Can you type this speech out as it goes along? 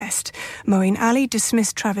Moeen Ali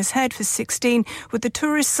dismissed Travis Head for 16, with the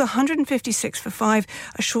tourists 156 for 5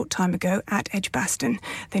 a short time ago at Edgbaston.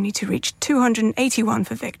 They need to reach 281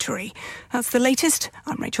 for victory. That's the latest.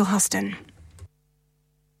 I'm Rachel Huston.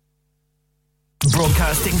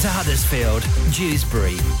 Broadcasting to Huddersfield,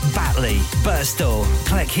 Dewsbury, Batley, Birstall,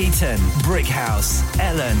 Cleckheaton, Brickhouse,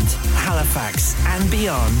 Elland, Halifax and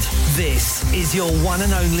beyond. This is your one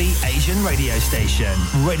and only Asian radio station.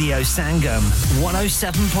 Radio Sangam,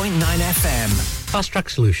 107.9 FM. Fast Track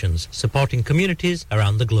Solutions, supporting communities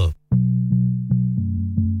around the globe.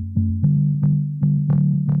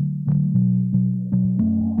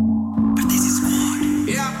 But this is war.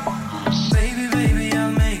 Yeah. Baby,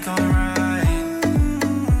 I'll make alright.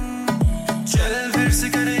 से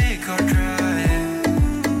करे एक और try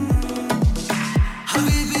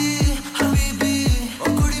Habibi ओ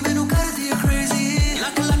कुड़ी मैनू कर दी crazy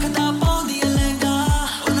लख दा पाउंदी लहंगा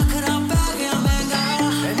ओ नखरा पै गया महंगा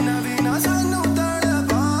इन्ना भी ना सानू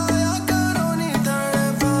तड़पाया करो नी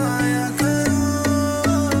तड़पाया करो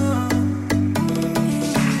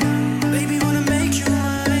baby wanna make you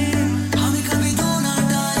mine हमें कभी दो ना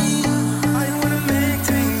time I wanna make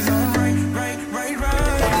things alright right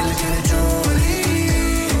दिल के चोरी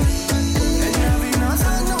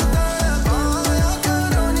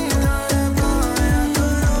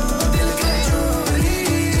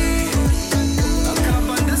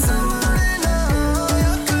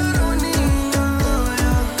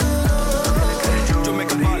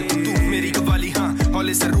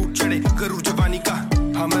से रूट चढ़े गरूर जवानी का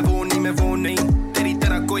हाँ मैं वो नहीं तेरी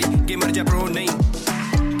तरह कोई गेमर जा प्रो नहीं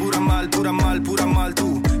पूरा माल तू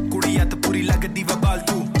कुड़िया तो पूरी लगदी वबाल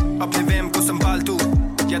तू अपने वहम को संभाल तू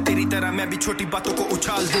या तेरी तरह मैं भी छोटी बातों को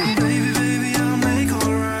उछाल दूं baby I'll make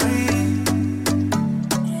alright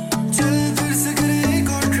चल फिर से करे एक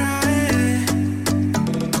और try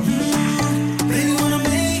baby wanna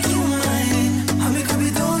make you mine हमें कभी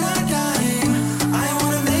दो ना time I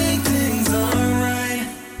wanna make things alright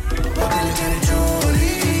दिल करे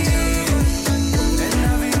चोरी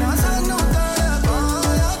इन्ना भी ना सानू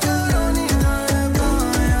तड़पाया करो नी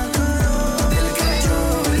तड़पाया करो दिल करे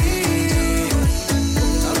चोरी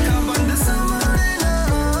अखा बंद सामने ना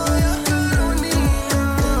आया करो नी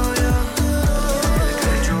आया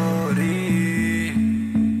करो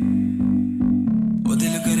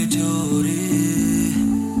दिल करे चोरी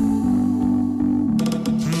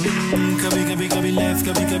कभी left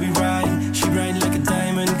कभी right she bright like a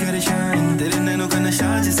diamond करे shine तेरे नैनों का नशा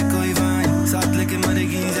जैसे कोई wine साथ लेके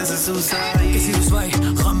मरेगी जैसे suicide किसी रुसवाई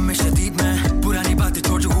गम में शदीद में पुरानी बातें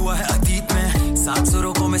छोड़ जो हुआ है अतीत में सात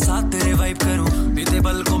सुरों को मैं साथ तेरे वाइब करूं बीते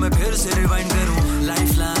पल को मैं फिर से रिवाइंड करूं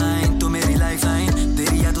लाइफलाइन तू मेरी लाइफलाइन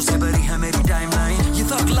तेरी यादों से भरी है मेरी टाइमलाइन ये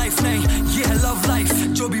थक लाइफ नहीं ये है लव लाइफ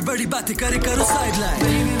जो भी बड़ी बातें करे करो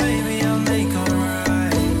sideline baby I'll make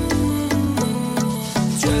alright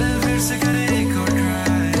चल फिर से करे एक और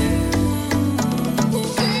try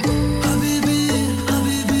हबीबी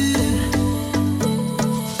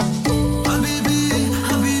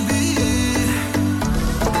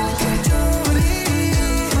दिल के चोरी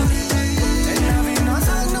इन्ना भी ना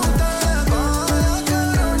सानू तड़पाया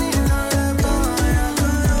करो नी तड़पाया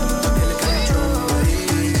करो दिल के चोरी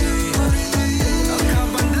अखा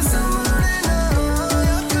बंद सामने ना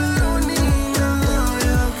आया करो नी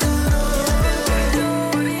आया करो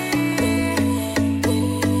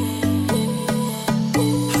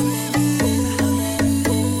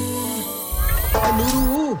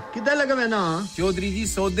किधर लगा वैना चौधरी जी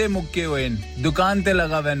सौदे मुक्के हुए दुकान ते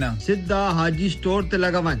लगा वैना सिद्धा हाजी स्टोर ते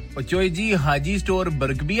लगा वन और चोई जी हाजी स्टोर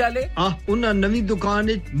बरकबी वाले उन्हां नवी दुकान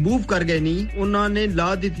मूव कर गए नी उन्हां ने ला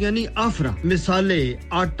दितियां नी आफरा मिसाले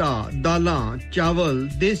आटा दालां चावल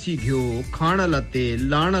देसी घियो खाना लते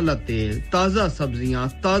लाना लते ताजा सब्जियां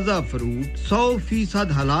ताजा फ्रूट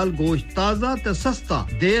 100% हलाल गोश्त ताजा ते सस्ता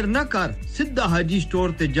देर न कर सिद्धा हाजी स्टोर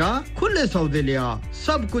ते जा खुले सौदे लिया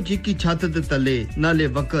सब कुछ एक ही छत ते तले नाले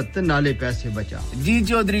वक्त नाले पैसे बचा जी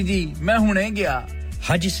चौधरी जी मैं हुने गया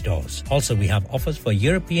Haji Stores. Also, we have offers for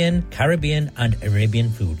European, Caribbean and Arabian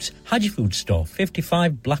foods. Haji Food Store,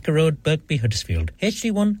 55 Blacker Road, Birkby, Huddersfield,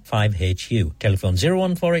 HD1 5HU. Telephone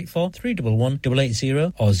 01484 311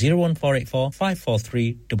 880 or 01484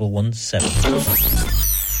 543 117.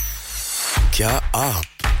 क्या आप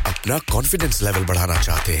अपना कॉन्फिडेंस लेवल बढ़ाना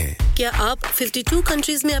चाहते हैं? क्या आप 52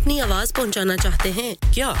 कंट्रीज में अपनी आवाज पहुंचाना चाहते हैं?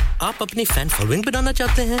 क्या आप अपनी फैन फॉलोइंग बनाना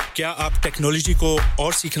चाहते हैं? क्या आप टेक्नोलॉजी को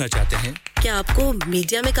और सीखना चाहते हैं? क्या आपको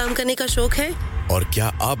मीडिया में काम करने का शौक है? और क्या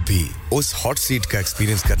आप भी उस हॉट सीट का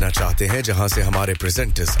एक्सपीरियंस करना चाहते हैं जहां से हमारे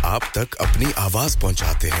प्रेजेंटर्स आप तक अपनी आवाज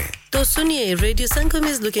पहुंचाते हैं? तो सुनिए, radio Sangam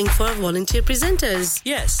is looking for volunteer presenters.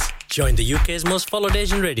 Yes. Join the UK's most followed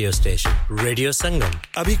Asian radio station, Radio Sangam.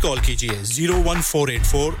 Abhi call kijiye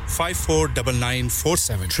 01484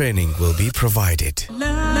 549947. Training will be provided.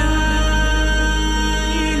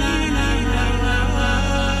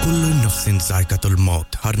 Kullu नफ्सिन जायकातुल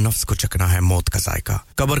मौत हर नफ्स को चखना है मौत का जायका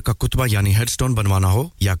कब्र का कुतबा यानी हेडस्टोन बनवाना हो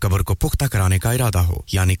या कब्र को पुख्ता कराने का इरादा हो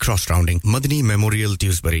यानी cross rounding Madani memorial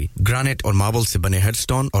ट्यूसबरी granite और मार्बल से बने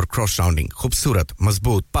हेडस्टोन और क्रॉस राउंडिंग खूबसूरत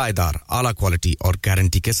मजबूत पायदार आला क्वालिटी और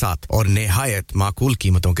गारंटी के साथ और निहायत माकूल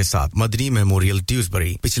कीमतों के साथ मदनी मेमोरियल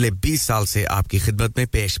ट्यूसबरी पिछले 20 साल से आपकी खिदमत में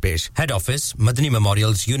पेश head office Madani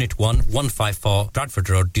memorials unit 1 154 Bradford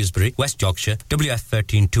road ट्यूसबरी West Yorkshire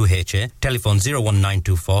WF13 2HA telephone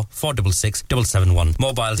 01924 466 771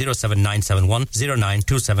 mobile 07971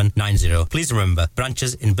 092790 please remember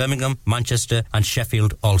branches in Birmingham Manchester and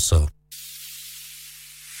Sheffield also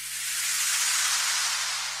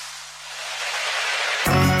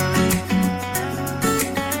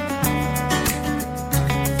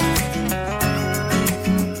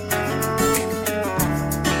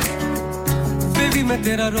baby मैं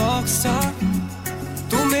तेरा rockstar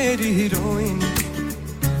तू मेरी heroine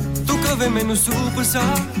तू कवे मैनू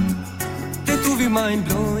superstar ते तू भी mind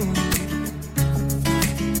blowing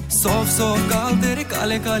soft गाल तेरे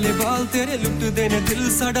काले काले बाल तेरे लुट देने दिल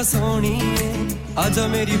साडा सोनी आजा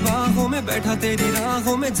मेरी बाहों में बैठा तेरी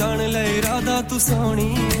राहों में जान ले इरादा तू सोनी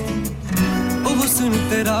ओ हुस्न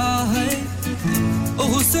तेरा है ओ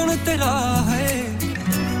हुस्न तेरा है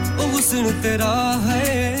ओ हुस्न तेरा है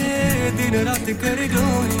दिन रात करे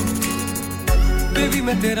glowing baby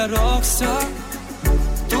मैं तेरा rockstar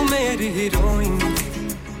तू मेरी हीरोइन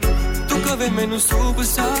तू कवे मैनू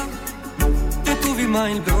superstar ते तू भी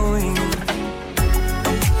mind blowing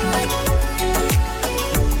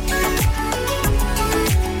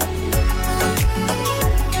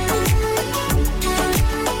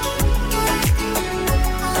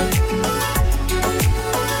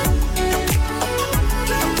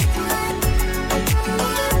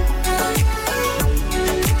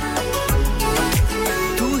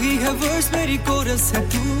तू ही है verse मेरी chorus है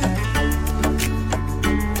तू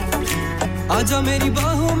आजा मेरी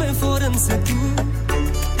बाहों में फौरन से तू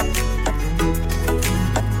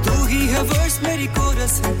ही है वर्स मेरी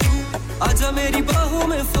कोरस है तू आजा मेरी बाहों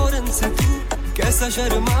में फौरन से तू कैसा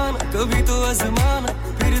शर्माना कभी तो आजमाना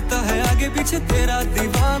फिरता है आगे पीछे तेरा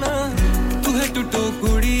दीवाना तू है टूटो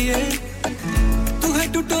कुड़िए तू है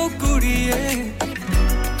टूटो कुड़िए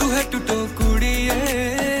तू है टूटो कुड़िए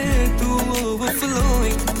तू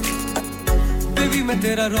ओवरफ्लोइंग बेबी मैं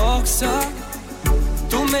तेरा रॉकस्टार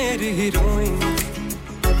तू मेरी हीरोइन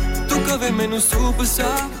तू कवे मैनू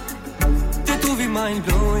सुपरस्टार ते तू भी माइंड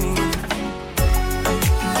ब्लोइंग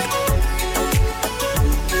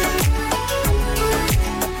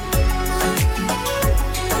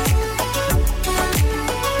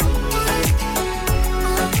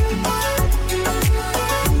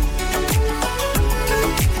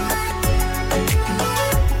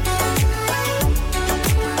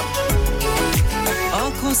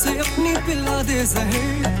आंखों से अपनी पिला दे ज़हर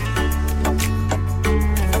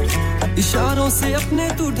इशारों से अपने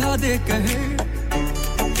तू ढा दे कहर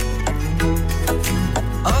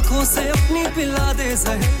आंखों से अपनी पिला दे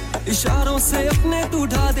ज़हर इशारों से अपने तू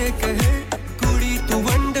ढा दे कहर कुड़ी तू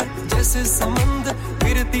वंडर जैसे समंदर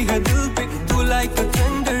गिरती है दिल पे तू लाइक अ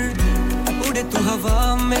थंडर उड़े तू हवा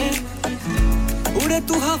में उड़े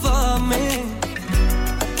तू हवा में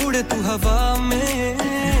उड़े तू हवा में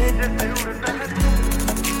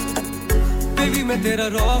बेबी मैं तेरा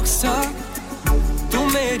रॉकस्टार तू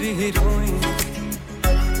मेरी हीरोइन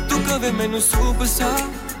तू कवे मैनू सुपरस्टार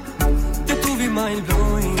ते तू भी माइंड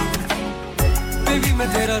ब्लोइंग बेबी मैं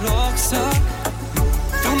तेरा रॉकस्टार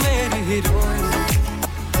तू मेरी हीरोइन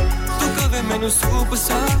तू कवे मैनू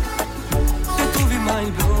सुपरस्टार ते तू भी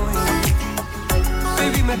माइंड ब्लोइंग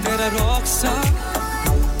बेबी मैं तेरा रॉकस्टार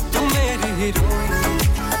तू मेरी हीरोइन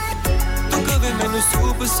तू कवे मैनू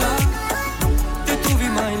सुपरस्टार ते तू भी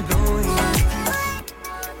माइंड ब्लोइंग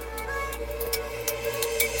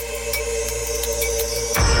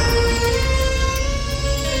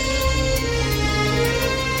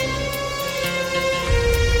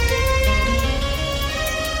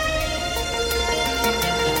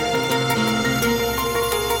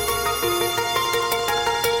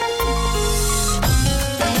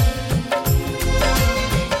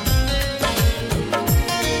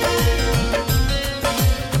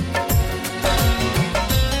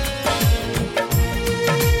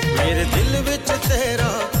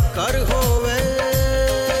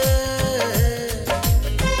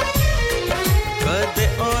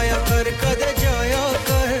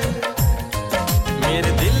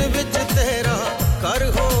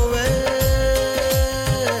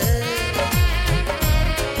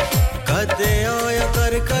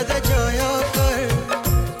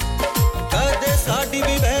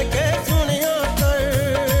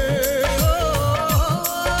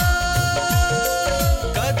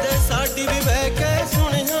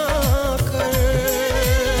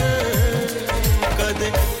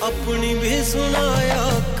सुनाया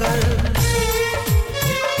कर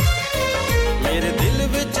मेरे दिल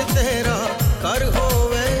विच तेरा कर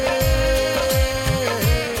होवे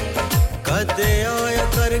कदे आया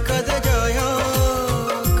कर कदे जाया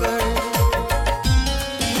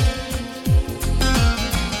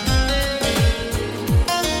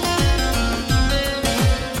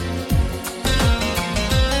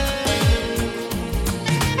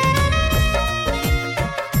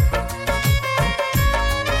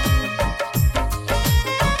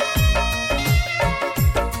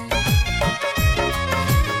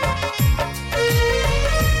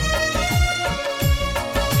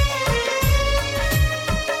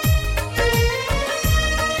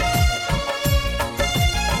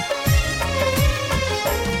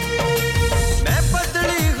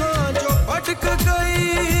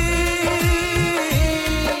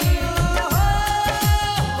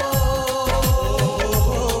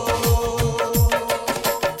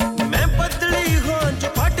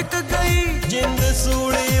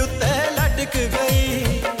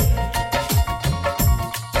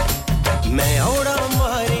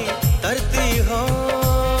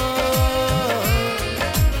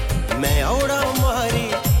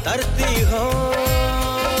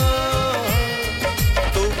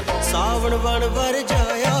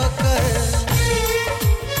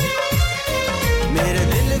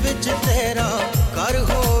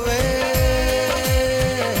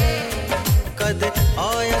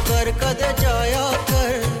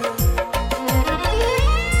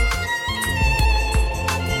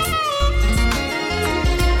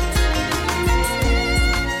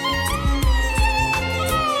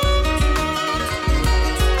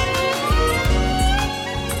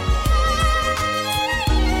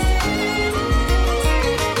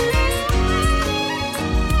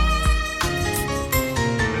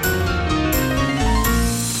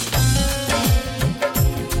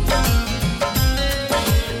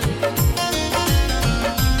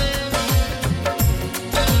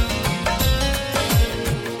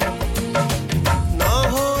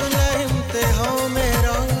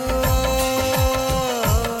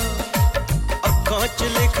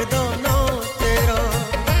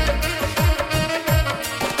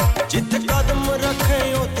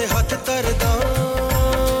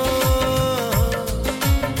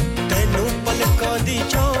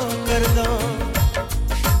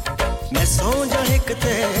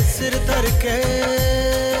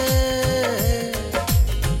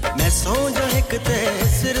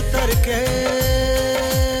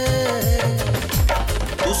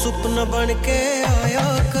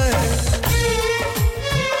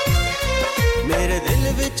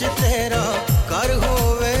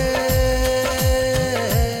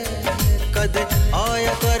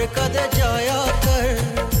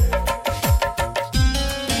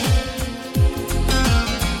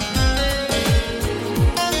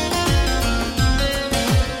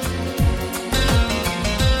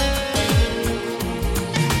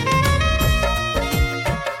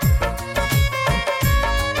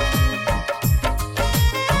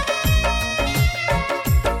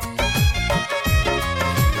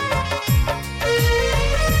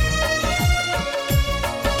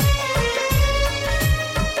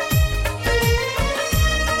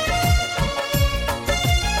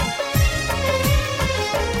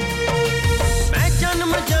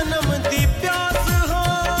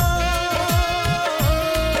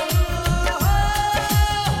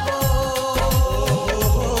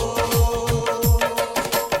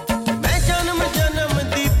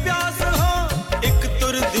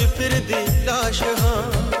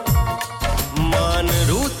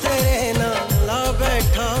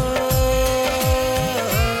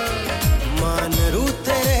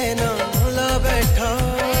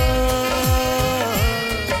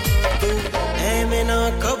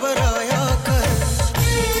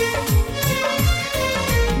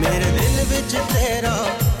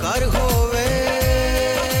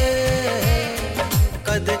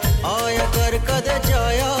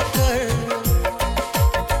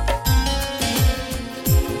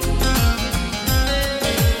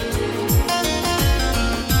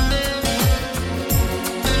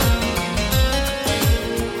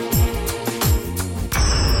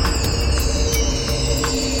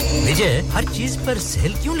हर चीज पर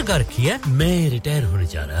सेल क्यों लगा रखी है? मैं रिटायर होने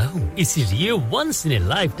जा रहा हूँ, इसीलिए once in A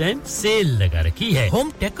life time cell लगा रखी है।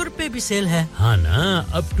 होम डेकोर पे भी सेल है? हाँ ना,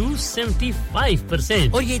 अप टू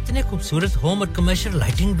 75%। और ये इतने खूबसूरत होम और कमर्शियल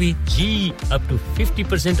लाइटिंग भी? जी, up to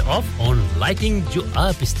 50% of on lighting जो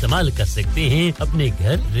आप इस्तेमाल कर सकते हैं अपने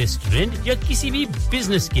घर, रेस्टोरेंट या किसी भी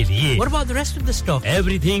बिजनेस के लिए। What about the rest of the stock?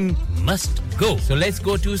 Everything must go. So let's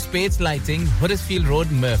go to Spades Lighting, Huddersfield Road,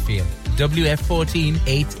 Murfield. WF14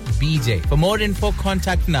 8 BJ. For more info,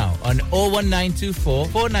 contact now on 01924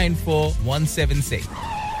 494 176.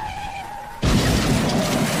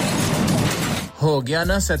 हो गया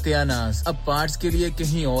ना सत्यानाश अब पार्ट्स के लिए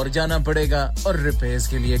कहीं और जाना पड़ेगा और रिपेयर्स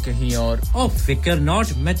के लिए कहीं और ओ फिकर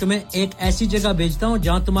नॉट मैं तुम्हें एक ऐसी जगह भेजता हूं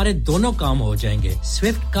जहां तुम्हारे दोनों काम हो जाएंगे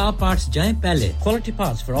स्विफ्ट कार पार्ट्स जाएं पहले quality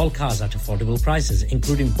parts for all cars at affordable prices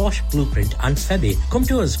including Bosch Blueprint and Febby come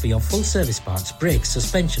to us for your full service parts brakes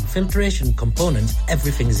suspension filtration components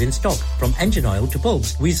everything is in stock from engine oil to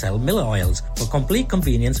bulbs we sell Miller oils for complete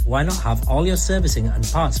convenience why not have all your servicing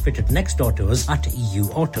and parts fitted next door to us at EU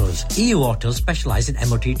Autos EU Autos specialize in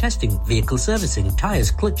MOT testing, vehicle servicing, tyres,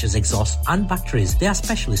 clutches, exhausts and batteries. They are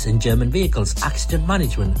specialists in German vehicles, accident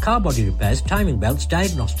management, car body repairs, timing belts,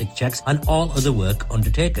 diagnostic checks and all other work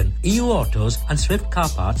undertaken. EU Autos and Swift Car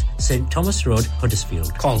Parts, St Thomas Road,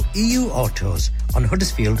 Huddersfield. Call EU Autos on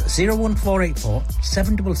Huddersfield 01484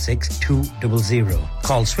 766 200.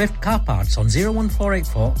 Call Swift Car Parts on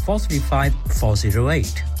 01484 435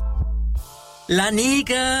 408.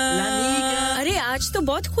 लानिका अरे आज तो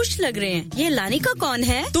बहुत खुश लग रहे हैं ये लानिका कौन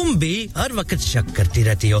है तुम भी हर वक्त शक करती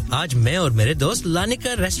रहती हो आज मैं और मेरे दोस्त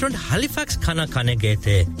लानिका रेस्टोरेंट हैलिफैक्स खाना खाने गए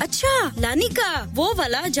थे अच्छा लानिका वो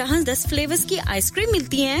वाला जहां 10 फ्लेवर्स की आइसक्रीम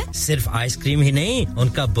मिलती है सिर्फ आइसक्रीम ही नहीं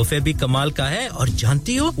उनका बुफे भी कमाल का है और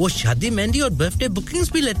जानती हो वो शादी मेहंदी और बर्थडे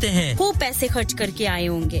बुकिंग्स भी लेते हैं खूब पैसे खर्च करके आए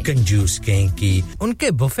होंगे कंजूस कहीं की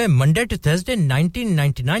उनके buffet Monday to Thursday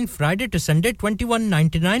 1999 Friday to Sunday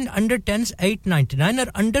 2199 under 10s 899 और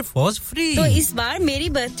अंडर 4s फ्री तो इस बार मेरी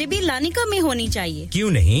बर्थडे भी लानिका में होनी चाहिए क्यों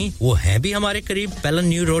नहीं वो है भी हमारे करीब पेलन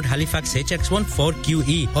new road Halifax HX1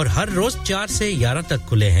 4QE और हर रोज 4 से 11 तक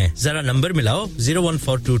खुले हैं जरा नंबर मिलाओ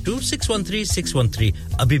 01422 613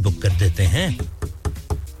 613 अभी बुक कर देते हैं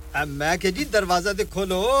अब मैं के जी दरवाजा दे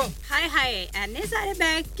खोलो हाय हाय एने सारे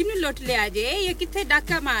बैग किनु लुट ले आजे ये किथे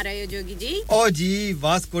डाका मार रहे हो जोगी जी ओ जी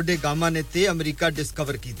वास्को डे गामा ने ते अमेरिका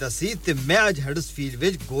डिस्कवर कीता सी ते मैं आज हडर्सफील्ड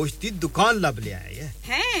विच गोश्त दी दुकान लब ले आए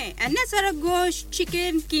हैं एने सारा गोश्त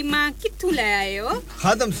चिकन कीमा किथु ले आए हो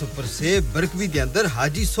खादम सुपर से बरकवी दे अंदर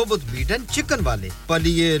हाजी सोबत मीट एंड चिकन वाले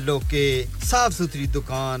पलिए लोके साफ सुथरी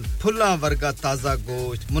दुकान फुल्ला वर्गा ताजा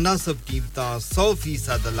गोश्त मुनासिब कीमतां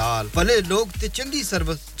 100% दलाल भले लोग ते चंगी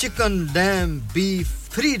service chicken lamb beef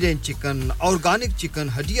free range chicken organic chicken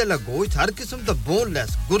हड्डियां वाला गोश्त हर किस्म दा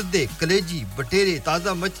बोनलेस गुर्दे कलेजी बटेरे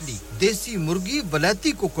ताजा मछली देसी मुर्गी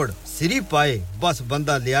बलाती कुकड़ सिरी पाए बस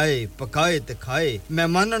बंदा ले आए पकाए ते खाए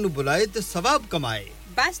मेहमानां नु बुलाए ते सवाब कमाए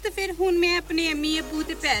बस तो फिर हुन मैं अपने अम्मी अब्बू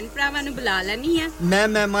ते भैन भरावां नु बुला लेनी है मैं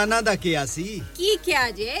मेहमानां दा किया सी की क्या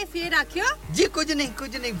जे फिर आखियो जी कुछ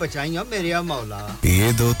नहीं बचाइयो मेरे आ मौला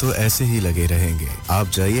ये दो तो ऐसे ही लगे रहेंगे आप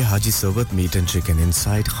जाइए Haji Sobat meat and chicken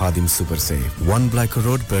inside Khadim super से 1 Black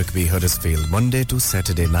Road Birkby Huddersfield Monday to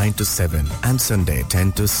Saturday 9 to 7 and Sunday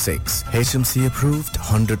 10 to 6 HMC approved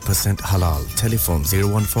 100% halal telephone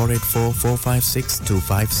 01484 456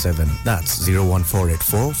 257 that's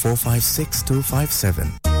 01484 456 257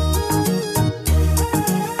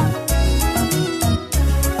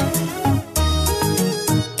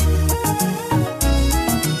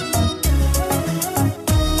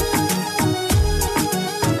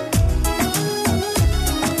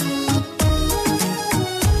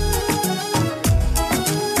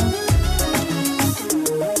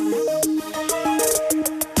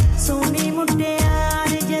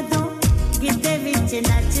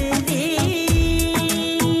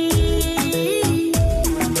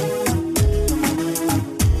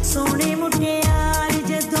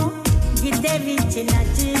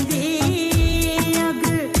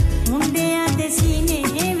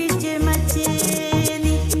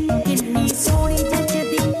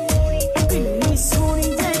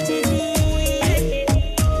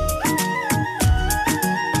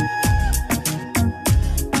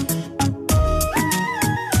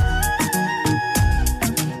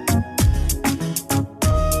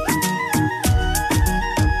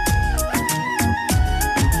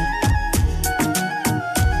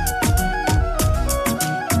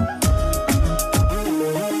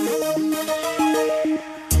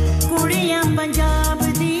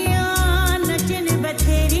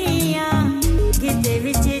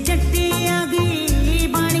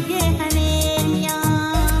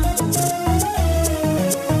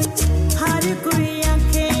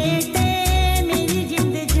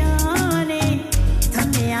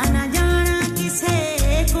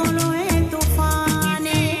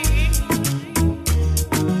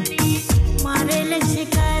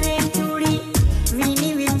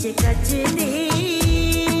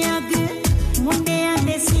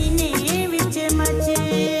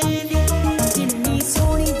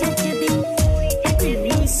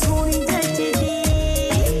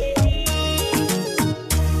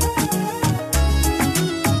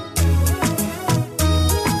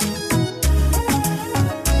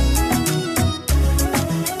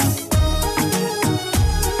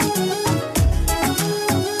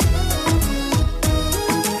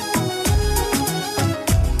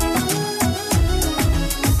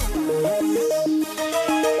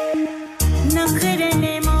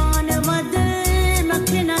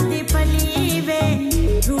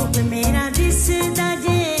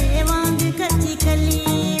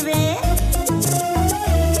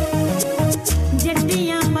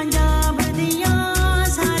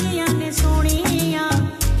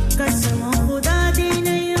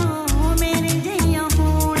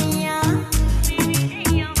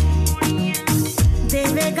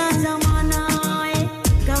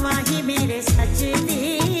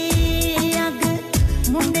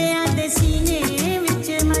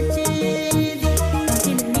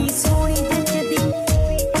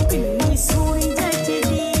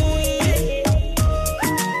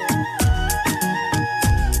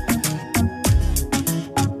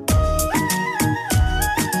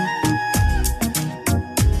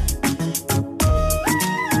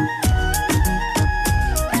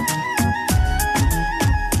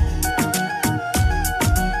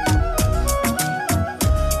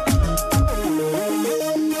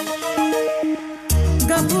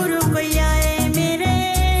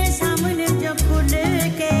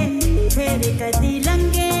 कदी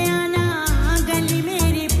लंगे आना गली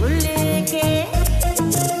मेरी भूल के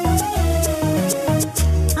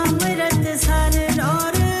अमृत सर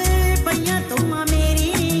और पैया तुम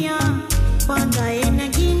मेरिया पांगाए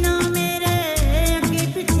नगीना मेरे आगे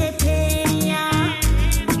पीछे फेरिया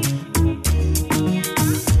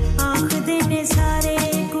आँख देने सारे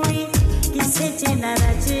कोई किसे चेना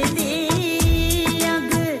रचदी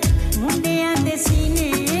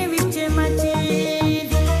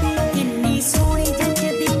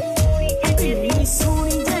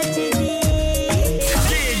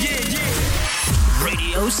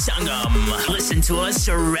Listen to us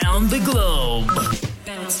around the globe.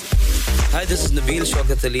 Hi, this is Nabil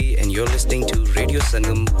Shaukat Ali and you're listening to Radio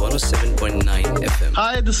Sangam 107.9 FM.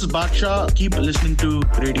 Hi, this is Baksha. Keep listening to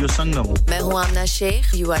Radio Sangam. मैं हूँ आमना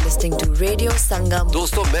Sheikh. You are listening to Radio Sangam.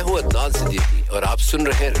 दोस्तों मैं हूँ अदनान सिद्दीकी और आप सुन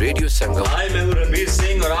रहे हैं Radio Sangam. Hi, मैं हूँ रणवीर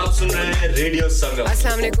सिंह और आप सुन रहे हैं Radio Sangam.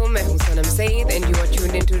 अस्सलाम वालेकुम. मैं हूँ सनम Saeed and you are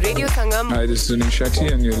tuned into Radio Sangam. Hi, this is Zunin Shakti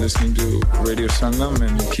and you're listening to Radio Sangam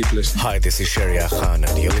and keep listening. Hi, this is Sharia Khan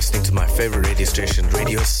and you're listening to my favorite radio station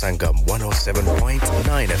Radio Sangam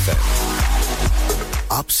 107.9 FM.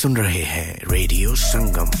 आप सुन रहे हैं radio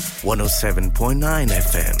संगम 107.9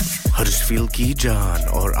 FM हर्षफील्ड की जान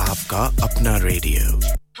और आपका अपना radio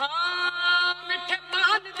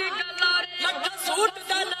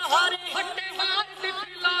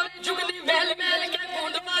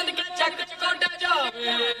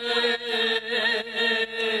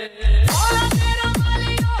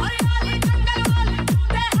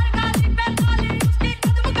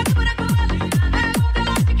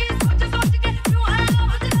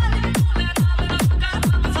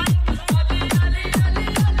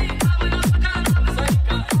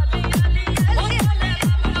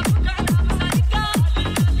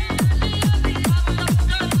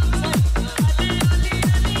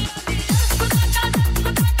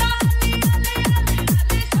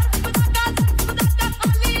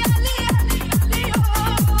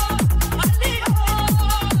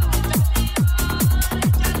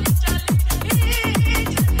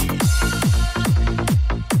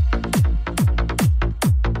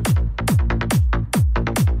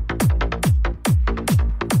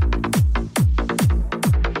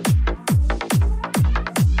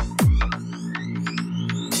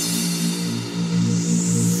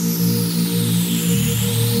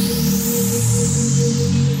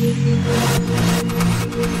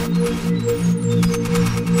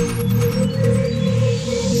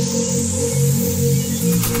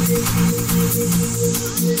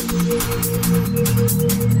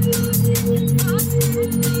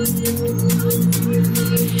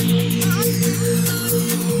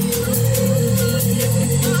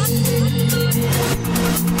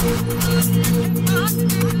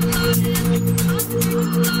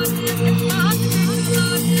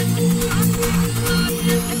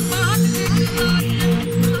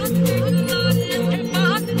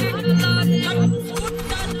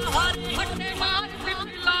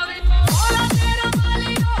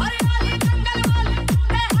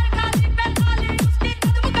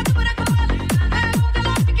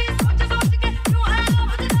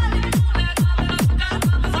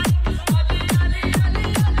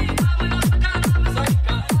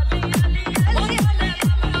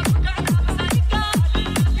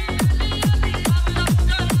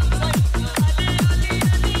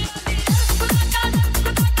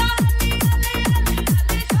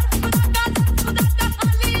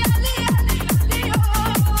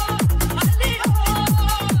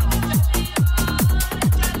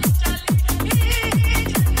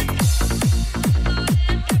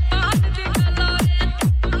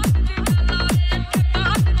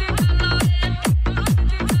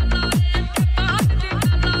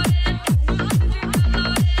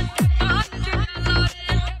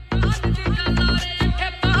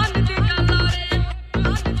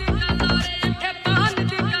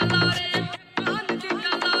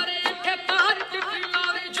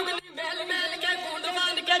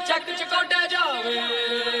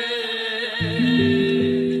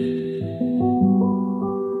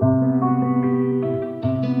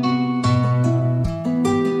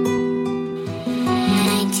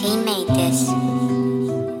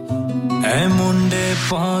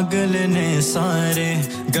पागल ने सारे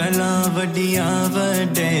गला वडिया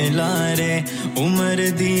वडे लारे उम्र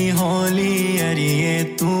दी हौली अरिए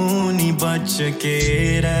तू नी बच के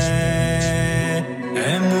रह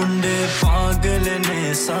ए मुंडे पागल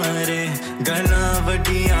ने सारे गला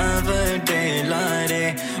वडिया वडे लारे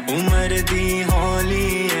उम्र दी हौली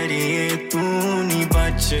अरिए तू नी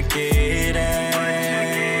बच के रह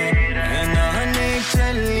नाने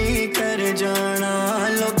चली कर जाना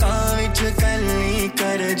लोकां विच कल्ली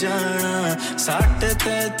कर जाना साट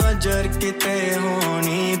ते तो जर किते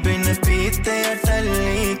होनी बिन पीते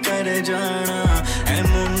अटली कर जाना ऐ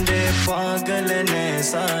मुंडे पागल ने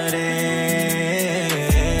सारे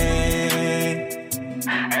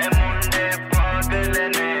ऐ मुंडे पागल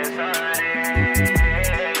ने सारे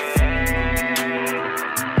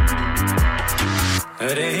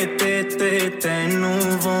रहते ते तैनू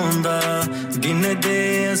वोंदा गिन दे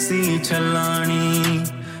असी छलानी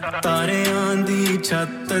तारियां दी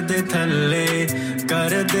छत दे थल्ले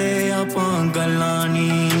कर दे आपां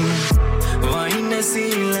गलानी वाइन सी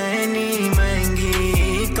लैनी महंगी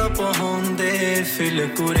कप होंदे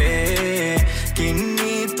फिलकुरे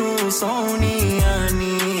किन्नी तू सोनी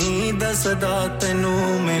आनी दसदा तैनू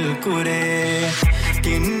मिलकुरे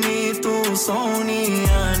किन्नी तू सोनी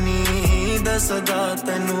आनी दसदा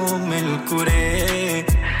तैनू मिलकुरे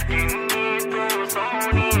किन्नी तू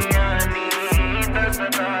सोनी आनी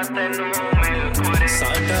दसदा तैनू मिलकुरे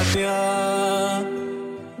साडा प्यार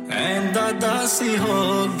ऐंदा दासी हो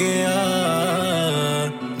गया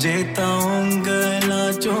जे तां ਉਂਗਲਾਂ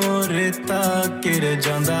ਚੋਂ ਰੇਤਾ ਕਿਰ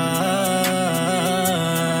ਜਾਂਦਾ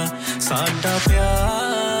ਸਾਡਾ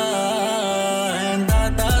ਪਿਆਰ ਐਂਦਾ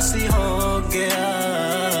ਦਾਸੀ ਹੋ ਗਿਆ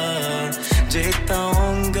ਜੇ ਤਾਂ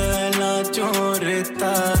ਉਂਗਲਾਂ ਚੋਂ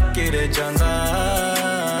ਰੇਤਾ ਕਿਰ ਜਾਂਦਾ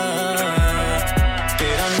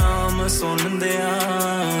ਤੇਰਾ ਨਾਮ ਸੁਣਦਿਆਂ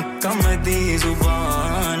ਕੰਮਦੀ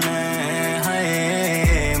ਜ਼ੁਬਾਨ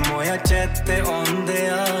चेते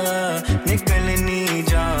औंदिया निकलनी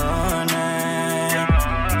जान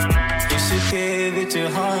इश्के विच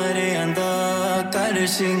हारे अंदा कर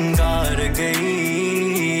शिंगार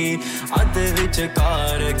गई अध विच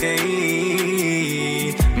कार गई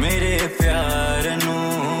मेरे प्यार नू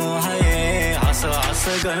हाय हस हस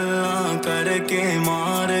गल्लां करके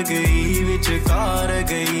मार गई विच कार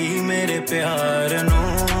गई मेरे प्यार नू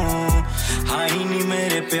हाय नी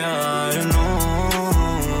मेरे प्यार नू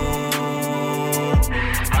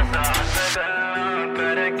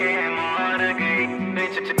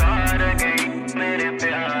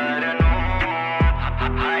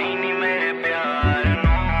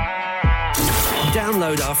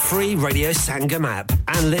Download our free Radio Sangam app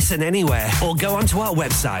and listen anywhere or go onto our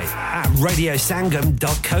website at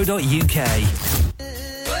radiosangam.co.uk.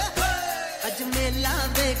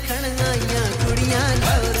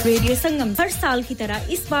 Radio संगम हर साल की तरह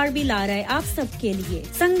इस बार भी ला रहा है आप सब के लिए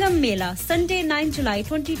संगम मेला Sunday 9 July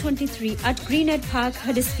 2023 at Greenhead Park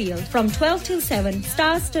Huddersfield from 12 till 7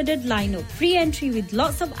 star-studded lineup free entry with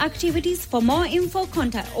lots of activities for more info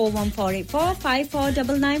contact 01484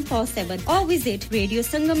 549947 or visit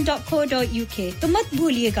radiosangam.co.uk तो मत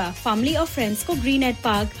भूलिएगा family और friends को Greenhead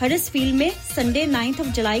Park Huddersfield में Sunday 9th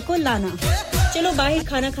of July को लाना चलो बाहर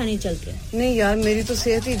खाना खाने चलते हैं नहीं यार मेरी तो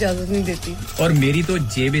सेहत ही इजाजत नहीं देती और मेरी तो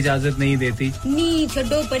जेब इजाजत नहीं देती नहीं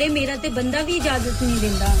छोड़ो परे मेरा ते बंदा भी इजाजत नहीं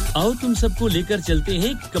देता आओ तुम सबको लेकर चलते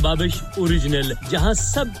हैं कबाबिश ओरिजिनल जहां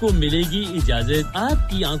सबको मिलेगी इजाजत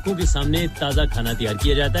आपकी आंखों के सामने ताजा खाना तैयार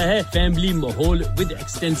किया जाता है फैमिली माहौल with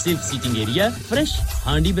extensive seating area fresh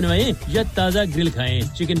handi बनवाएं या ताजा ग्रिल खाएं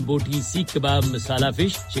chicken boti seekh kebab masala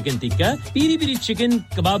fish chicken tikka peri-peri chicken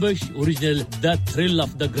Kababish original the thrill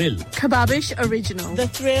of the grill Kababish Original. The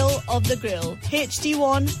thrill of the grill.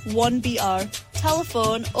 HD1 1BR.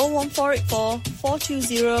 Telephone 01484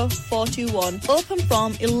 420 421. Open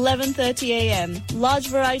from 11:30 a.m. Large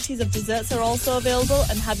varieties of desserts are also available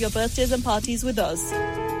and have your birthdays and parties with us.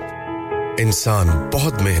 इंसान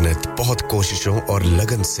बहुत मेहनत, बहुत कोशिशों और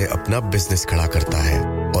लगन से अपना business खड़ा करता है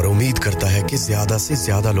और उम्मीद करता है कि ज्यादा से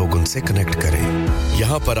ज्यादा लोग उनसे कनेक्ट करें।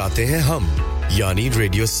 यहाँ पर आते हैं हम, यानी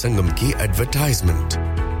रेडियो संगम की एडवर्टाइजमेंट।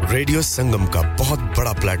 रेडियो संगम का बहुत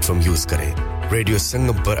बड़ा प्लेटफॉर्म यूज करें। रेडियो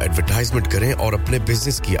संगम पर एडवर्टाइजमेंट करें और अपने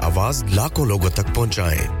बिजनेस की आवाज लाखों लोगों तक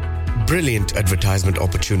पहुंचाएं। Brilliant advertisement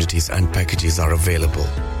opportunities and packages are available.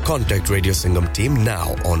 Contact Radio Sangam team now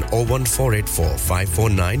on 01484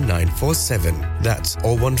 549 947. That's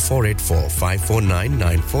 01484 549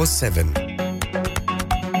 947.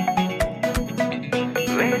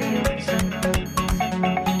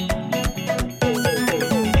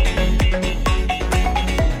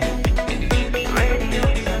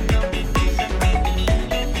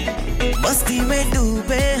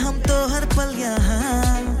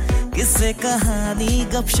 कहानी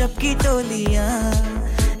गपशप की टोलियां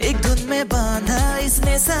एक धुन में बांधा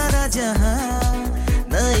इसने सारा जहां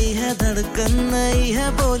नई है धड़कन नई है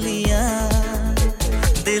बोलियां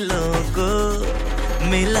दिलों को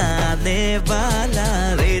मिलाने वाला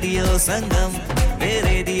रेडियो संगम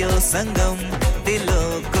दिलों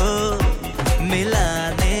को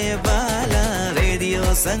मिलाने वाला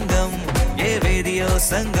रेडियो संगम ये रेडियो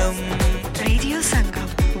संगम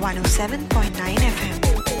 107.9 FM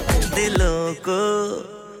दिलों को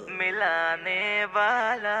मिलाने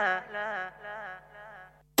वाला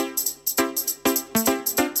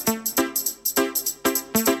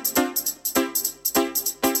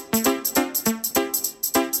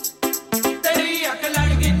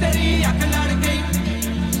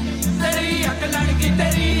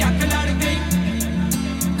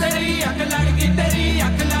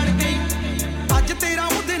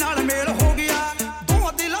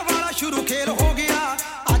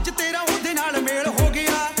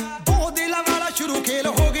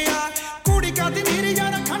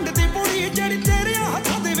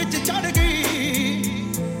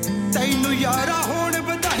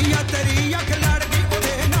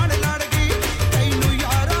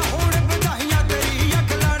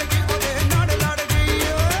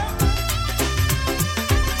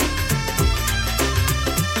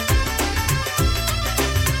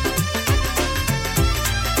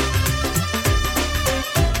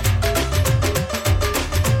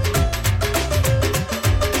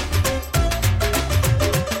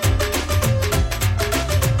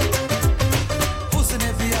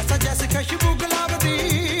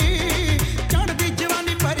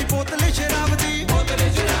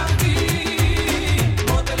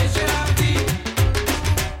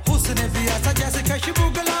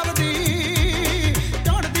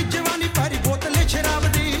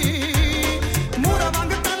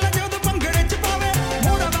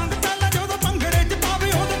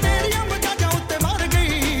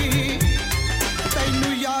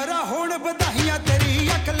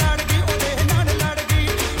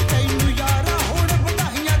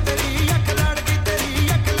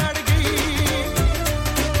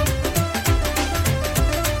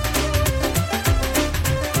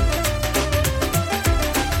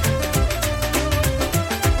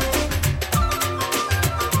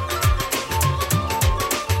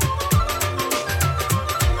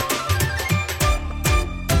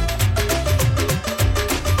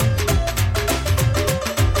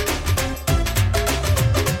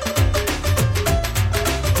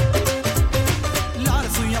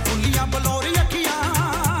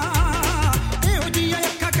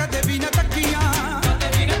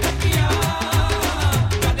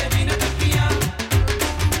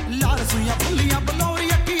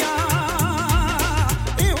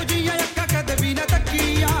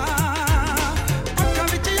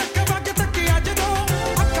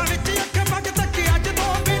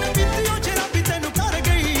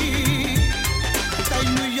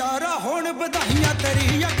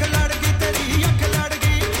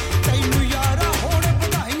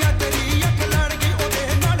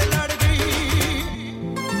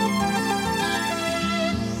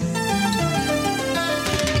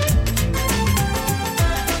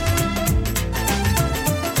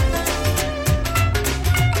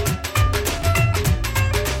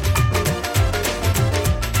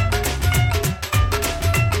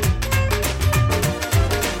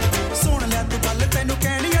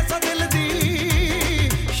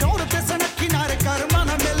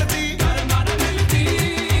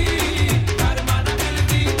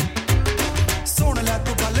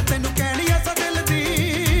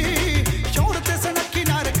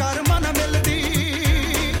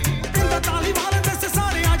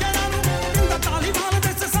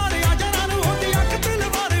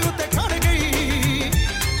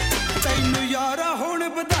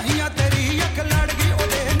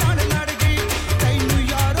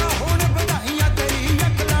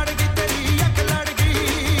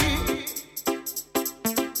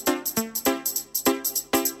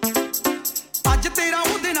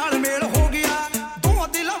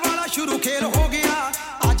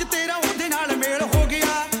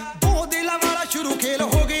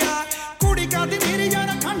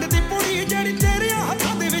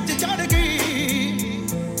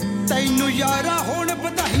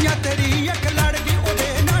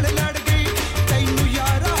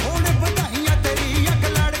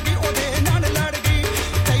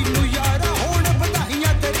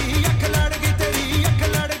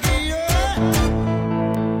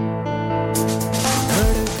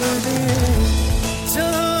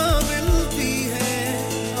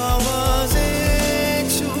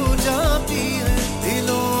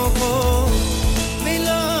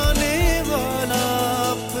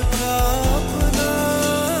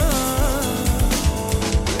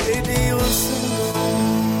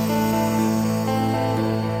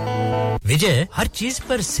विजय हर चीज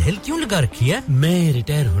पर सेल क्यों लगा रखी है मैं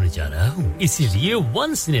रिटायर होने जा रहा हूँ इसीलिए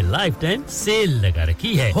once in a life time cell लगा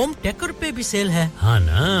रखी है होम डेकोर पे भी सेल है हाँ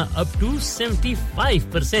ना अप टू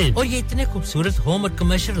 75% और ये इतने खूबसूरत होम और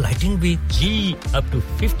कमर्शियल लाइटिंग भी जी up to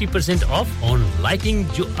 50% of on lighting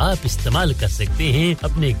जो आप इस्तेमाल कर सकते हैं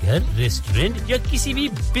अपने घर रेस्टोरेंट या किसी भी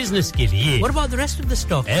बिजनेस के लिए What about the rest of the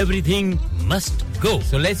stock? Everything must go.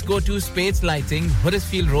 So let's go to Spades Lighting,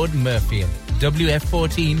 Huddersfield Road, Murfield.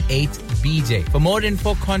 WF14 8BJ. For more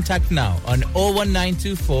info, contact now on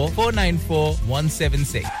 01924 494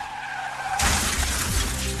 176.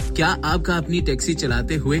 क्या आपका अपनी टैक्सी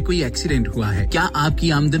चलाते हुए कोई एक्सीडेंट हुआ है क्या आपकी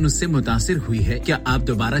आमदन उससे मुतासिर हुई है क्या आप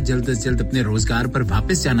दोबारा जल्द से जल्द अपने रोजगार पर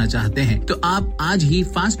वापस जाना चाहते हैं तो आप आज ही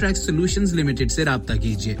फास्ट ट्रैक सॉल्यूशंस लिमिटेड से राब्ता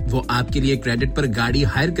कीजिए वो आपके लिए क्रेडिट पर गाड़ी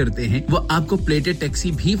हायर करते हैं वो आपको प्लेटेड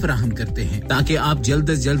टैक्सी भी फराहम करते हैं ताकि आप जल्द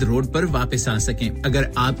से जल्द रोड पर वापस आ सकें अगर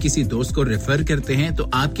आप किसी दोस्त को रेफर करते हैं तो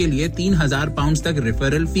आपके लिए 3000 पाउंड तक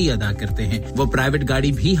रेफरल फी अदा करते हैं वो प्राइवेट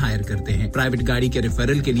गाड़ी भी हायर करते हैं प्राइवेट गाड़ी के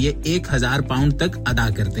रेफरल के लिए 1000 पाउंड तक अदा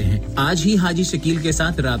करते हैं आज ही हाजी शकील के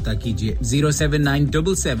साथ राब्ता कीजिए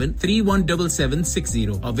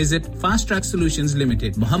 07977317760 और visit fast track solutions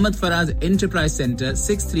limited Mohammad Faraz enterprise centre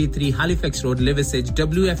 633 हैलिफैक्स रोड लिवरसेज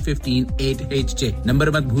WF15 8HJ नंबर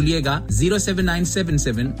मत भूलिएगा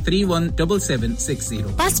 07977317760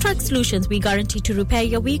 Fast Track Solutions we guarantee to repair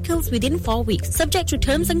your vehicles within 4 weeks subject to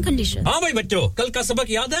terms and conditions हाँ भाई बच्चों कल का सबक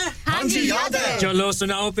याद है हाँ जी याद है चलो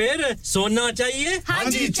सुनाओ फिर सोना चाहिए हाँ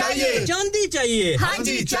जी चाहिए चांदी चाहिए हाँ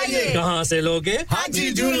जी चाहिए कहाँ से लोगे हाजी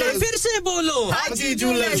जूलर्स फिर से बोलो हाजी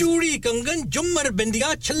जूलर्स चूड़ी कंगन जुमर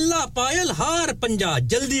बिंदिया छल्ला पायल हार पंजा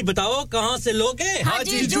जल्दी बताओ कहाँ से लोगे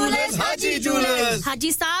हाजी जूलर्स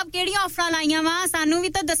हाजी साहब केड़ी ऑफर लाईया वा सानू भी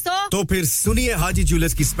तो दसो तो फिर सुनिए हाजी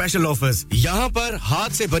जूलर्स की स्पेशल ऑफर्स यहाँ पर हाथ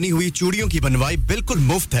से बनी हुई चूड़ियों की बनवाई बिल्कुल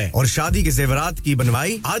मुफ्त है और शादी के जेवरात की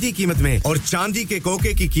बनवाई आधी कीमत में और चांदी के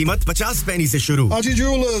कोके की कीमत 50 पैसे से शुरू Haji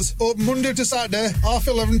Jewellers open Monday to Saturday half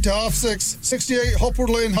 11 to half 6 68 Hopwood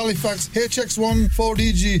Lane Halifax HX1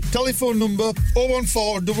 4DG telephone number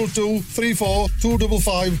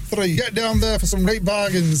 01422342553 get down there for some great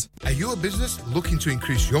bargains Are you a business looking to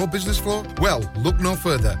increase your business flow? Well, look no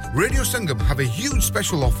further. Radio Sangam have a huge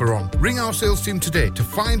special offer on. Ring our sales team today to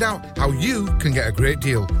find out how you can get a great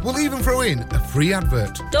deal. We'll even throw in a free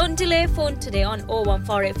advert. Don't delay phone today on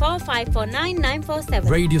 01484 549 947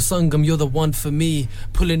 Radio Sangam you're the one for me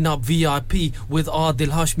pulling up VIP with Adil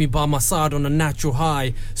Hashmi by my side on a natural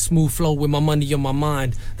high smooth flow with my money on my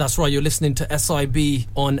mind that's right you're listening to SIB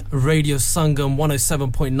on Radio Sangam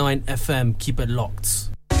 107.9 FM keep it locked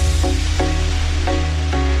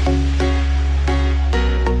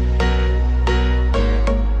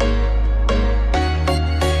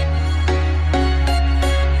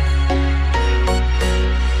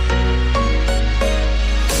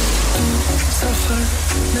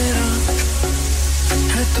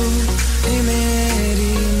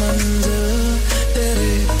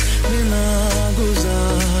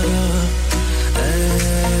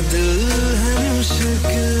दिल है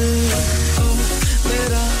मुश्किल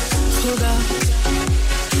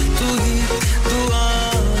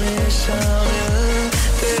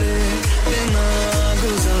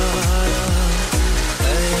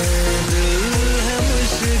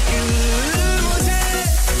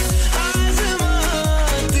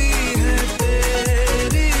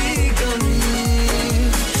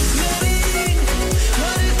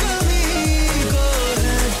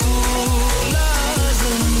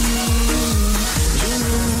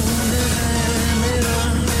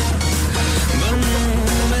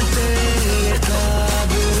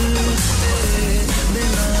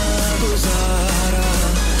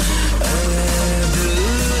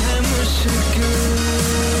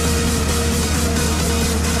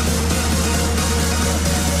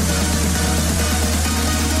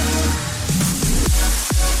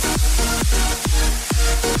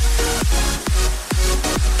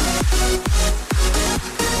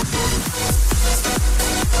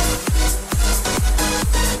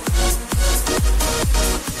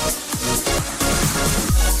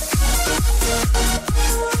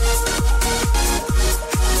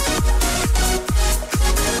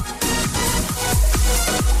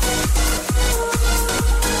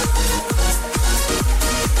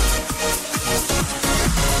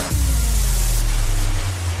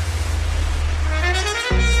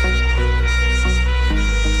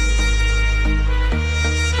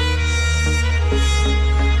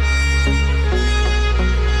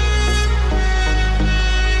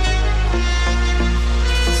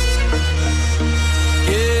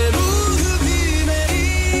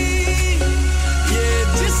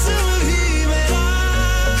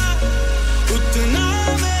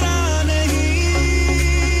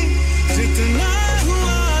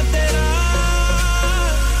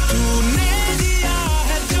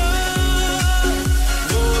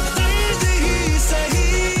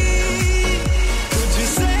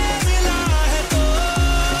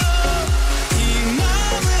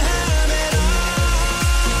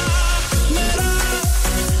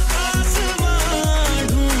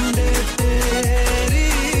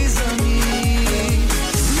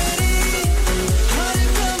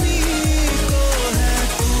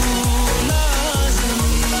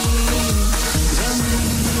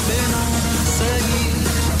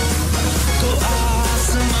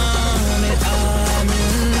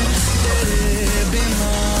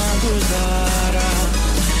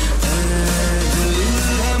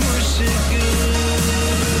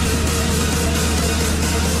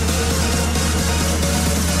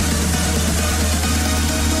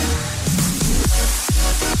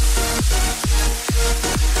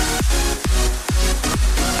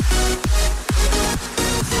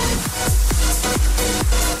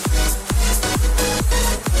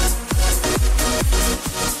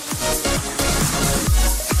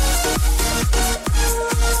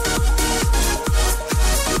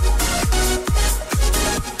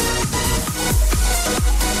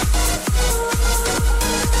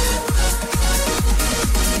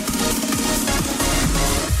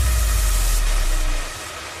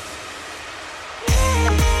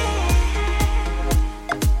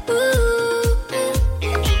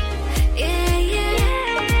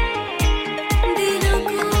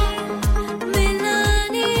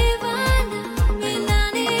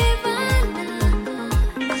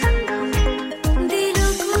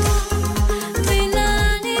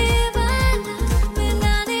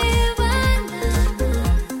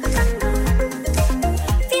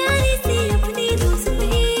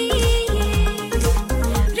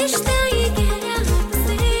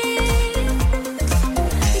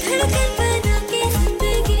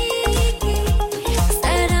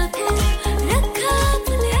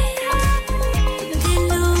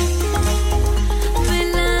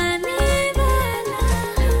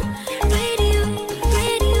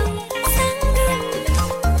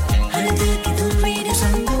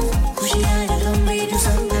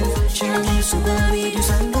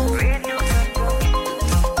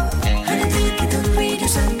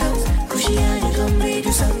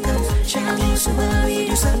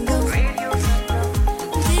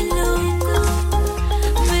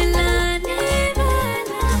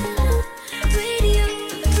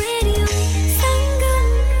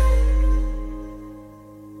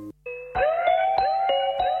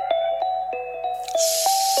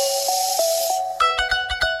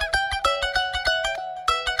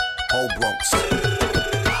whole Bronx.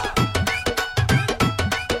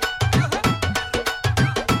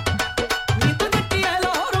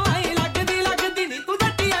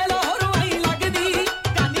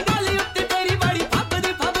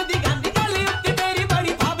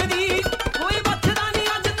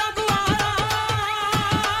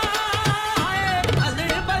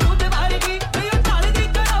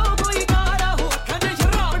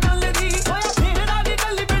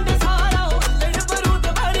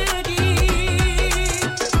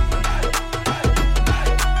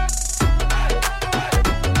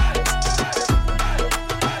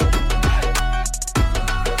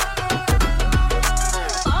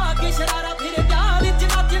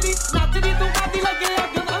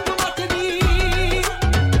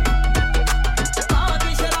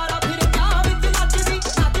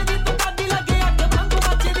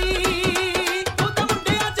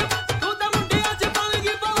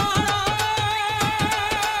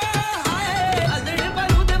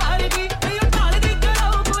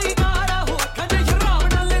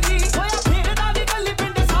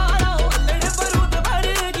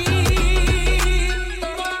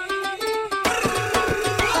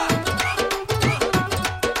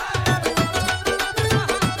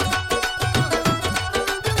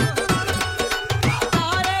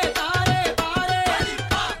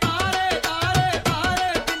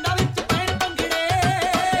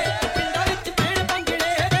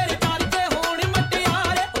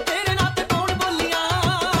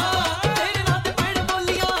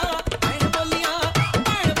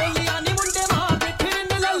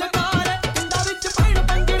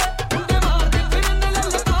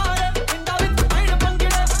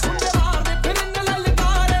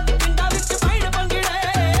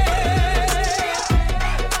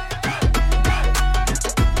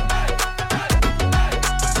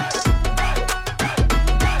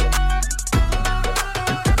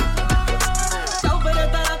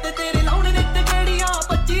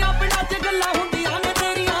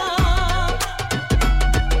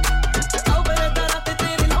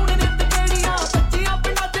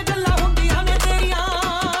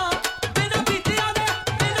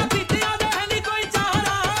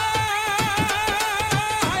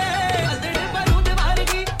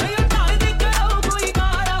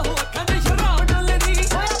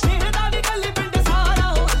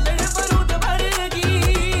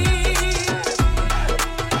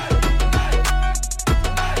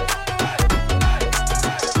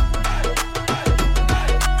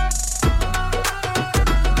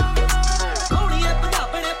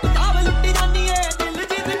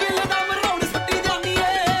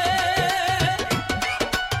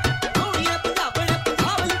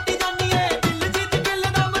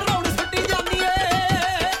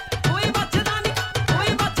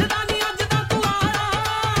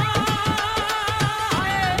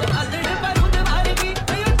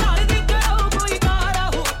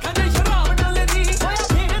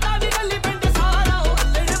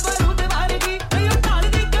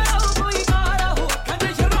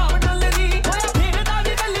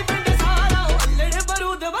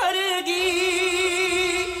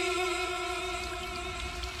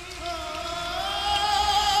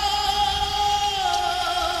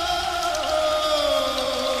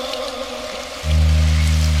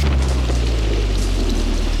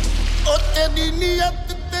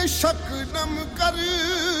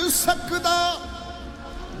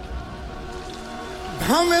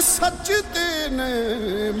 हमें सच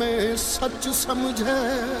देने में सच समझे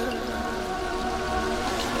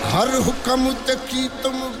हर हुक्म ते की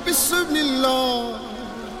तुम बिस्मिल्ला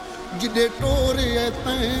जिदे टोरे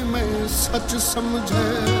ते मैं सच समझे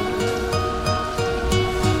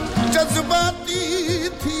जज्बाती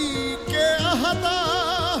थी के अहदा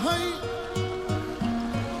है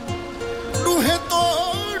रूहे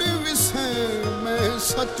तोड़ विसे मैं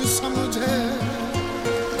सच समझे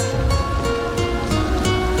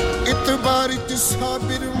इतबार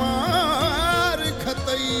साबिर मार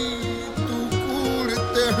खतई तू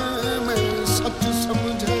कूड़ते हैं मैं सच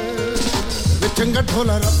समझे विचंगा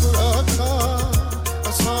ढोला रब आका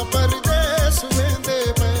असा परदेस वेंदे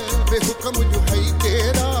पे बेहुक्म जो है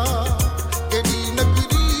तेरा तेरी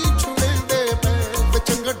नगरी छुड़ेंदे पे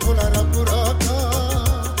विचंगा ढोला रब आका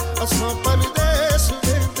असा परदेस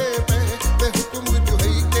वेंदे पे बेहुक्म जो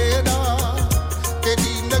है तेरा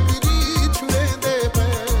तेरी नगरी छुड़ेंदे पे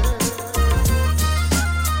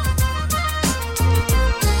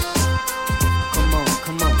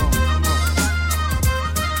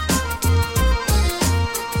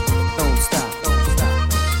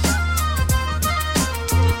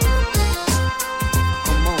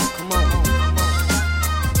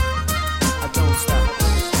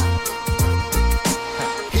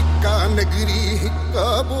नगरी हिक्का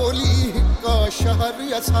बोली हिक्का शहर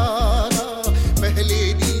असारा पहले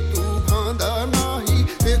दी तू भांदा नाही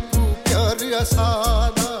देखू प्यार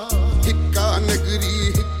असारा हिक्का नगरी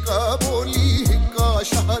हिक्का बोली हिक्का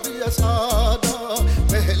शहर असारा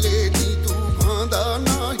पहले दी तू भांदा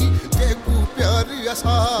नाही देखू प्यार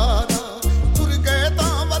असारा तुर गए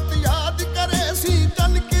दावत याद करे सी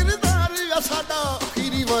तन किरदार असादा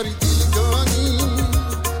आखिरी वारी दिल जानी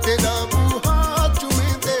तेरा बूहा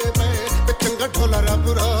चुमेंदे पे चंगा ढोला रब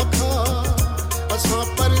रखा असां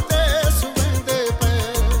परदेस वेंदे पे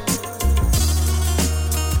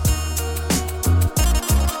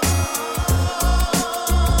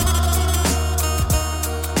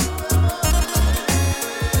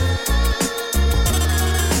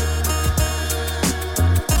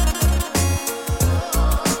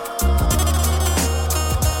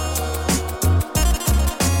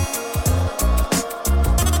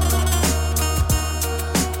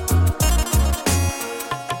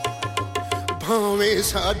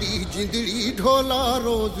साडी जिंदड़ी ढोला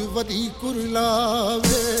रोज वदी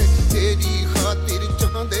कुरलावे तेरी खातिर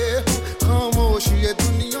चांदे खामोश ये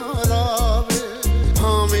दुनिया रावे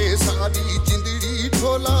भावे साडी जिंदड़ी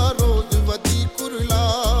ढोला रोज वदी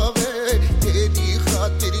कुरलावे तेरी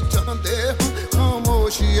खातिर चांदे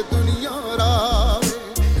खामोश ये दुनिया रावे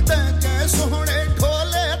ते सोहणे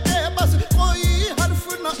ढोले ते बस कोई हर्फ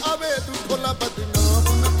न आवे तू ढोला बदनाम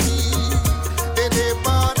नथी तेरे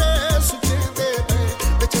बारे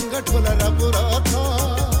ढोला रब रखा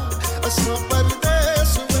असां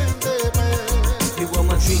परदेस वेंदे पे You were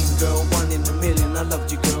my dream girl, one in a million. I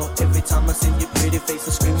loved you, girl. Every time I see your pretty face,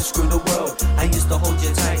 I scream, screw the world. I used to hold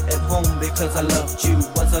you tight at home because I loved you.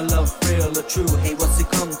 Was our love real or true? Hey, what's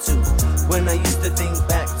it come to? When I used to think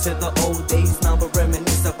back to the old days, now I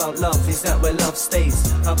reminisce about love. Is that where love stays?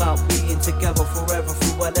 About being together forever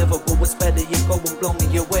through whatever. But what's better? You go and blow me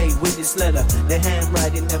away with this letter. The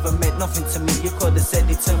handwriting never meant nothing to me. You could have said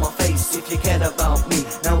it to my face if you cared about me.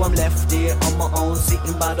 Now I'm left here on my own,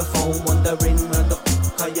 sitting by the phone, wondering when the f***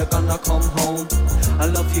 are you gonna come home? I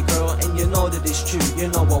love you, girl, and you know that it's true. You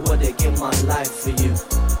know I would've give my life for you.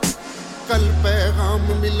 कल पैगाम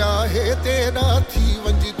मिला है तेरा थी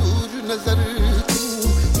वंज दूर नजर तू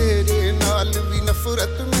तेरे नाल भी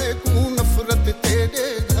नफरत में तू नफरत तेरे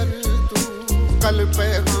घर तू कल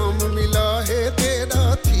पैगाम मिला है तेरा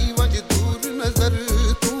थी वंज दूर नजर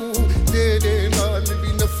तू तेरे नाल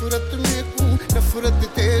भी नफरत में तू नफरत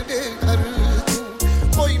तेरे घर तू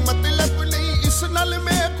कोई मतलब नहीं इस नल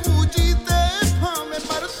में तू जीते हाँ मैं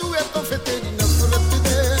मर तू है तो फिर तेरी नफरत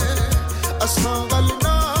दे असां वल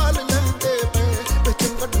नाल लंदे पे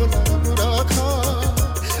चंगा ढोला रब रखा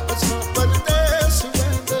असां परदेस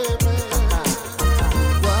वेंदे पे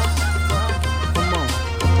Come on.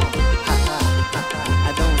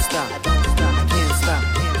 I don't stop. I can't stop.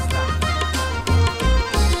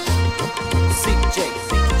 CJ.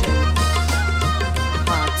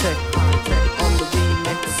 High tech on the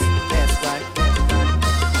remix. That's right.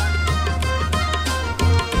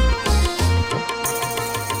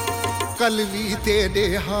 कल भी तेरे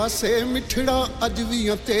हासे मिठड़ा अज भी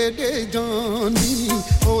तेरे जानी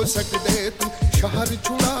हो सकदे तू शहर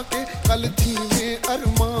छुड़ा के कल थी में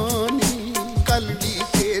अरमानी कल भी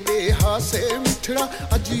तेरे हासे मिठड़ा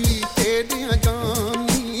अज भी तेरे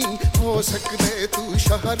जानी हो सकदे तू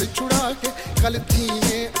शहर छुड़ा के कल थी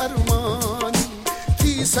में अरमानी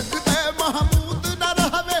थी सकदे महमूद न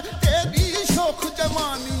रहवे तेरी शोख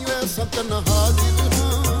जवानी वे सतन हाजिर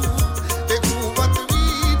हां ते कुवत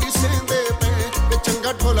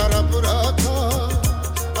चंगा ढोला रब रखा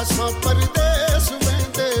असां परदेस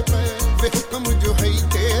वेंदे पे हुक्म जो है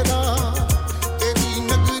तेरा तेरी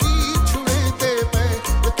नगरी छुड़ेंदे पे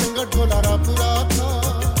चंगा ढोला रब रखा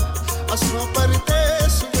असां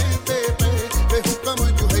परदेस वेंदे पे हुक्म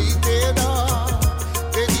जो है तेरा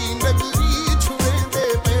तेरी नगरी छुड़ेंदे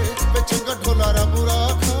पे चंगा ढोला रब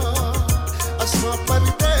रखा असां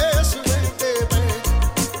परदेस वेंदे पे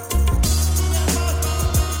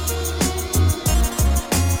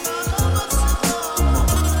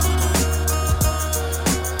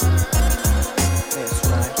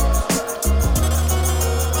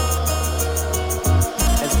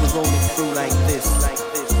Like this.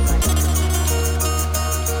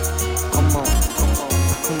 Come on.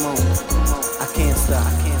 I can't stop.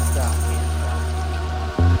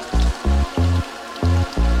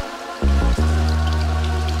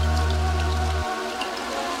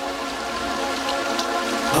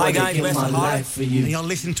 Hi guys, we're live for you. You're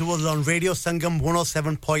listening to us on Radio Sangam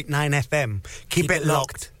 107.9 FM. Keep it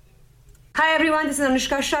locked. Hi everyone, this is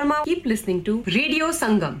Anushka Sharma. Keep listening to Radio Sangam. Hi, I'm Mohammed Rafi. You're listening to Radio Sangam. Keep it locked. Hi everyone, this is Anushka Sharma. Keep listening to Radio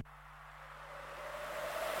Sangam. Radio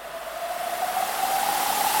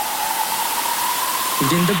Sangam.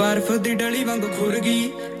 ਜਿੰਦ ਬਰਫ਼ ਦੀ ਡਲੀ ਵਾਂਗ ਖੁਰ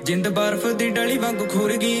ਗਈ ਜਿੰਦ ਬਰਫ਼ ਦੀ ਡਲੀ ਵਾਂਗ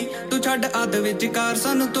ਖੁਰ ਗਈ ਤੂੰ ਛੱਡ ਅੱਧ ਵਿੱਚ ਕਾਰ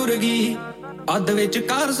ਸਾਨੂੰ ਤੁਰ ਗਈ ਅੱਧ ਵਿੱਚ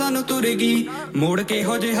ਕਾਰ ਸਾਨੂੰ ਤੁਰ ਗਈ ਮੋੜ ਕੇ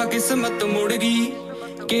ਹੋ ਜਿਹਾ ਕਿਸਮਤ ਮੁੜ ਗਈ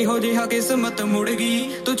ਕਿਹੋ ਜਿਹਾ ਕਿਸਮਤ ਮੁੜ ਗਈ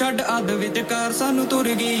ਤੂੰ ਛੱਡ ਅੱਧ ਵਿੱਚ ਕਾਰ ਸਾਨੂੰ ਤੁਰ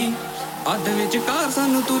ਗਈ ਅੱਧ ਵਿੱਚ ਕਾਰ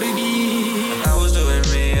ਸਾਨੂੰ ਤੁਰ ਗਈ I was doing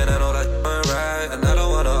me and I know that you're right and I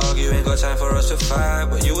don't wanna argue ain't got time for us to fight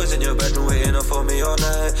but you was in your bedroom waiting up for me all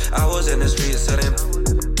night I was in the streets selling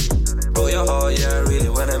broke your heart yeah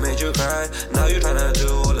really when I made you cry now you're trying to do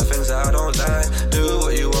all the things that I don't like do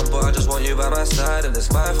what you want but I just want you by my side and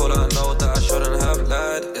it's my fault I know that I shouldn't have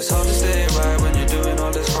lied it's hard to stay right when you're doing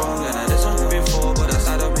all this wrong and I did something before but that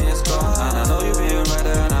side of me is gone and I know you're being right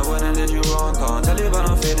there and I went and did you wrong can't tell you about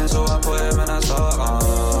no feelings so I put him in a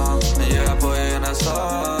song yeah I put it in a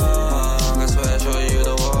song I swear I show you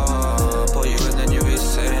the one put you in then you be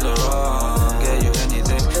saying the wrong get you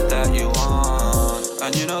anything that you want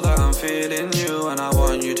and you know that I'm feeling you and I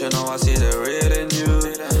want you to know I see the real in you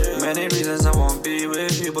many reasons I won't be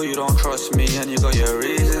with you but you don't trust me and you got your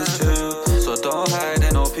reasons too so don't hide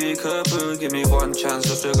and no peekaboo give me one chance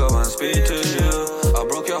just to go and speak to you I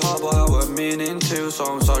broke your heart but I wasn't meaning to so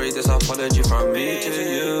I'm sorry this apology from me to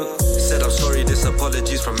you said I'm sorry this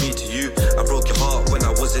apologies from me to you I broke your heart when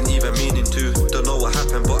I wasn't even meaning to don't know what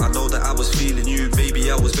happened but I know that I was feeling you maybe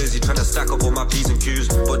I was busy trying to stack up all my P's and Q's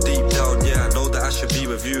but deep down yeah I know that I should be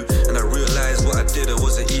with you and I realized what I did it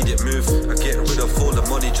was an idiot move I get rid of all the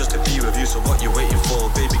money just to be with you so what you waiting for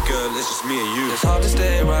baby girl it's just me and you it's hard to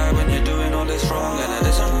stay right when you're doing all this wrong and I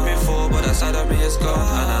did something before but that side of me is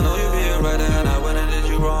gone and I know you're being right and I went and did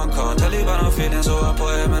you wrong can't tell you about no feelings so I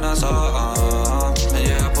put him in a song and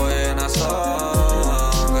yeah I put it in a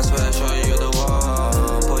song I swear I show you the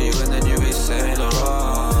one put you in then you be saying the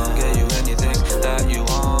wrong get you anything that you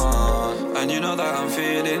want and you know that I'm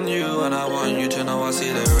feeling you and I want you to know I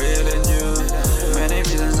see the real in you many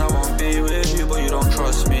reasons I won't be with you but you don't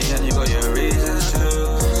trust me and you got your reasons too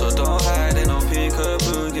so don't hide in no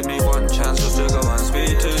peekaboo give me one chance just to go and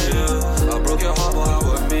speak to you I broke your heart but I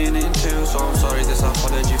wasn't meaning to so I'm sorry this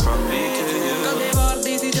apology from me to you ਕਦੇ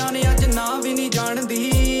ਵਾਰਦੀ ਸੀ ਜਾਣੇ ਅੱਜ ਨਾ ਵੀ ਨਹੀਂ ਜਾਣਦੀ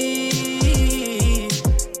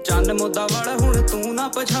ਚੰਨ ਮੁੱਦਾ ਵੜ ਹੁਣ ਤੂੰ ਨਾ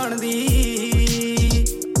ਪਛਾਣਦੀ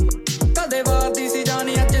ਕਦੇ ਵਾਰਦੀ ਸੀ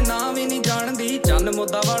ਜਾਣੇ ਅੱਜ ਨਾ ਵੀ ਨਹੀਂ ਜਾਣਦੀ ਚੰਨ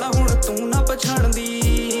ਮੁੱਦਾ ਵੜ ਹੁਣ ਤੂੰ ਨਾ ਪਛਾਣਦੀ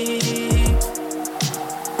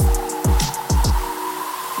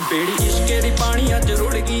ਬੇੜੀ ਇਸ਼ਕੇ ਦੀ ਪਾਣੀ ਅੱਜ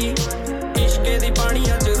ਰੁੜ ਗਈ ਇਸ਼ਕੇ ਦੀ ਪਾਣੀ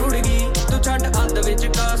ਅੱਜ ਰੁੜ ਗਈ ਤੂੰ ਛੱਡ ਅੱਧ ਵਿੱਚ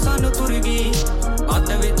ਕਾਰ ਸਾਨੂੰ ਤੁਰ ਗਈ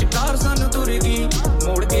ਅੱਧ ਵਿੱਚ ਕਾਰ ਸਾਨੂੰ ਤੁਰ ਗਈ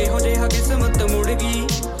ਮੋੜ ਕੇ ਹੋ ਜਿਹਾ ਕਿਸਮਤ ਮੁੜ ਗਈ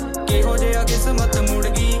ਕਿਹੋ ਜਿਹਾ ਕਿਸਮਤ ਮੁੜ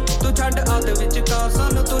ਗਈ ਤੂੰ ਛੱਡ ਅੱਧ ਵਿੱਚ ਕਾਰ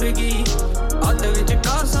ਸਾਨੂੰ ਤੁਰ ਗਈ ਅੱਧ ਵਿੱਚ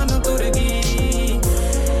ਕਾਰ ਸਾਨੂੰ ਤੁਰ ਗਈ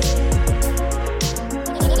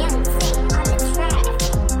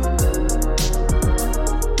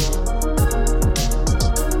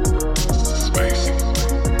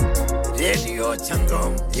रेडियो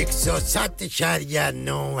संगम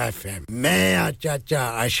 107.9 FM मैं चाचा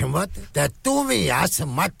अशमत ते तू भी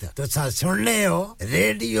असमत तुसा सुनने हो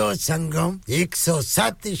रेडियो संगम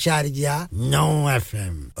 107.9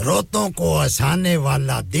 FM रोतों को हंसाने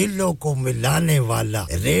वाला दिलों को मिलाने वाला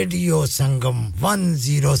radio Sangam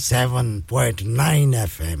 107.9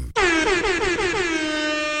 FM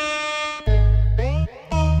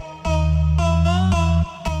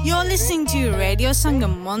You're listening to Radio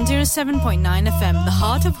Sangam 107.9 FM, the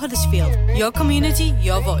heart of Huddersfield. Your community,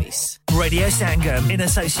 your voice. Radio Sangam in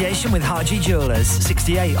association with Haji Jewellers,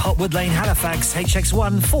 68 Hotwood Lane, Halifax,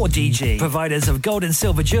 HX1 4DG. Providers of gold and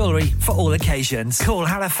silver jewellery for all occasions. Call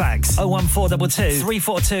Halifax 01422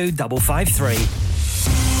 342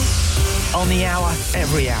 553. On the hour,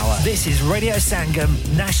 every hour. This is Radio Sangam,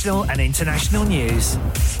 national and international news.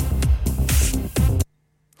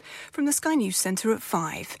 From the Sky News Centre at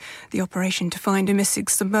 5. The operation to find a missing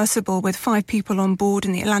submersible with 5 people on board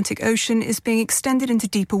in the Atlantic Ocean is being extended into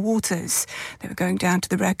deeper waters. They were going down to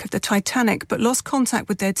the wreck of the Titanic but lost contact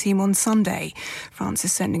with their team on Sunday. France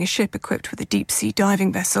is sending a ship equipped with a deep-sea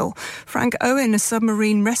diving vessel. Frank Owen, a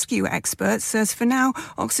submarine rescue expert, says for now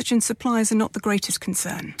oxygen supplies are not the greatest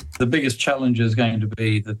concern. The biggest challenge is going to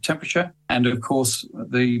be the temperature and, of course,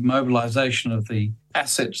 the mobilisation of the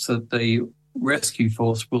assets that the rescue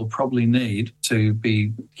force will probably need to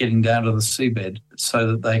be getting down to the seabed. so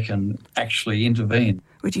that they can actually intervene.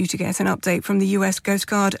 We're due to get an update from the US Coast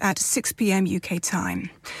Guard at 6 p.m. UK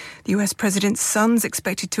time. The US President's son's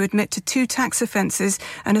expected to admit to 2 tax offences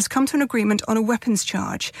and has come to an agreement on a weapons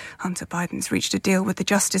charge. Hunter Biden's reached a deal with the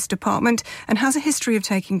Justice Department and has a history of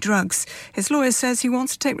taking drugs. His lawyer says he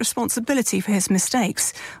wants to take responsibility for his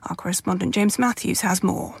mistakes. Our correspondent James Matthews has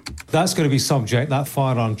more. That's going to be subject, that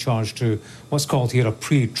firearm charge, to what's called here a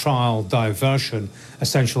pre-trial diversion.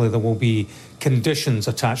 Essentially, there will be conditions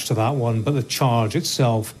attached to that one, but the charge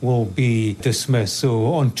itself will be dismissed.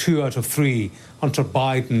 So on 2 out of 3, Hunter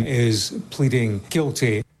Biden is pleading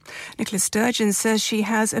guilty. Nicola Sturgeon says she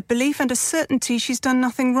has a belief and a certainty she's done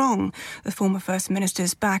nothing wrong. The former First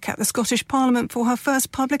Minister's back at the Scottish Parliament for her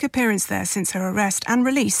first public appearance there since her arrest and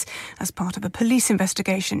release as part of a police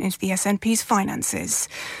investigation into the SNP's finances.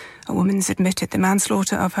 A woman's admitted the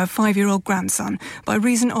manslaughter of her 5-year-old grandson by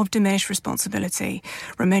reason of diminished responsibility.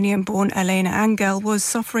 Romanian-born Elena Angel was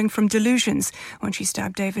suffering from delusions when she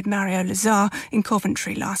stabbed David Mario Lazar in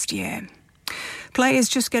Coventry last year. Play is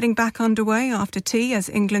just getting back underway after tea as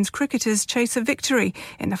England's cricketers chase a victory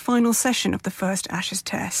in the final session of the first Ashes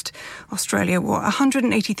Test. Australia were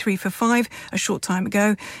 183 for 5 a short time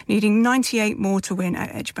ago, needing 98 more to win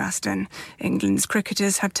at Edgbaston. England's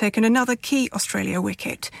cricketers have taken another key Australia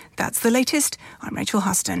wicket. That's the latest. I'm Rachel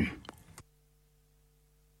Huston.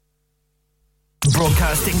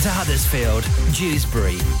 Broadcasting to Huddersfield,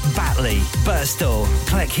 Dewsbury, Batley, Birstall,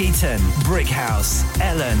 Cleckheaton, Brickhouse,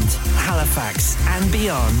 Elland, Halifax and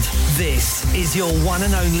beyond. This is your one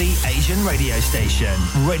and only Asian radio station.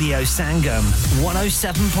 Radio Sangam,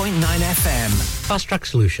 107.9 FM. Fast Track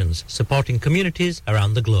Solutions, supporting communities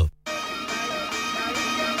around the globe.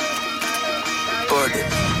 Order.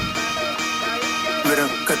 Rhythm,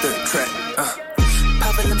 cut the track.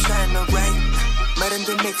 Pop them shine alright. Mad in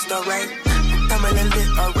the mix, alright. Tamil lit,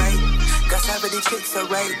 alright. Got savage chicks,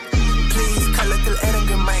 alright. Please, color till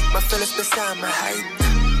Erang mic. My fellas beside my height.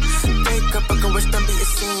 Take up a go with them be a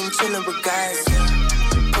scene. Chillin' with guys.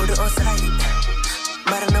 Put it on site.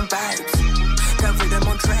 Mad in them vibes. Cover them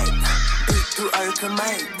on track. Beat too arrogant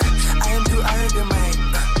mic. I am too arrogant mic.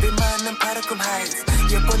 Be man and parakum heights.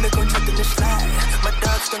 Your bullet gon' check in the slide. My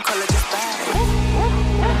dogs don't call it just bad.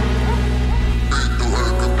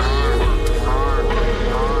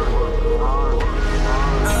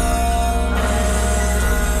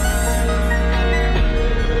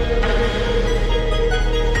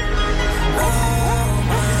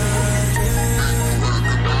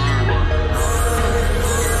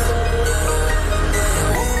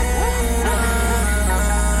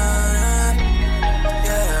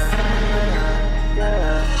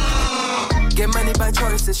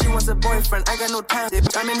 Choices. She wants a boyfriend, I got no time.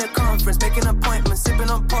 I'm in a conference, making appointments, sipping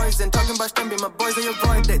on poison, talking about Stumby. My boys are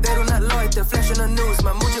avoid it, they do not loiter. Flash on the news,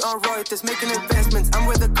 my Muji on Reuters, making investments. I'm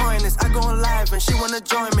where the coin is. I go on live and she wanna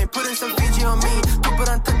join me. Putting some Fiji on me, put it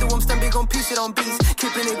on Tattoo, I'm Stumby gon' piece it on beats.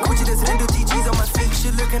 Keeping it Gucci, there's Rendo GG's on my feet. She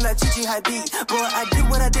looking like Gigi Hadid. Boy, I did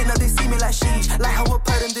what I did, now they see me like sheesh. Like how I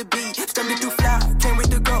put in the beat. Stumby too fly, can't wait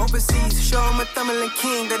to go overseas. Show them a Tamil and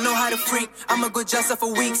king, they know how to freak. I'ma go just for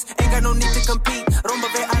weeks, ain't got no need to compete. Romba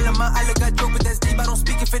ve alama, alaga joke but that's deep. I don't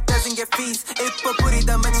speak if it doesn't get fees. Ippa puri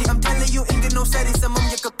da machi, I'm telling you, ain't get no study. Some of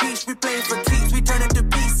you capiche, we playing for keeps. We turn it to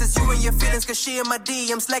pieces, you and your feelings, cause she in my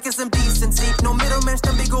DMs lacking some decency. No middleman,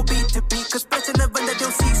 Stumby go beat to beat. Cause pressure never that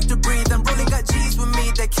don't cease to breathe. I'm rolling, got G's with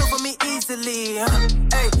me, they kill for me easily.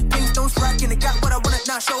 Hey, Pink Stones rockin' it, got what I wanted,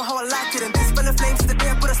 now show how I like it. And this fella flames to the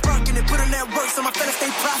day I put a spark in it. Put in that work so my fellas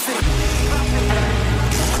stay profiting.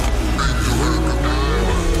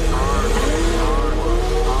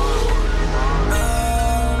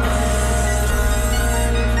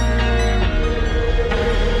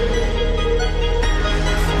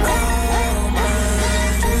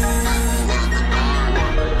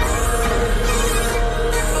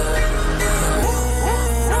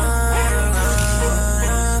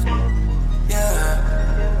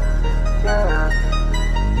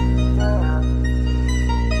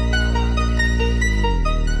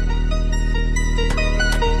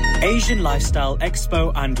 Asian Lifestyle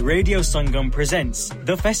Expo and Radio Sangam presents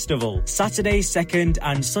The Festival, Saturday 2nd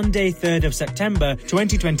and Sunday 3rd of September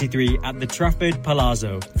 2023 at the Trafford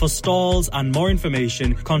Palazzo. For stalls and more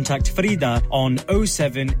information, contact Frida on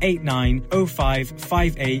 0789 05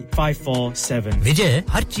 58 547. विजय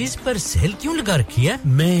हर चीज पर cell क्यों लगा रखी है?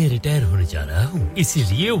 मैं retire होने जा रहा हूँ,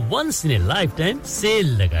 इसीलिए once in a lifetime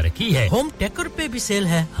cell लगा रखी है. होम टेकर पे भी सेल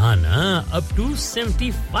है. हाँ ना, up to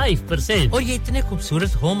 75%. और ये इतने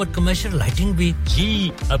खूबसूरत होम और कमर्शियल आर्टिफिशियल लाइटिंग भी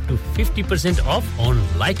जी up to 50% off on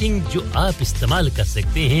lighting जो आप इस्तेमाल कर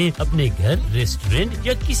सकते हैं अपने घर रेस्टोरेंट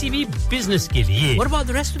या किसी भी बिजनेस के लिए What about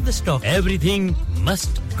the rest of the stock Everything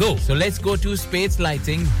must go So let's go to Spades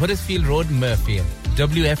Lighting Huddersfield Road Murfield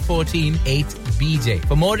WF14 8BJ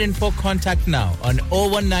For more info contact now on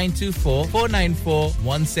 01924 494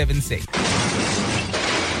 176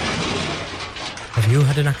 Have you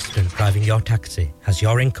had an accident driving your taxi? Has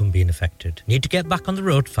your income been affected? Need to get back on the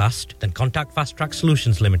road fast? Then contact Fast Track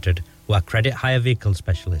Solutions Limited, who are credit hire vehicle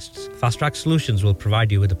specialists. Fast Track Solutions will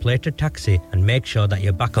provide you with a plated taxi and make sure that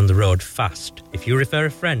you're back on the road fast. If you refer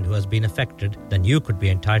a friend who has been affected, then you could be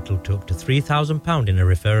entitled to up to £3,000 in a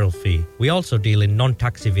referral fee. We also deal in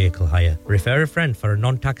non-taxi vehicle hire. Refer a friend for a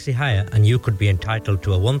non-taxi hire and you could be entitled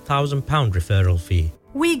to a £1,000 referral fee.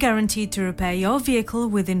 We guarantee to repair your vehicle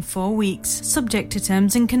within 4 weeks, subject to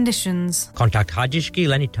terms and conditions. Contact Haji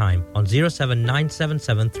Shakil anytime on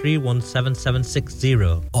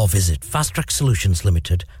 07977317760 or visit Fast Track Solutions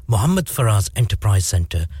Limited, Mohammed Faraz Enterprise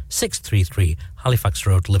Centre, 633 Halifax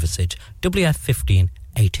Road, Liversedge, WF15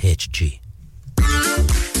 8HG.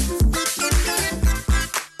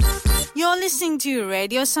 You're listening to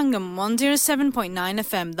Radio Sangam 107.9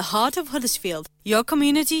 FM, the heart of Huddersfield. Your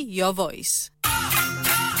community, your voice.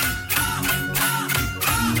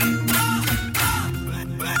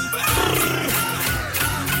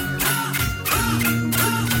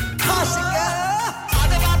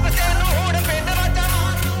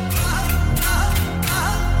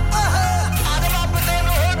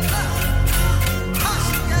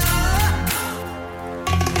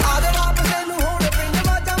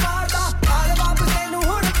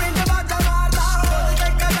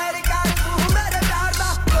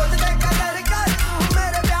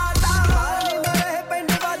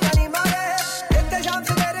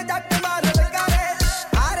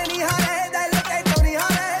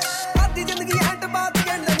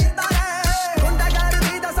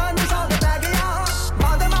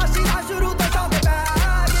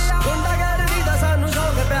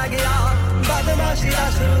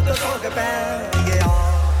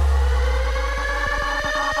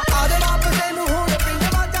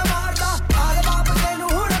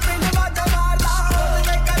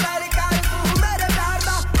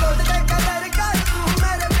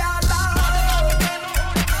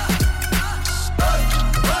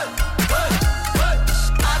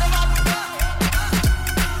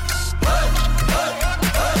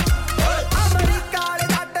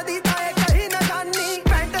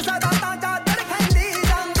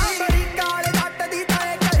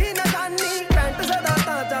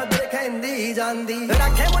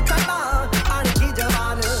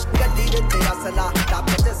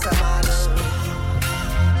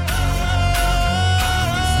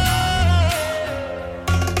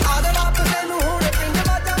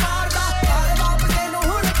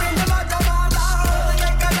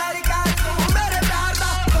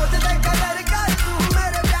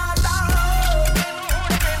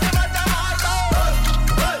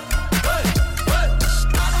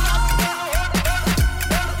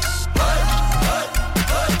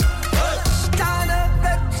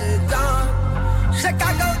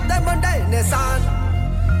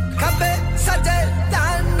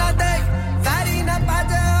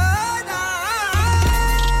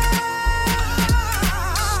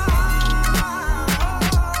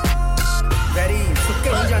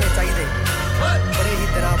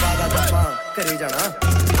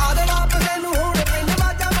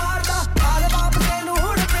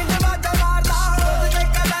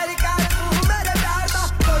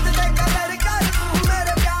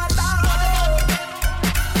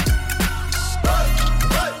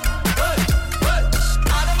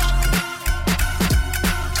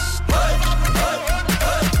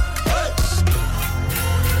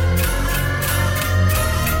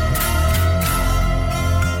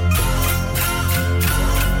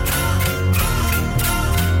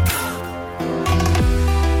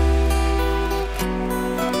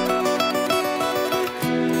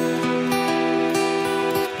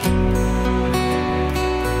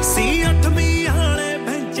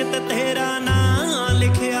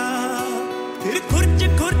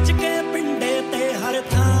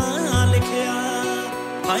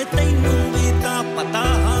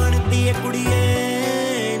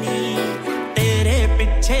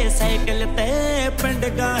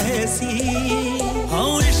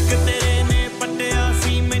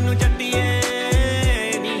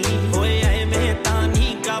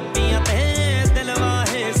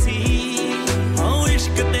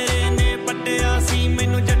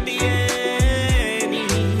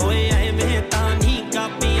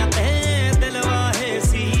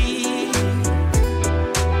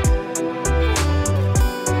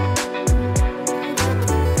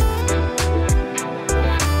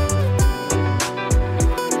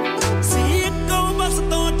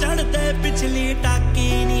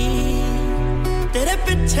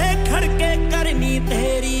 ਪਿੱਛੇ ਖੜ ਕੇ ਕਰਨੀ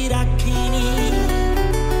ਤੇਰੀ ਰਾਖੀ ਨੀ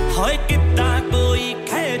ਹੋਏ ਕਿੱਦਾਂ ਕੋਈ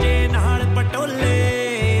ਖੇਜੇ ਨਾਲ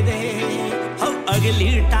ਪਟੋਲੇ ਦੇ ਹੋ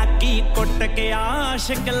ਅਗਲੀ ਟਾਕੀ ਕੁੱਟ ਕੇ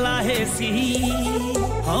ਆਸ਼ਿਕ ਲਾਹੇ ਸੀ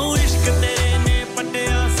ਹੋ ਇਸ਼ਕ ਤੇਰੇ ਨੇ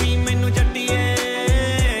ਪਟਿਆ ਸੀ ਮੈਨੂੰ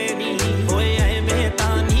ਜੱਟੀਏ ਨੀ ਹੋਏ ਐਵੇਂ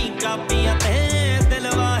ਤਾਂ ਨਹੀਂ ਕਾਪੀਆਂ ਤੇ ਦਿਲ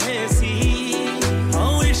ਵਾਹੇ ਸੀ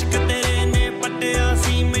ਹੋ ਇਸ਼ਕ ਤੇਰੇ ਨੇ ਪਟਿਆ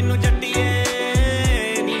ਸੀ ਮੈਨੂੰ ਜੱਟੀਏ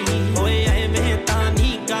ਨੀ ਹੋਏ ਐਵੇਂ ਤਾਂ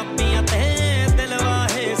ਨਹੀਂ ਕਾਪੀਆਂ ਤੇ ਦਿਲ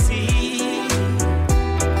ਵਾਹੇ ਸੀ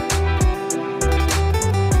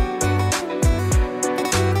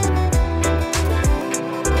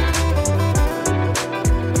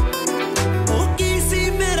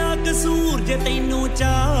ਜੇ ਤੈਨੂੰ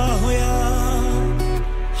ਚਾਹ ਹੋਇਆ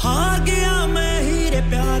ਹਾਂ ਗਿਆ ਮੈਂ ਹੀਰੇ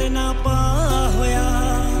ਪਿਆਰ ਨਾ ਪਾ ਹੋਇਆ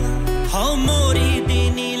ਹਾਂ ਮੋਰੀ ਦੀ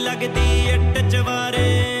ਨੀ ਲੱਗਦੀ ਇੱਟ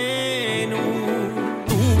ਚਵਾਰੇ ਨੂੰ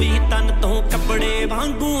ਤੂੰ ਵੀ ਤਨ ਤੋਂ ਕੱਪੜੇ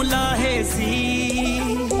ਵਾਂਗੂ ਲਾਹੇ ਸੀ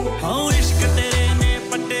ਹਾਂ ਇਸ਼ਕ ਤੇਰੇ ਨੇ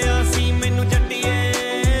ਪੱਟਿਆ ਸੀ ਮੈਨੂੰ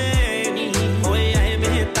ਜੱਟੀਏ ਨੀ ਹੋਏ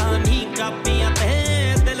ਐਵੇਂ ਤਾਂ ਨਹੀਂ ਕਾਪੀਆਂ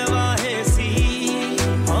ਤੇ ਦਿਲ ਵਾਹੇ ਸੀ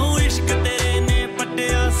ਹਾਂ ਇਸ਼ਕ ਤੇਰੇ ਨੇ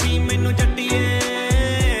ਪੱਟਿਆ ਸੀ ਮੈਨੂੰ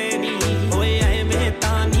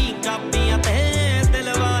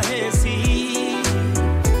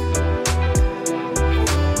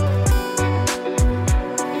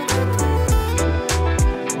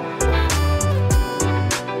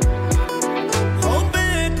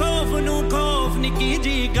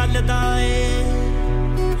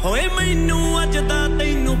ਹੋਏ ਮੈਨੂੰ ਅੱਜ ਦਾ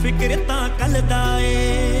ਤੈਨੂੰ ਫਿਕਰ ਤਾਂ ਕੱਲਦਾ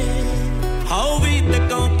ਏ ਹਾਉ ਵੀ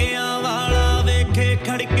ਤਕੌਂਕਿਆਂ ਵਾਲਾ ਵੇਖੇ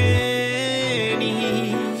ਖੜਕੇ ਨੀ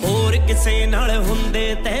ਹੋਰ ਕਿਸੇ ਨਾਲ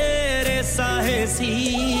ਹੁੰਦੇ ਤੇਰੇ ਸਾਹੇ ਸੀ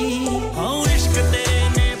ਹਾਉ ਇਸ਼ਕ ਤੇਰੇ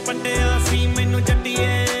ਨੇ ਪਟਿਆ ਸੀ ਮੈਨੂੰ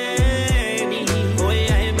ਜੱਟੀਏ ਨੀ ਹੋਏ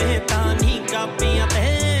ਐਵੇਂ ਤਾਂ ਨਹੀਂ ਕਾਪੀਆਂ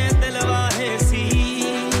ਤੇ ਦਿਲ ਵਾਹੇ ਸੀ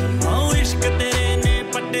ਹਾਉ ਇਸ਼ਕ ਤੇਰੇ ਨੇ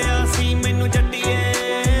ਪਟਿਆ ਸੀ ਮੈਨੂੰ ਜੱਟੀਏ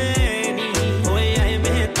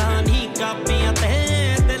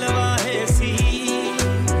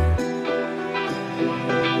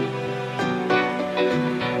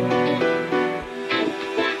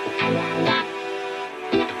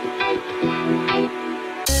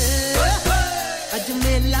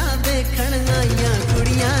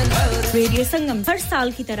रेडियो संगम हर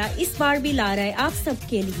साल की तरह इस बार भी ला रहा है आप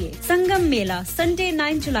सबके लिए संगम मेला Sunday 9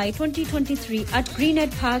 July 2023 at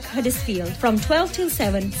Greenhead Park Huddersfield from 12 till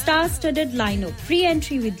 7 star-studded lineup free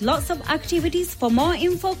entry with lots of activities for more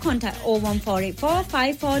info contact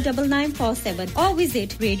 01484549947 or visit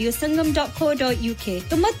radiosangam.co.uk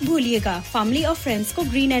तो मत भूलिएगा family और friends को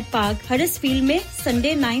Greenhead Park Huddersfield में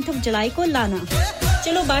Sunday 9th of July को लाना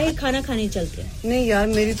चलो बाहर खाना खाने चलते हैं नहीं यार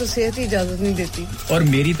मेरी तो सेहत ही इजाजत नहीं देती और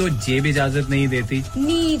मेरी तो जेब इजाजत नहीं देती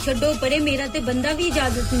नहीं छोड़ो परे मेरा ते बंदा भी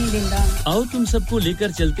इजाजत नहीं देता आओ तुम सबको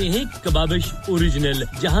लेकर चलते हैं कबाबिश ओरिजिनल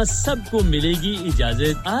जहां सबको मिलेगी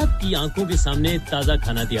इजाजत आपकी आंखों के सामने ताजा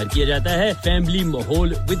खाना तैयार किया जाता है फैमिली माहौल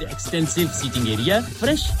with extensive seating area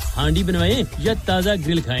fresh handi बनवाएं या ताजा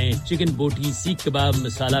ग्रिल खाएं chicken boti seekh kebab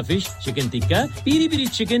masala fish chicken tikka peri-peri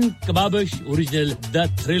chicken Kababish original the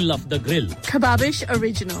thrill of the grill Kababish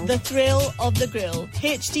Original. The Thrill of the Grill.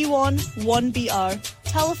 HD1 1BR.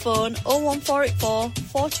 Telephone 01484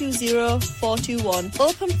 420 421.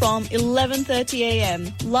 Open from 11:30 a.m.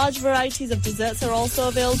 Large varieties of desserts are also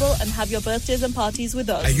available and have your birthdays and parties with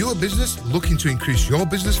us. Are you a business looking to increase your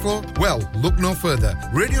business flow? Well, look no further.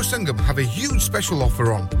 Radio Sangam have a huge special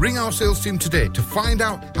offer on. Ring our sales team today to find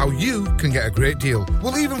out how you can get a great deal.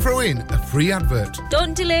 We'll even throw in a free advert.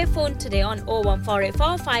 Don't delay, phone today on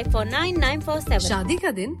 01484 549 947. शादी का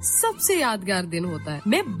दिन सबसे यादगार दिन होता है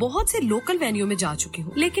मैं बहुत से लोकल वेन्यू में जा चुकी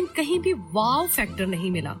हूँ लेकिन कहीं भी वाव फैक्टर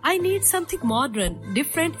नहीं मिला I need something modern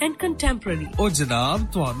different and contemporary ओ जनाब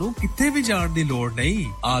ਤੁਹਾਨੂੰ ਕਿੱਥੇ ਵੀ ਜਾਣ ਦੀ ਲੋੜ ਨਹੀਂ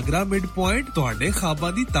ਆਗਰਾ ਮਿਡ ਪੁਆਇੰਟ ਤੁਹਾਡੇ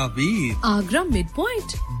ਖਾਬਾਂ ਦੀ ਤਾਬੀਰ आगरा मिड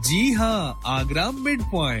पॉइंट जी हाँ आगरा मिड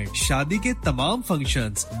पॉइंट शादी के तमाम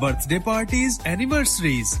functions birthday parties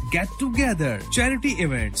anniversaries get together charity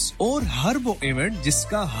events और हर वो इवेंट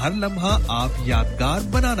जिसका हर लम्हा आप यादगार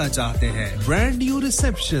बनाना चाहते हैं ब्रांड न्यू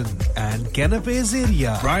रिसेप्शन एंड कैनपेज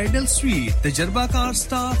एरिया ब्राइडल स्वीट तजर्बाकार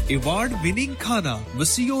स्टाफ अवार्ड विनिंग खाना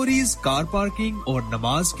वसीओरीज कार पार्किंग और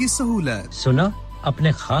नमाज की सहूलत सुना अपने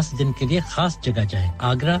खास दिन के लिए खास जगह जाएं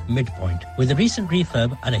Agra Midpoint with a recent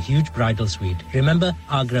refurb and a huge bridal suite remember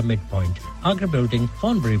Agra Midpoint Agra Building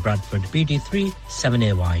Thornbury Bradford BD3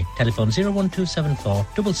 7AY telephone 01274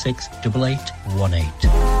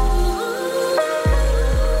 668818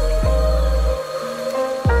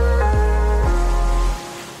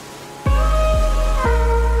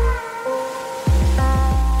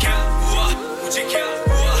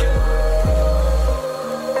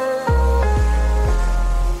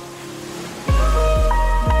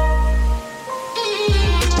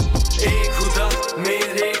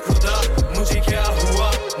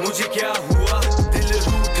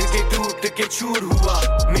 के चूर हुआ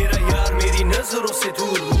मेरा यार मेरी नजरों से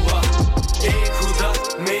दूर हुआ ए खुदा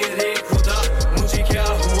मेरे खुदा मुझे क्या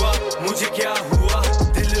हुआ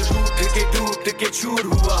दिल टूट के चूर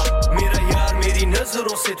हुआ मेरा यार मेरी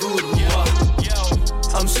नजरों से दूर हुआ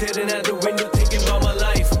I'm sitting at the window thinking about my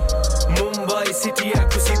life Mumbai city I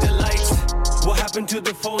could see the lights What happened to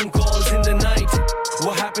the phone calls in the night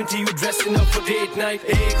What happened to you dressing up for date night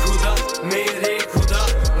ए खुदा मेरे खुदा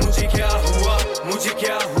मुझे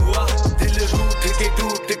क्या हुआ दिल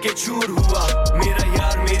टूट के चूर हुआ मेरा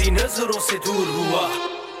यार मेरी नजरों से दूर हुआ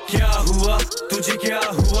क्या हुआ तुझे क्या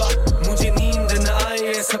हुआ मुझे नींद न आए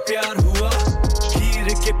ऐसा प्यार हुआ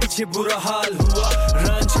हीर के पीछे बुरा हाल हुआ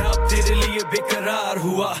रांझा तेरे लिए बेकरार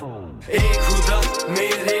हुआ ए खुदा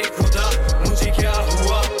मेरे खुदा मुझे क्या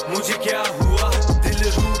हुआ दिल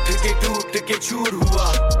टूट के चूर हुआ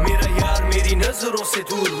मेरा यार मेरी नजरों से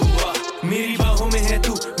दूर हुआ मेरी बाहों में है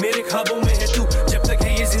तू मेरे ख्वाबों में है तू जब तक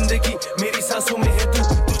है ये जिंदगी मेरी सांसों में है तू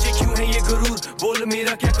तुझे क्यों है ये गरूर बोल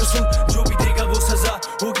मेरा क्या कसूर जो भी देगा वो सजा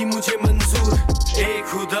होगी मुझे मंजूर ए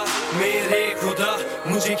खुदा मेरे खुदा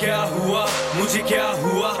मुझे क्या हुआ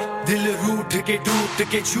दिल टूट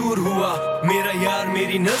के चूर हुआ मेरा यार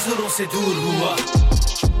मेरी नजरों से दूर हुआ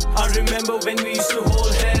I remember when we used to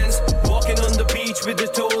hold hands walking on the beach with the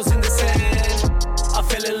toes in the sand I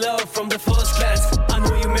fell in love from the first glance I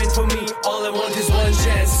know you meant for me all I want is one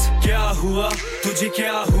chance क्या हुआ तुझे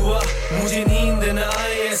क्या हुआ मुझे नींद न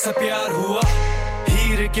आए ऐसा प्यार हुआ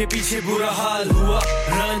हीर के पीछे बुरा हाल हुआ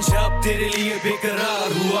रांझा तेरे लिए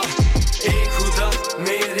बेकरार हुआ ए खुदा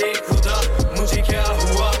मेरे खुदा मुझे क्या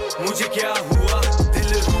हुआ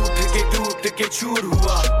दिल टूट के चूर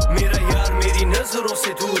हुआ मेरा यार मेरी नजरों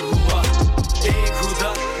से दूर हुआ ए खुदा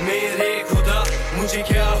मेरे खुदा मुझे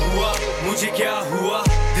क्या हुआ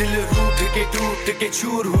दिल टूट के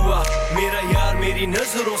चूर हुआ मेरा यार मेरी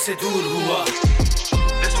नजरों से दूर हुआ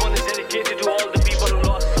This one is dedicated to all the people who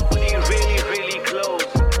lost somebody really really close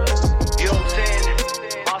You know what I'm saying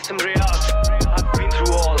Asim Riyaz I've been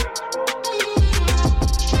through all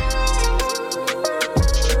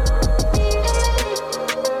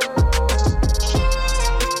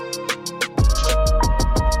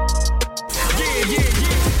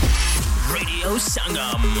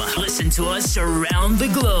Sangam. Listen to us around the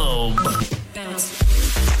globe.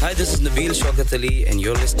 Hi, this is Nabeel Shaukat Ali, and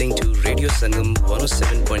you're listening to Radio Sangam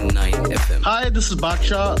 107.9 FM. Hi, this is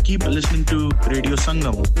Baksha. Keep listening to Radio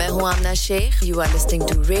Sangam. मैं हूँ आमना Sheikh. You are listening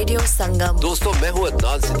to Radio Sangam. दोस्तों, मैं हूँ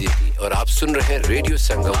अदनान सिद्दीकी और आप सुन रहे हैं Radio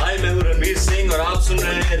Sangam. Hi, मैं हूँ रणवीर सिंह और आप सुन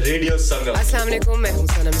रहे हैं Radio Sangam. अस्सलाम वालेकुम, मैं हूँ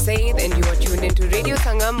सनम Saeed, and you are tuned into Radio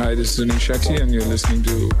Sangam. Hi, this is Sunil Shetty, and you're listening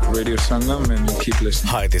to Radio Sangam, and keep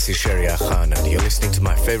listening. Hi, this is Sharia Khan, and you're listening to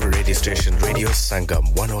my favorite radio station, Radio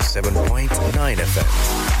Sangam 107.9 FM.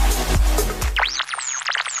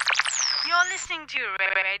 You're listening to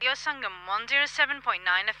Radio Sangam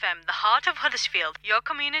 107.9 FM, the heart of Huddersfield. Your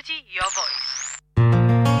community, your voice.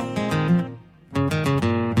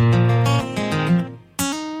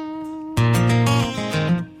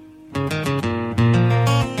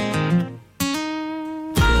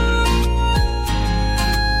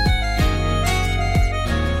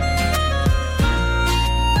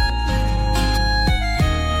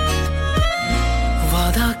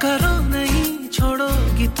 करो नहीं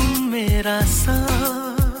छोड़ोगी तुम मेरा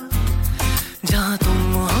साथ जहाँ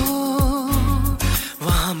तुम हो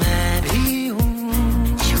वहाँ मैं भी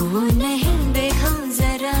हूँ छू नहीं देखो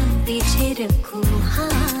जरा पीछे रखो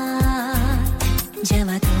हाथ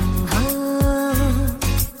जहाँ तुम हो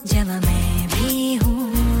जहाँ मैं भी हूँ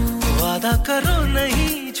वादा करो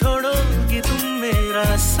नहीं छोड़ोगी तुम मेरा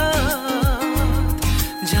साथ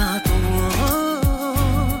जहाँ तुम हो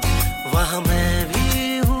वहाँ मैं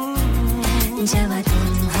जब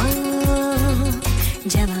तुम हो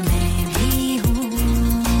जब मैं भी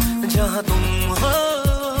हूँ जहाँ तुम हो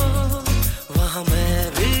वहाँ मैं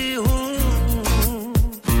भी हूँ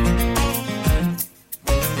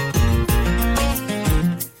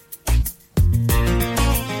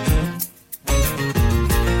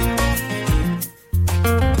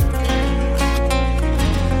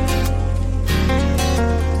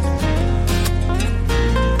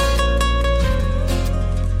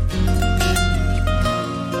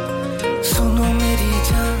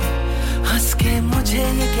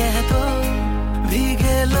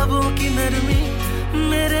लबों की नरमी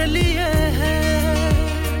मेरे लिए है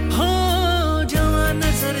हो जवान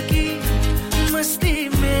नजर की मस्ती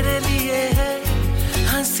मेरे लिए है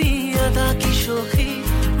हंसी अदा की शोखी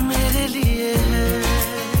मेरे लिए है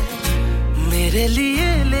मेरे लिए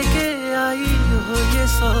लेके आई हो ये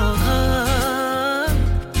सौगात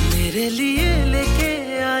मेरे लिए लेके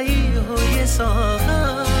आई हो ये सौगात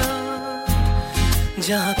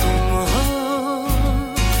जहाँ तुम हो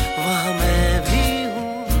वहाँ मैं भी हूँ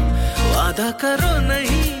वादा करो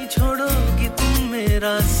नहीं छोड़ोगी तुम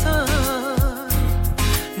मेरा साथ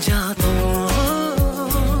जहाँ तुम हो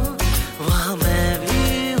वहाँ मैं भी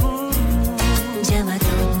हूँ जहाँ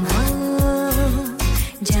तुम हो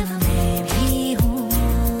जहाँ मैं भी हूँ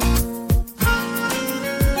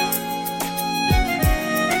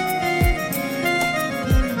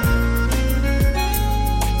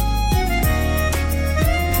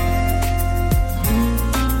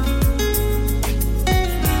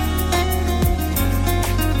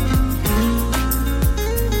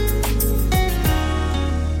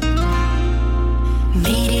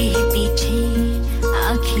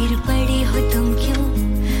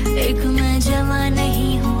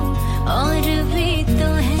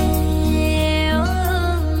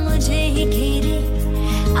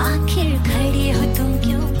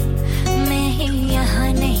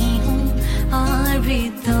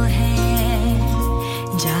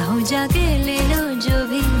जाके ले लो जो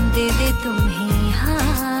भी दे दे तुम्हें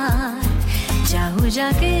हाथ जाओ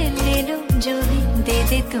जाके ले लो जो भी दे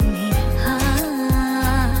दे तुम्हें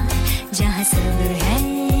हाथ जहाँ सब है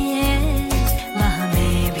वहाँ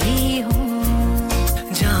मैं भी हूँ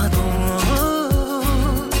जहाँ तुम हो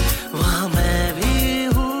वहाँ मैं भी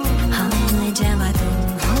हूँ हम जहाँ तुम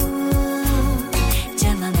हो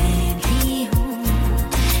जहाँ मैं भी हूँ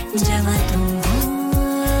जहाँ तुम हो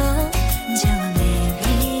जहाँ मैं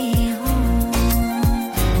भी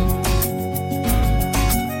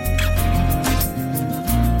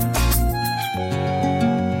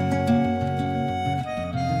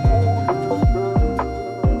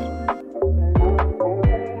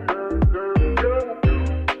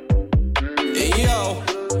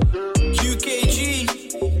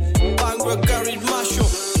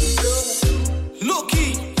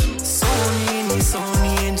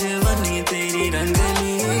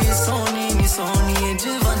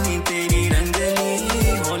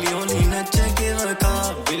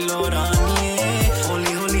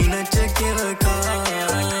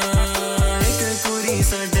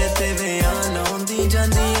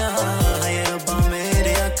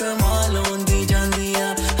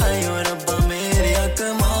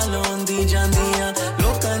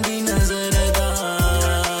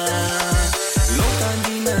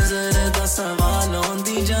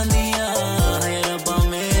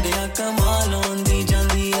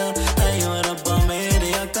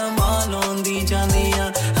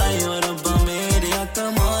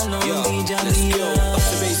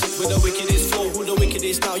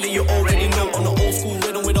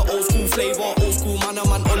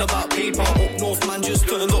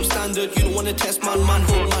test man, man,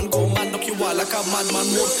 hold man, go man, knock you out like a madman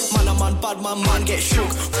would. Man, a man, bad man, man, get shook.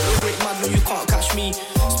 Break man, no, you can't catch me.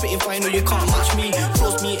 Spitting fine, no, you can't match me.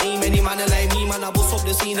 Trust me, ain't many man like me. Man, I bust up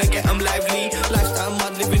the scene, I get them lively. Lifestyle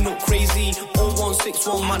mad, living up crazy.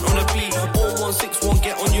 0161 man on the beat. 0161,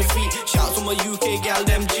 get on your feet. Shout to my UK gal,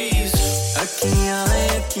 them G's. Akiyan,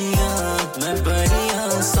 akiyan, main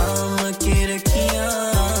badiyan saam ke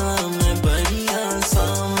rakhiyan. Main badiyan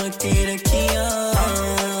saam ke rakhiyan.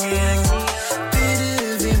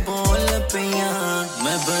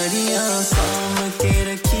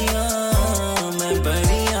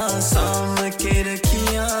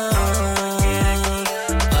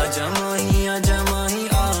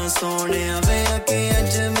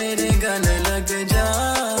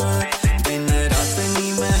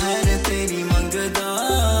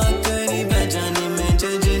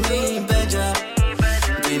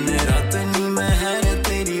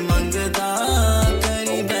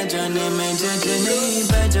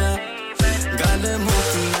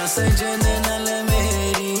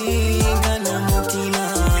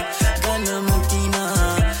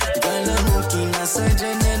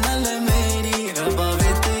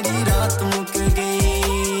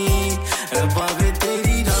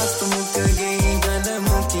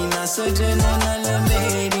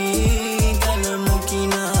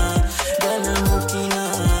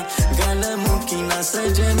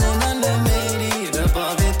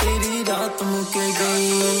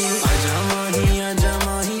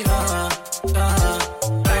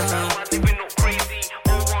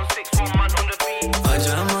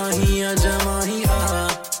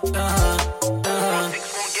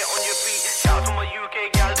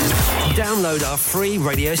 Download our free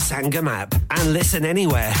Radio Sangam app and listen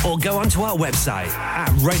anywhere or go onto our website at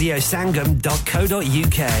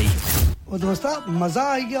radiosangam.co.uk. ओ दोस्ता मजा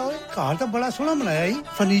आ गया ओए car तो बड़ा सोना बनाया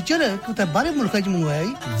है furniture कुछ बाहर मुल्क से मंगवाया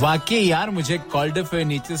है वाकई यार मुझे कॉल्डर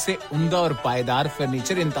फर्नीचर से उम्दा और पायदार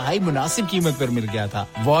फर्नीचर इंतहाई मुनासिब कीमत पर मिल गया था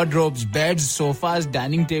wardrobes beds sofas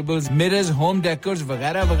dining tables mirrors home decors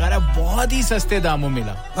वगैरह वगैरह बहुत ही सस्ते दामों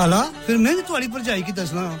मिला आला फिर मैं भी तुम्हारी पर जाई की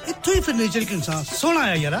दसना इत्थों ही फर्नीचर के इंसान सोना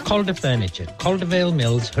है यार Calder Furniture Caldervale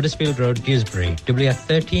Mills Huddersfield Road Dewsbury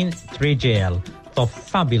WF13 3JL for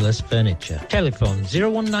fabulous furniture. Telephone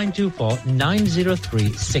 01924 903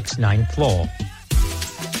 694.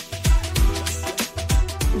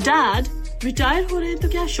 Dad, retire हो रहे हैं तो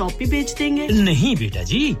क्या शॉप भी बेच देंगे? नहीं बेटा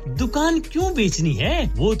जी, दुकान क्यों बेचनी है?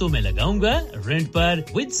 वो तो मैं लगाऊंगा रेंट पर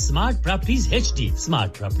with smart properties HD.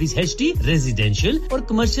 Smart properties HD residential और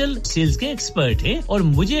कमर्शियल सेल्स के एक्सपर्ट हैं और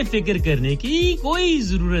मुझे फिक्र करने की कोई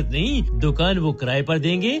जरूरत नहीं। दुकान वो किराए पर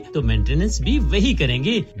देंगे तो मेंटेनेंस भी वही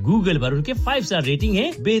करेंगे। गूगल पर उनके 5 स्टार रेटिंग है,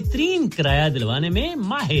 बेहतरीन किराया दिलवाने में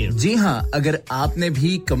माहिर। जी हां, अगर आपने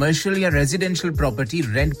भी कमर्शियल या रेजिडेंशियल प्रॉपर्टी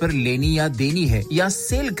रेंट पर लेनी या देनी है या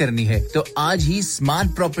सेल करनी है तो आज ही स्मार्ट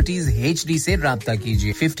प्रॉपर्टीज एचडी से राब्ता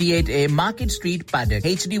कीजिए 58A market street Paddock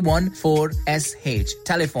HD14SH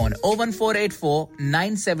telephone 01484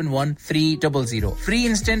 971 300 free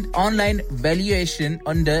instant online valuation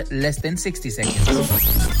under less than 60 seconds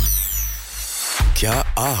क्या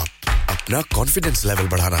आप अपना कॉन्फिडेंस लेवल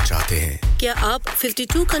बढ़ाना चाहते हैं क्या आप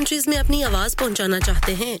 52 कंट्रीज में अपनी आवाज पहुंचाना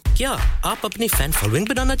चाहते हैं क्या आप अपनी फैन फॉलोइंग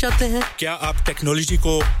बढ़ाना चाहते हैं क्या आप टेक्नोलॉजी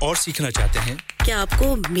को और सीखना चाहते हैं क्या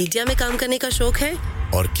आपको मीडिया में काम करने का शौक है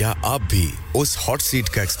और क्या आप भी उस हॉट सीट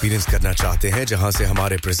का एक्सपीरियंस करना चाहते हैं जहां से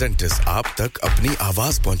हमारे प्रेजेंटर्स आप तक अपनी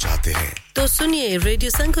आवाज पहुंचाते हैं तो सुनिए radio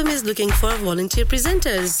Sangam is looking for volunteer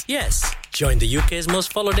presenters yes join the UK's most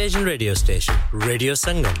followed Asian radio station Radio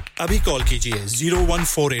Sangam अभी कॉल कीजिए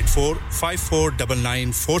 01484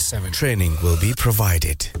 549947 training will be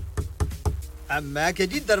provided मैं के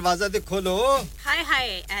जी दरवाजा दे खोलो हाय हाय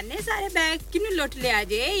एने सारे बैग किनु लुट ले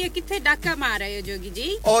आजे ये किथे डाका मार रहे हो जोगी जी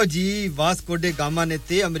ओ जी वास्को डे गामा ने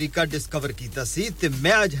ते अमेरिका डिस्कवर कीता सी ते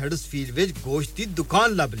मैं आज हडर्सफील्ड विच गोश्त दी दुकान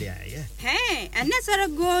लब ले आया है एने सारा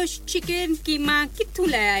गोश्त चिकन कीमा किथु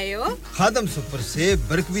ले आए हो खादम सुपर से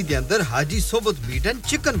बरकवी दे अंदर हाजी सोबत मीट एंड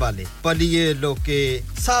चिकन वाले पलिए लोके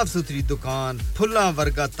साफ सुथरी दुकान फुल्ला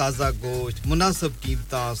वर्गा ताजा गोश्त मुनासिब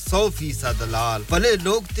कीमतां 100% दलाल भले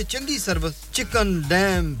लोग ते चंगी service chicken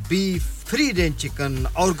lamb beef free range chicken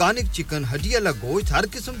organic chicken हड्डी वाला गोश्त हर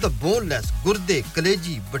किस्म दा बोनलेस गुर्दे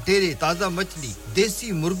कलेजी बटेरे ताजा मछली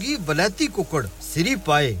देसी मुर्गी बलाती कुकड़ सिरी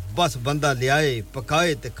पाए बस बंदा ले आए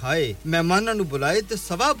पकाए ते खाए मेहमानां नु बुलाए ते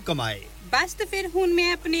सवाब कमाए बस तो फिर हुन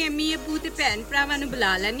मैं अपने अम्मी अब्बू ते भैन भरावां नु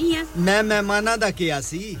बुला लनी है मैं मेहमानां दा किया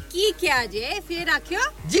सी की क्या जे फिर आखियो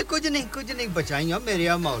जी कुछ नहीं बचाइयो मेरे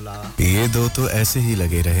या मौला ये दो तो ऐसे ही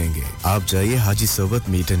लगे रहेंगे आप जाइए Haji Sobat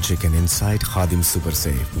meat and chicken inside Khadim super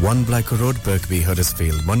से 1 Black Road Birkby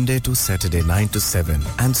Huddersfield Monday to Saturday 9 to 7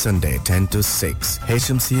 and Sunday 10 to 6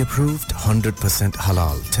 HMC approved 100%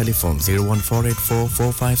 halal telephone 01484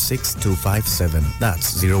 456 257 that's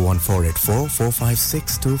 01484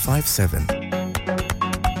 456 257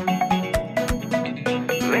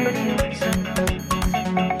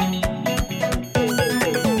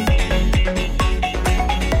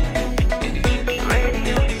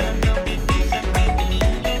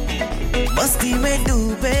 मस्ती में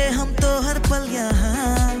डूबे हम तो हर पल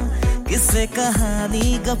यहाँ किससे कहानी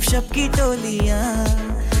गपशप की टोलियाँ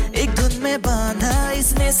एक धुन में बांधा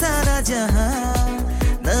इसने सारा जहां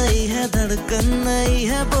नई है धड़कन नई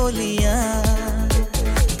है बोलियाँ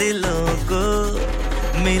दिलों को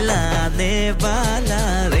मिलाने वाला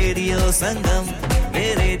रेडियो संगम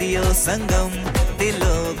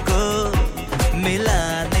दिलों को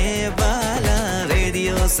मिलाने वाला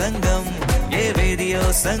रेडियो संगम ये रेडियो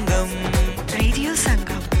संगम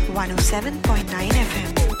 107.9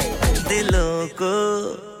 FM दिलों को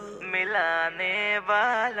मिलाने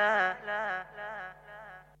वाला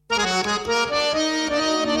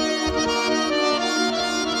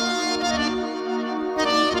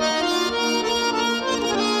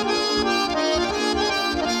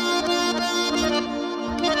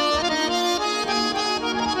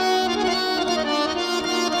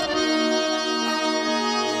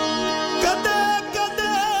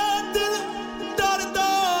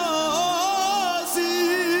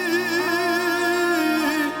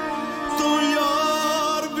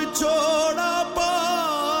छोड़ा पा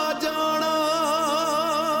जाना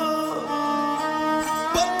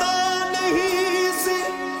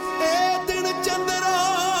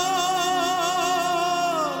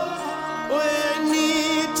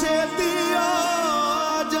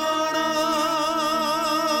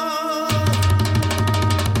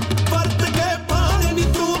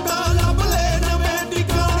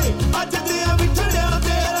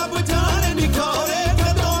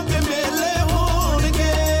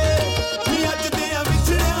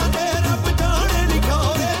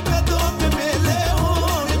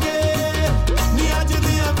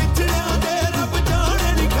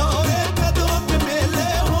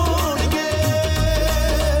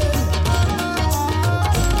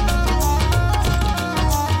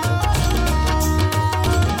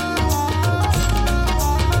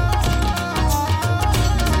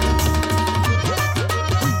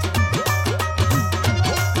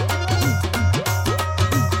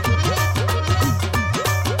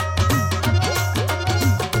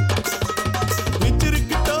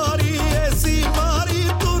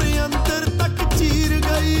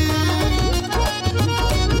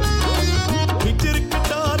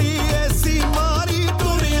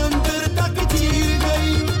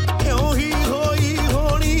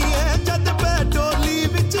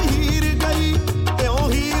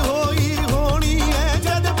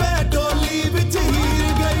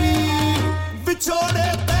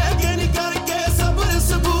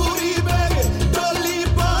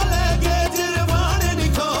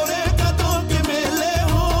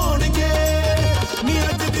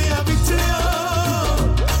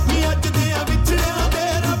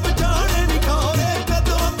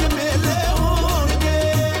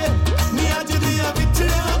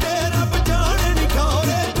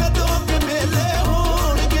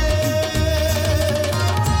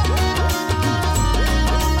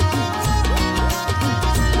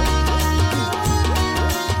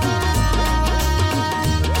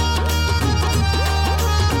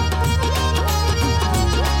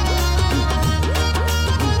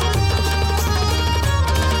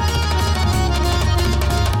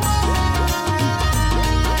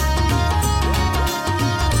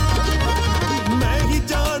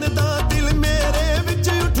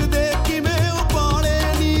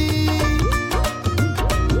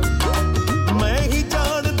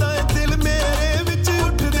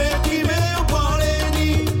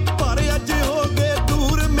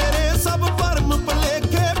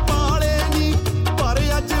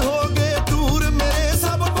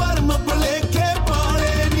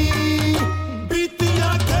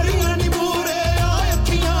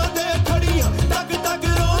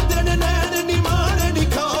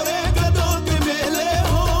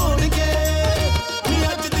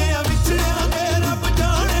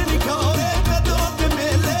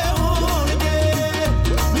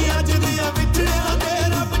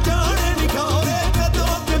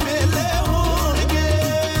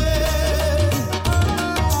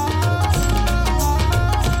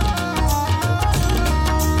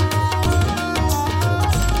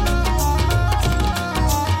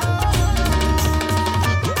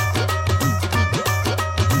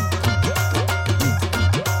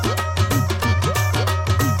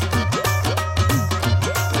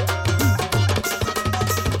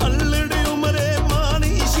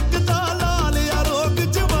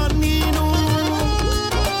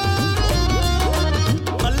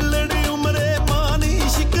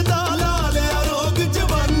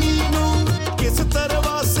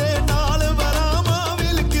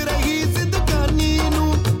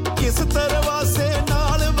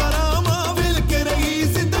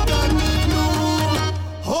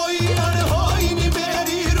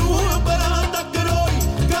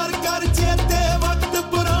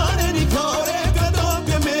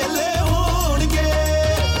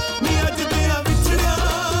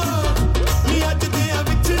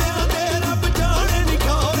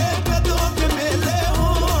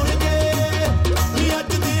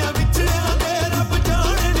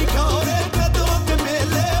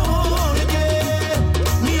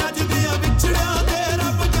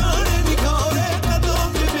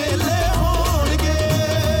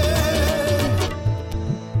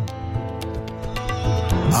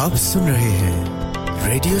आप सुन रहे हैं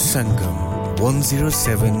रेडियो संगम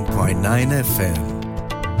 107.9 FM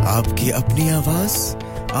आपकी अपनी आवाज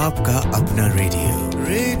आपका अपना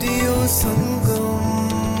रेडियो संगम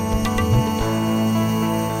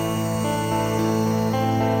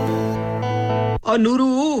और नूरू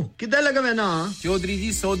किधर लगा वैना चौधरी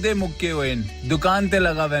जी सौदे मुक्के हुए दुकान ते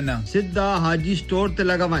लगा वैना सिद्धा हाजी स्टोर ते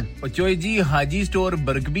लगा वैन और चोई जी हाजी स्टोर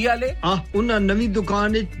बरकबी वाले उन्हां नवी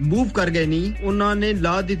दुकान मूव कर गए नी उन्हां ने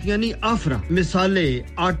ला दितियां नी आफरा मिसाले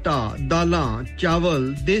आटा दालां चावल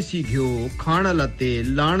देसी घियो खाना लते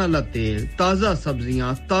लाना लते ताजा सब्जियां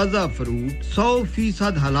ताजा फ्रूट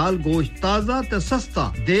 100% हलाल गोश्त ताजा ते सस्ता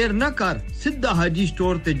देर न कर सिद्धा हाजी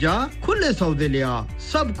स्टोर ते जा खुले सौदे लिया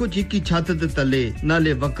सब कुछ एक ही छत ते तले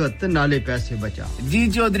नाले वक्त नाले पैसे बचा जी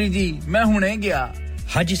चौधरी जी मैं हुने गया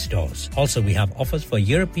Haji Stores. Also, we have offers for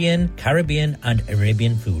European, Caribbean and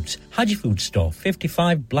Arabian foods. Haji Food Store,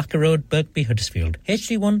 55 Blacker Road, Birkby, Huddersfield,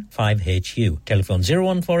 HD1 5HU. Telephone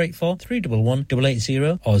 01484 311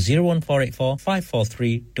 880 or 01484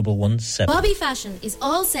 543 117. Bobby Fashion is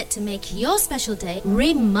all set to make your special day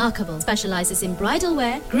remarkable. Specializes in bridal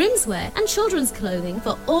wear, groom's wear and children's clothing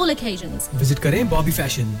for all occasions. Visit करें Bobby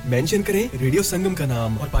Fashion. Mention करें Radio Sangam का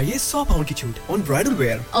नाम और पाइए £100 की छूट on bridal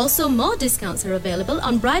wear. Also, more discounts are available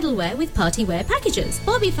on bridal wear with party wear packages.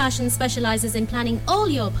 Bobby Fashion specializes in planning all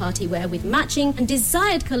your party wear with matching and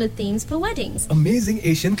desired colored themes for weddings. Amazing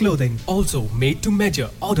Asian clothing, also made to measure,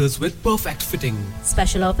 orders with perfect fitting.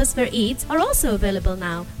 Special offers for Eids are also available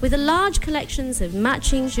now with a large collections of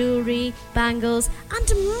matching jewellery, bangles and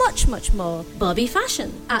much more. Bobby Fashion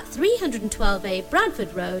at 312A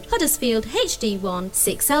Bradford Road, Huddersfield HD1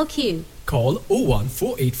 6LQ. Call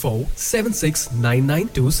 01484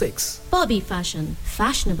 769926. Bobby Fashion,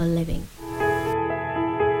 fashionable living.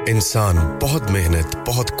 इंसान बहुत मेहनत,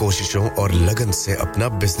 बहुत कोशिशों और लगन से अपना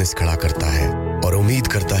business खड़ा करता है और उम्मीद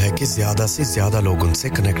करता है कि ज्यादा से ज्यादा लोग उनसे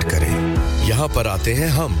कनेक्ट करें। यहाँ पर आते हैं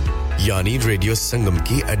हम, यानी रेडियो संगम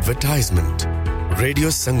की एडवर्टाइजमेंट।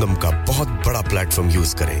 रेडियो संगम का बहुत बड़ा प्लेटफॉर्म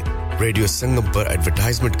यूज करें। रेडियो संगम पर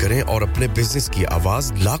एडवर्टाइजमेंट करें और अपने बिजनेस की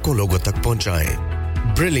आवाज लाखों लोगों तक पहुंचाएं।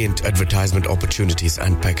 Brilliant advertisement opportunities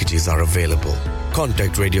and packages are available.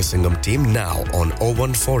 Contact Radio Sangam team now on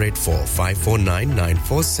 01484 549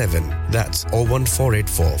 947. That's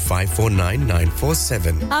 01484 549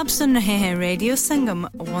 947. आप सुन रहे हैं रेडियो संगम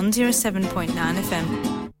 107.9 FM.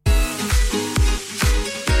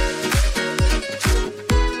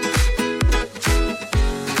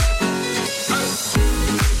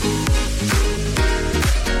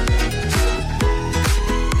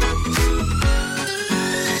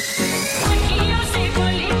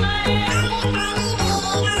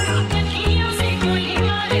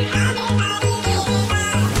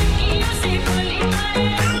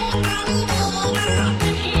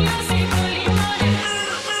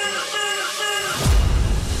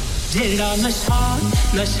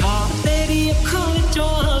 नशा तेरी अखां विचों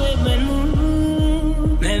आवे मैनू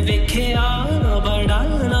मैं वेखिया बड़ा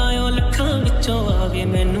नायो लखां विचों आवे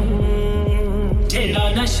मैनू जेड़ा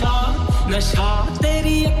नशा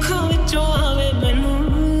तेरी अखां विचों आवे मैनू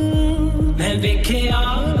मैं वेखिया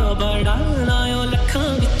बड़ा नायो लखां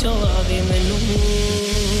विचों आवे मैनू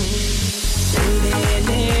तेरे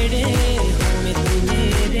नेड़े होवे तू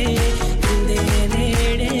मेरे तेरे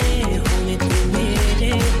नेड़े होवे तू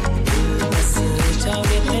मेरे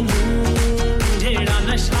जेड़ा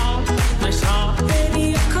नशा तेरी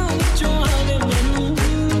अखां विचों आवे मैनू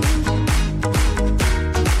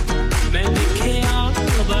मैं देखिया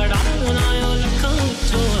बड़ा नायो लखां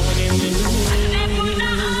विचों आवे मैनू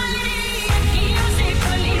अखियों से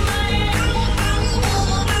खोली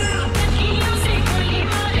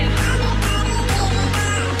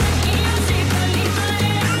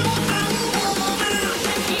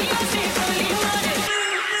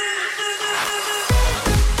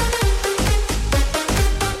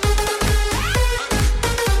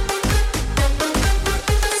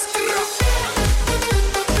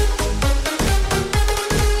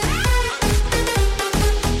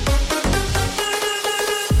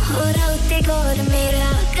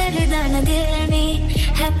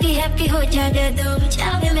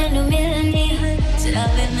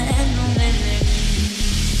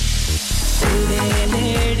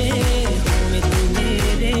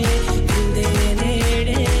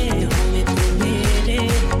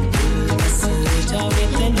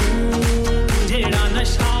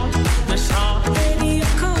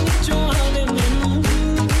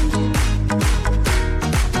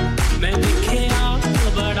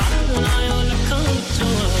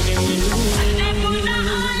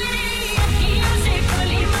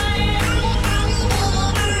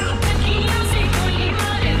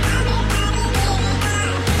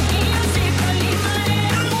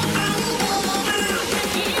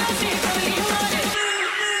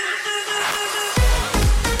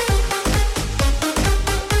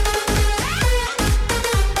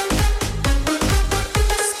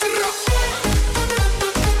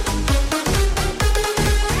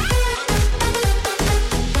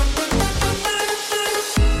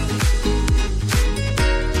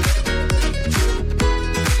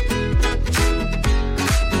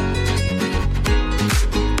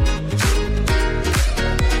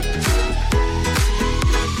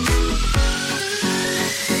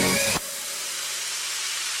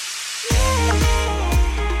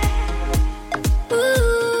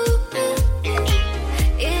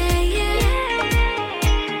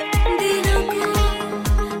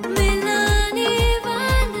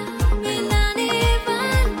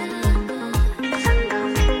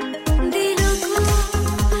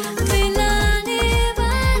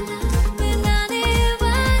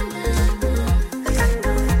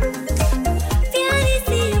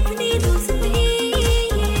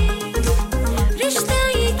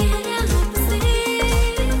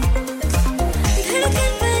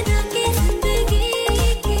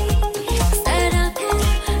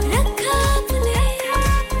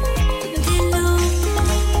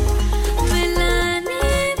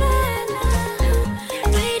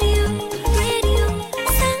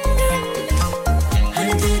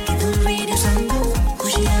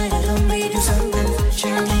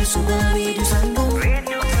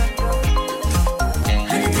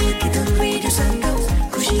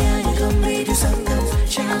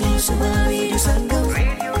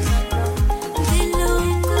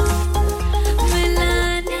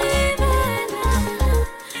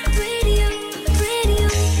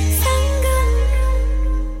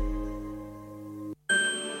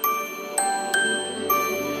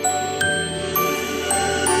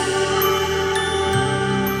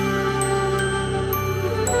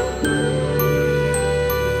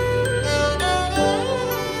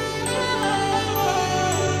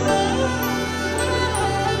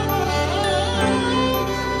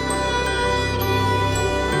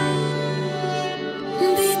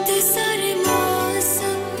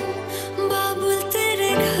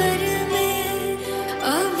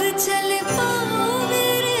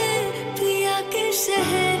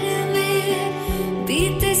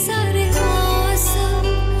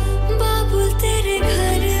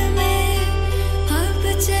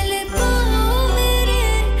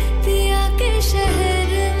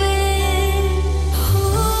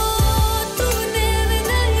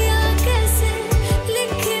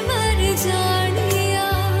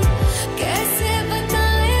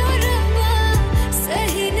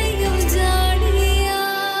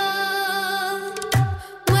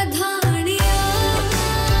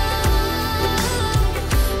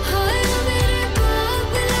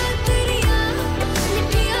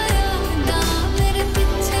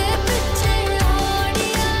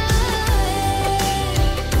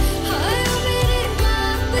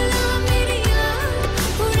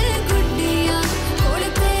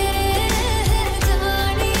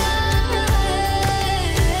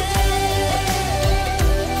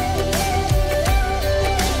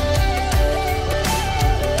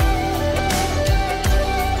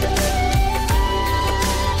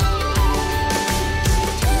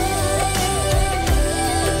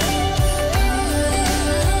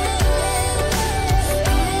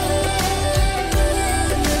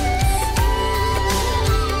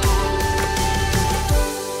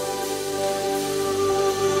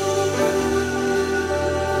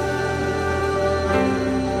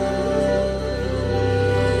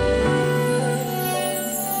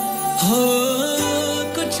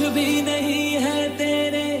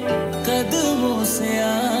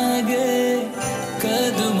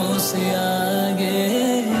से आगे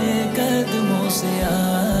कदमों से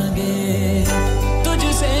आगे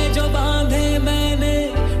तुझसे जो बांधे मैंने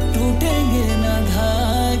टूटेंगे ना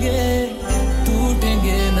धागे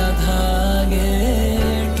टूटेंगे ना धागे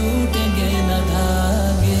टूटेंगे ना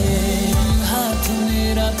धागे हाथ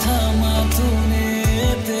मेरा थामा तूने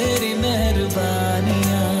तेरी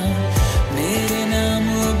मेहरबानियां मेरे नाम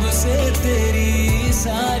अब से तेरी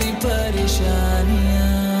सारी परेशानियां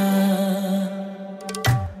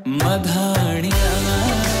मधानियां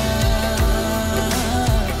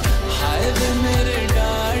हाय वे मेरे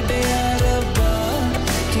डाडे रब्बा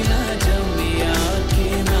कि ना जमिया कि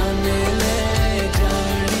ना ले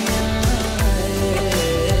जानियां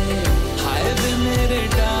हाय वे मेरे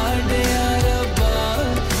डाडे रब्बा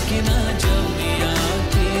कि ना जमिया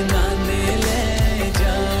कि ना ले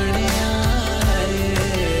जानियां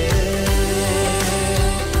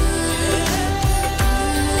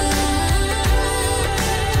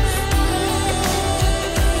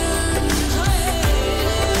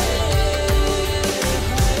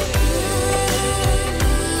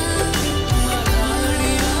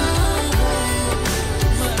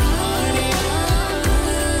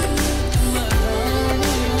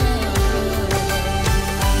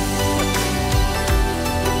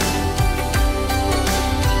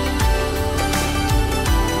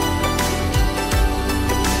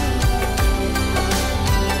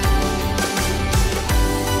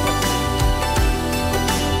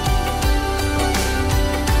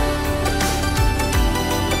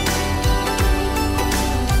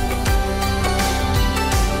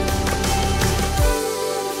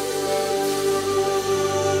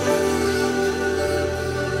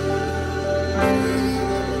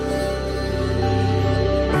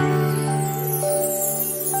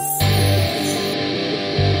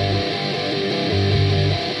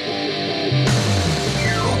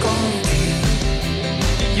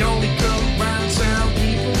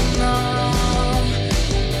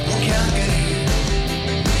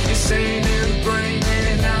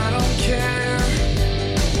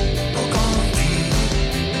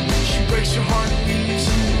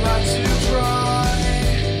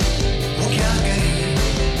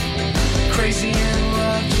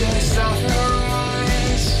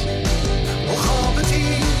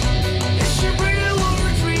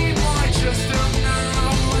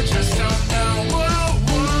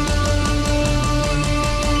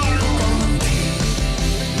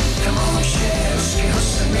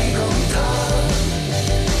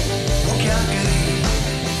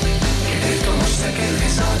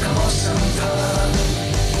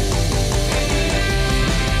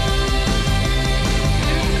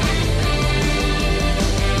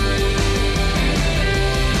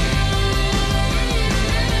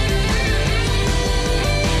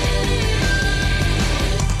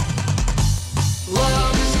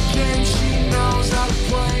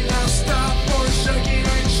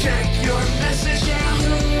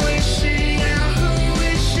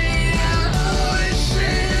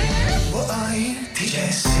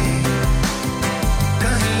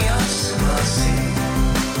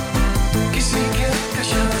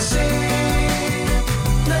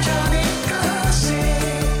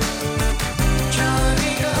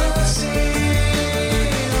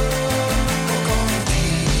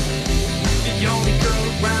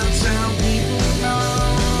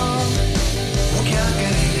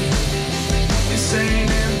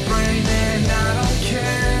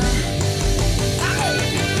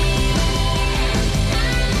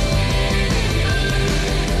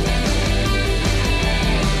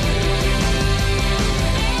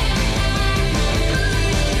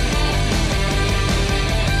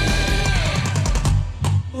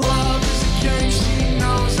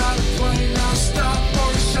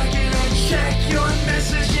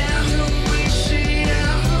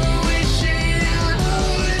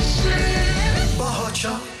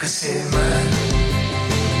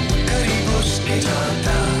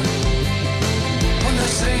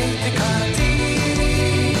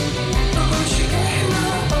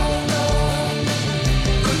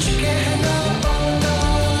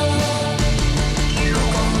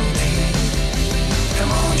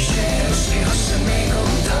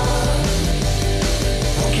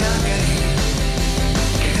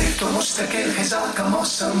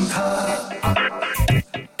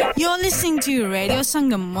You're listening to Radio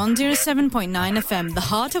Sangam 107.9 FM, the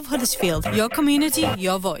heart of Huddersfield. Your community,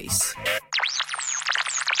 your voice.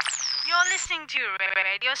 You're listening to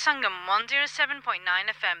Radio Sangam 107.9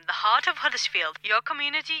 FM, the heart of Huddersfield. Your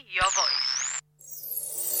community, your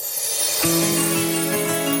voice.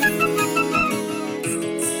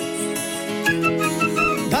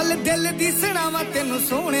 दल दिल दी सुनावा तेनू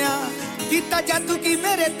सोहणिया ਕੀਤਾ ਜਾਦੂ ਕੀ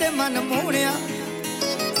ਮੇਰੇ ਤੇ ਮਨ ਮੋਹਣਿਆ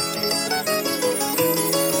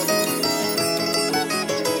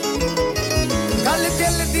ਗੱਲ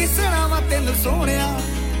ਦਿਲ ਦੀ ਸੁਣਾਵਾਂ ਤੈਨੂੰ ਸੋਹਣਿਆ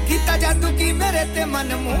ਕੀਤਾ ਜਾਦੂ ਕੀ ਮੇਰੇ ਤੇ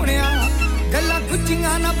ਮਨ ਮੋਹਣਿਆ ਗੱਲਾਂ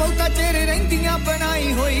ਗੁੱਝੀਆਂ ਨਾ ਬਹੁਤਾ ਚਿਰ ਰਹਿੰਦੀਆਂ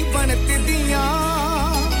ਬਣਾਈ ਹੋਈ ਬਣਤ ਦੀਆਂ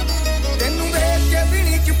ਤੈਨੂੰ ਵੇਖ ਕੇ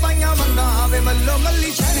ਵਿਣੀ ਚ ਪਾਈਆਂ ਮੰਗਾ ਵੇ ਮੱਲੋ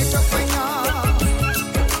ਮੱਲੀ ਛਣ ਚਪਈਆਂ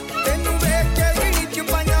ਤੈਨੂੰ ਵੇਖ ਕੇ ਵਿਣੀ ਚ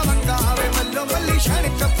ਪਾਈਆਂ ਮੰਗਾ ਵੇ ਮੱਲੋ ਮੱਲੀ ਛਣ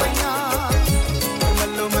ਚਪਈਆਂ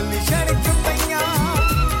ਮੱਲੋ ਮੱਲੀ ਛਣ ਚਪਈਆਂ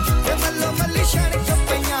ਤੇ ਮੱਲੋ ਮੱਲੀ ਛਣ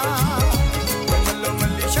ਚਪਈਆਂ ਮੱਲੋ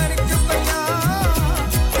ਮੱਲੀ ਛਣ ਚਪਈਆਂ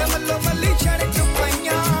ਤੇ ਮੱਲੋ ਮੱਲੀ ਛਣ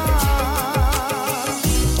ਚਪਈਆਂ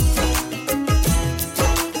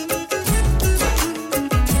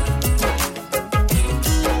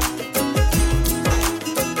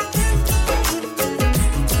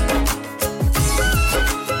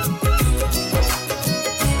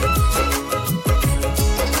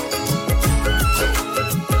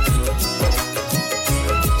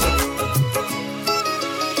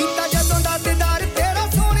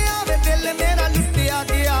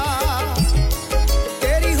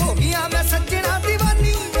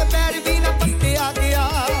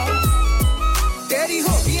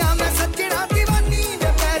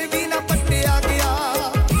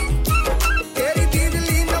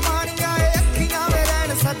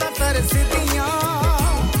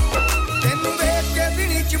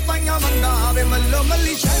ਮੱਲੋ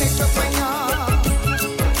ਮੱਲੀ ਛਣ ਚਪਈਆਂ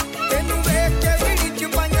ਤੈਨੂੰ ਵੇਖ ਕੇ ਵਿੜੀ ਚ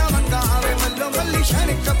ਪਾਈਆਂ ਮੰਗਾ ਵੇ ਮੱਲੋ ਮੱਲੀ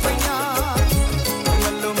ਛਣ ਚਪਈਆਂ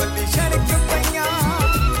ਮੱਲੋ ਮੱਲੀ ਛਣ ਚਪਈਆਂ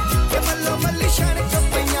ਤੇ ਮੱਲੋ ਮੱਲੀ ਛਣ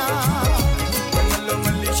ਚਪਈਆਂ ਮੱਲੋ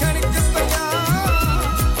ਮੱਲੀ ਛਣ ਚਪਈਆਂ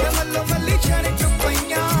ਤੇ ਮੱਲੋ ਮੱਲੀ ਛਣ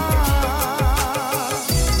ਚਪਈਆਂ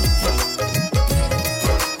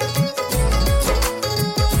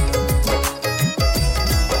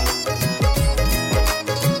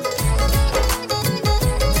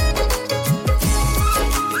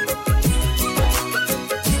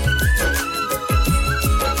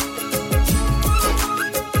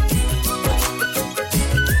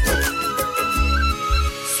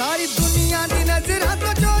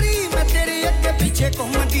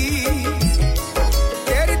ਘੁੰਮਦੀ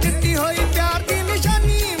ਤੇਰੀ ਦਿੱਤੀ ਹੋਈ ਪਿਆਰ ਦੀ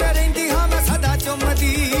ਨਿਸ਼ਾਨੀ ਮੈਂ ਰਹਿੰਦੀ ਹਾਂ ਮੈਂ ਸਦਾ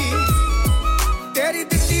ਚੁੰਮਦੀ ਤੇਰੀ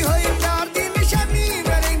ਦਿੱਤੀ ਹੋਈ ਪਿਆਰ ਦੀ ਨਿਸ਼ਾਨੀ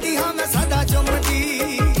ਮੈਂ ਰਹਿੰਦੀ ਹਾਂ ਮੈਂ ਸਦਾ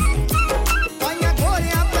ਚੁੰਮਦੀ ਪਾਈਆਂ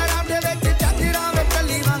ਗੋਰਿਆਂ ਪੈਰਾਂ ਦੇ ਵਿੱਚ ਝਾਂਜਰਾਂ ਵੇ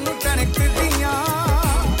ਕੱਲੀ ਵਾਂਗੂ ਟਣਕਦੀਆਂ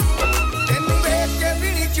ਤੈਨੂੰ ਵੇਖ ਕੇ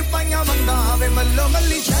ਵਿਣੀ ਚ ਪਾਈਆਂ ਮੰਗਾ ਵੇ ਮੱਲੋ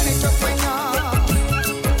ਮੱਲੀ ਛਣ ਚਪਈਆਂ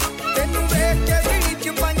ਤੈਨੂੰ ਵੇਖ ਕੇ ਵਿਣੀ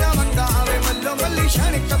ਚ ਪਾਈਆਂ ਮੰਗਾ ਵੇ ਮੱਲੋ ਮੱਲੀ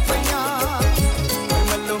ਛਣ ਚਪਈਆਂ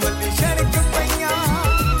ਮੱਲੋ ਮੱਲੀ ਛਣ ਚਪਈਆਂ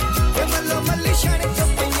ਤੇ ਮੱਲੋ ਮੱਲੀ ਛਣ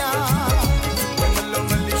ਚਪਈਆਂ ਮੱਲੋ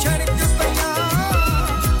ਮੱਲੀ ਛਣ ਚਪਈਆਂ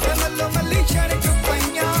ਤੇ ਮੱਲੋ ਮੱਲੀ ਛਣ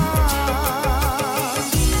ਚਪਈਆਂ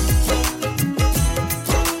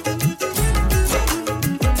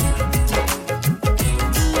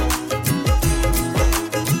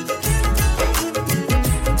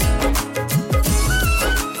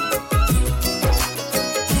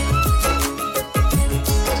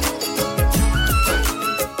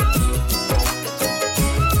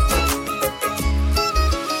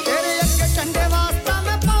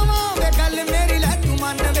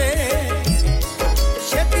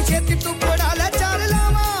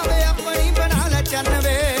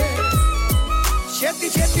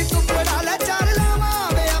ਛੇਤੀ ਤੂੰ ਬਣਾ ਲੈ ਚਾਰ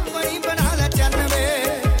ਲਾਵਾਂ ਵੇ ਆਪਣੀ ਬਣਾ ਲੈ ਚੰਨਵੇ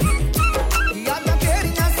ਯਾਦਾਂ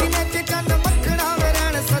ਤੇਰੀਆਂ ਸੀਨੇ 'ਚ ਕੰਨ ਮੱਖਣਾ ਵੇ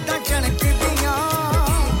ਰਹਿਣ ਸਦਾ ਚਣਕਦੀਆਂ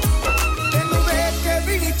ਤੈਨੂੰ ਵੇਖ ਕੇ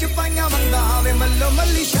ਵਿੜੀ 'ਚ ਪਾਈਆਂ ਮੰਗਾ ਵੇ ਮੱਲੋ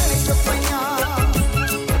ਮੱਲੀ ਛਣ ਚਪਈਆਂ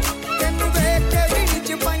ਤੈਨੂੰ ਵੇਖ ਕੇ ਵਿੜੀ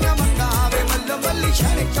 'ਚ ਪਾਈਆਂ ਮੰਗਾ ਵੇ ਮੱਲੋ ਮੱਲੀ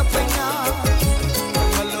ਛਣ ਚਪਈਆਂ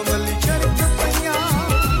ਮੱਲੋ ਮੱਲੀ ਛਣ ਚਪਈਆਂ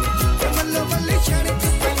ਮੱਲੋ ਮੱਲੀ ਛਣ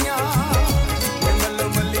ਚਪਈਆਂ ਮੱਲੋ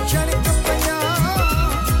ਮੱਲੀ ਛਣ ਚਪਈਆਂ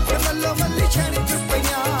ਮੱਲੋ ਮੱਲੀ ਛਣ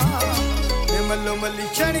ਚਪਈਆਂ ਮੱਲੋ ਮੱਲੀ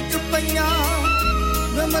ਛਣ ਚਪਈਆਂ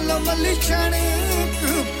ਮੱਲੋ ਮੱਲੀ ਛਣ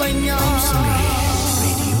ਚਪਈਆਂ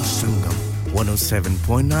रेडियो संगम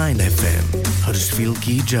 107.9 FM हर्षफील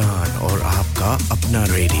की जान और आपका अपना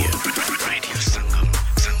रेडियो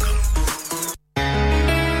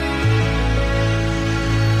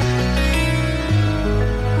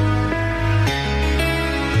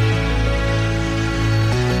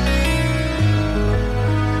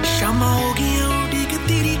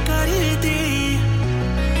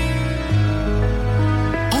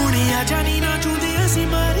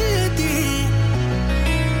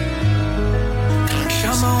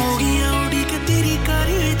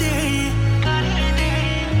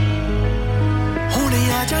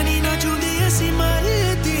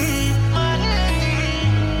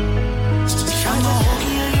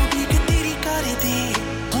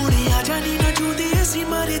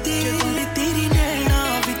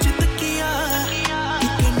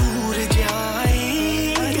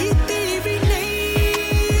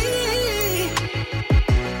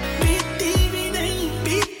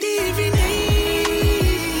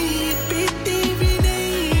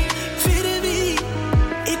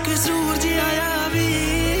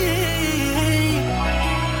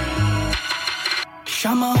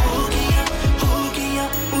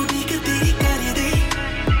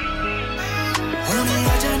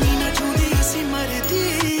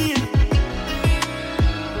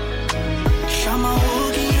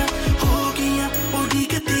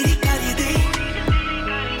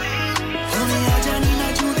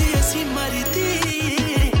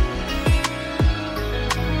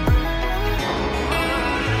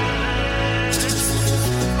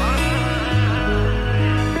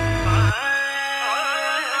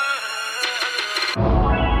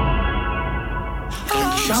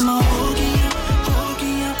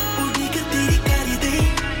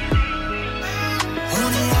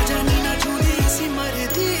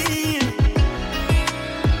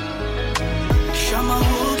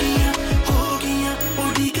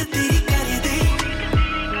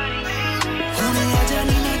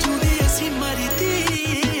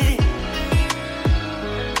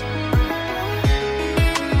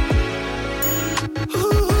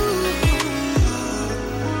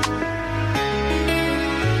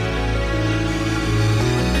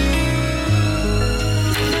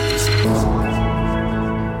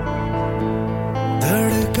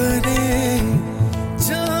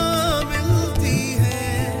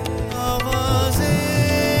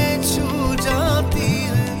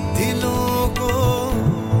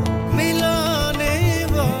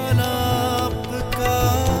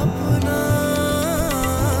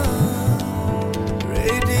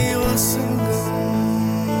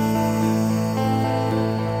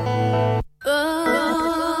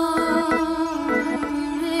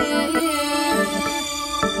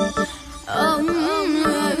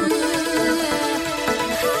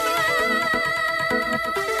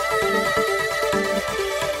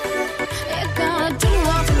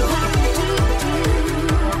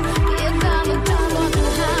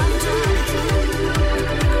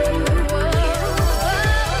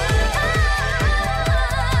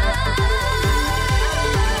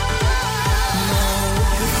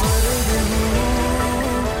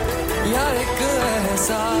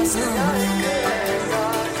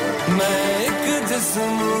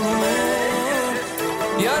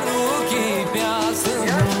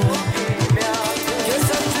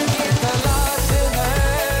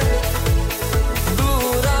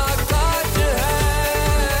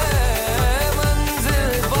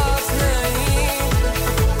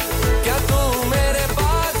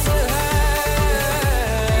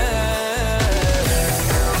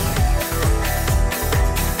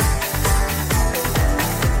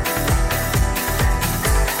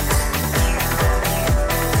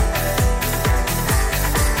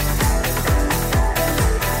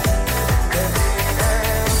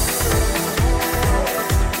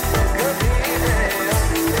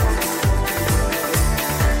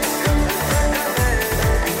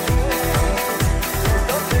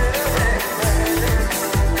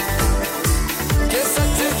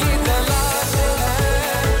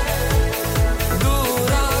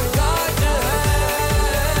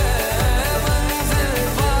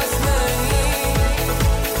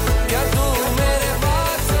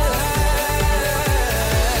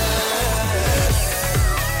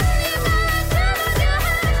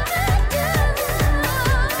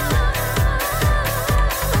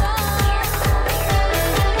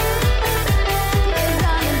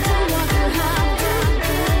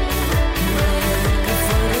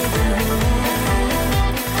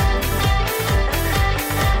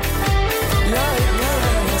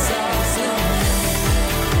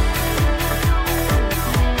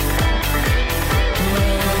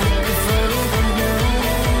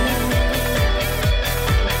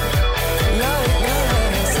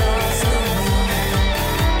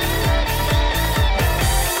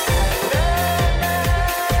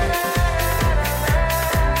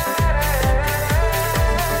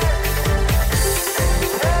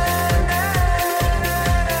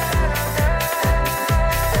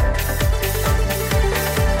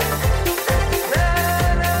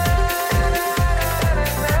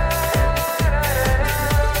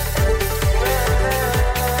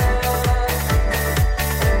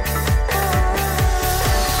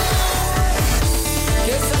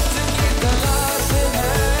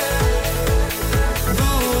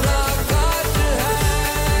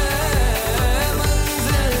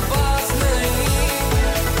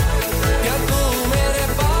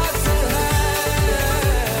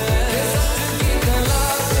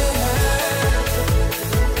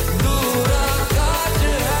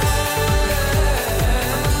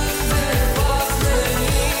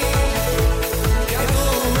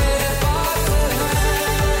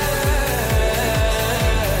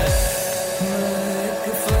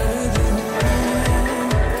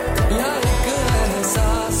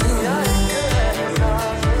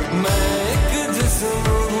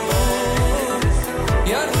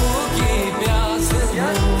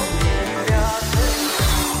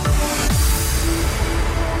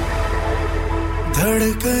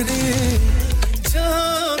धड़कनें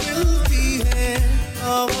जहाँ मिलती हैं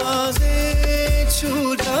आवाजें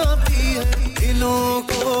छू जाती हैं दिलों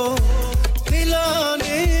को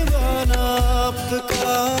मिलाने वाला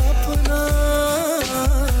आपका अपना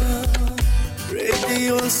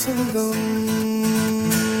radio Sangam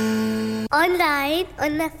Online,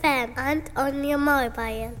 on the FM, and on your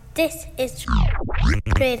mobile. This is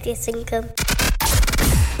Radio Sangam.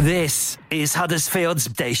 This is Huddersfield's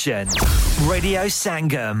station, Radio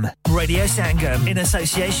Sangam. Radio Sangam, in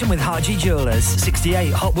association with Haji Jewellers,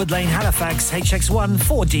 68 Hotwood Lane, Halifax, HX1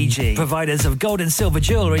 4DG. Providers of gold and silver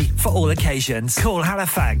jewellery for all occasions. Call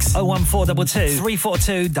Halifax 01422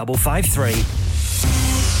 342 553.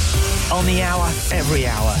 On the hour, every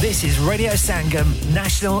hour. This is Radio Sangam,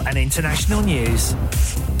 national and international news.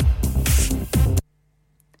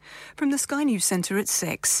 From the Sky News Centre at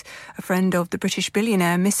 6, a friend of the British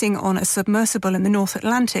billionaire missing on a submersible in the North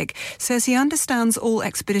Atlantic says he understands all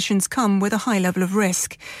expeditions come with a high level of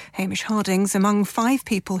risk. Hamish Harding's among 5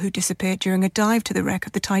 people who disappeared during a dive to the wreck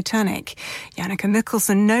of the Titanic. Jannica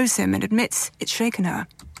Mickelson knows him and admits it's shaken her.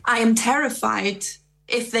 I am terrified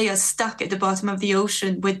if they are stuck at the bottom of the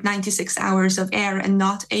ocean with 96 hours of air and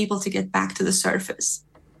not able to get back to the surface.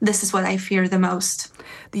 This is what I fear the most.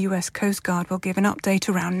 The US Coast Guard will give an update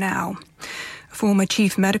around now. A former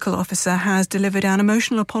chief medical officer has delivered an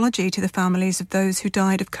emotional apology to the families of those who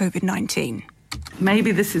died of COVID-19.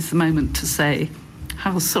 Maybe this is the moment to say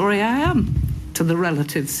how sorry I am to the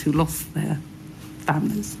relatives who lost their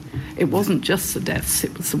families. It wasn't just the deaths,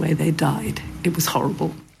 it was the way they died. It was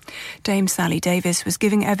horrible. Dame Sally Davis was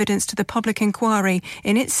giving evidence to the public inquiry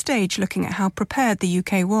in its stage looking at how prepared the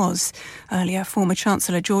UK was. Earlier, former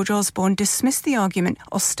Chancellor George Osborne dismissed the argument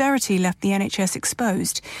austerity left the NHS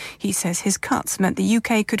exposed. He says his cuts meant the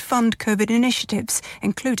UK could fund COVID initiatives,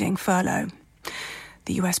 including furlough.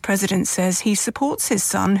 The US president says he supports his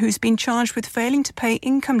son, who's been charged with failing to pay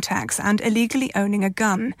income tax and illegally owning a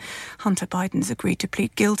gun. Hunter Biden's agreed to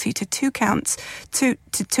plead guilty to 2 counts, to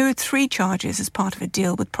 2 or 3 charges as part of a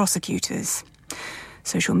deal with prosecutors.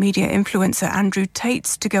 Social media influencer Andrew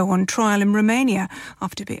Tate's to go on trial in Romania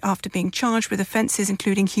after being charged with offences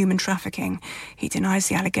including human trafficking. He denies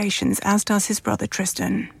the allegations, as does his brother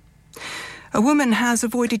Tristan. A woman has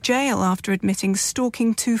avoided jail after admitting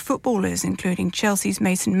stalking 2 footballers, including Chelsea's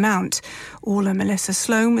Mason Mount. Orla Melissa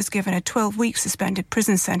Sloan was given a 12-week suspended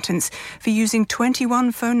prison sentence for using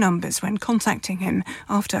 21 phone numbers when contacting him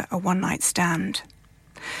after a one-night stand.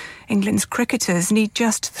 England's cricketers need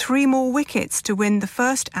just 3 more wickets to win the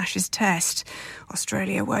first Ashes Test.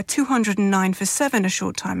 Australia were 209 for 7 a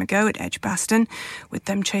short time ago at Edgbaston, with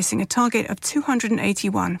them chasing a target of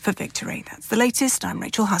 281 for victory. That's the latest. I'm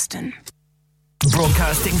Rachel Huston.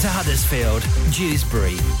 Broadcasting to Huddersfield,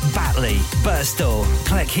 Dewsbury, Batley, Birstall,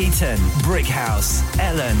 Cleckheaton, Brickhouse,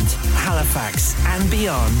 Elland, Halifax and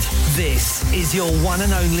beyond. This is your one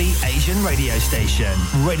and only Asian radio station.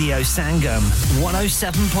 Radio Sangam,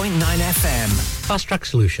 107.9 FM. Fast Track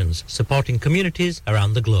Solutions, supporting communities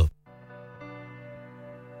around the globe.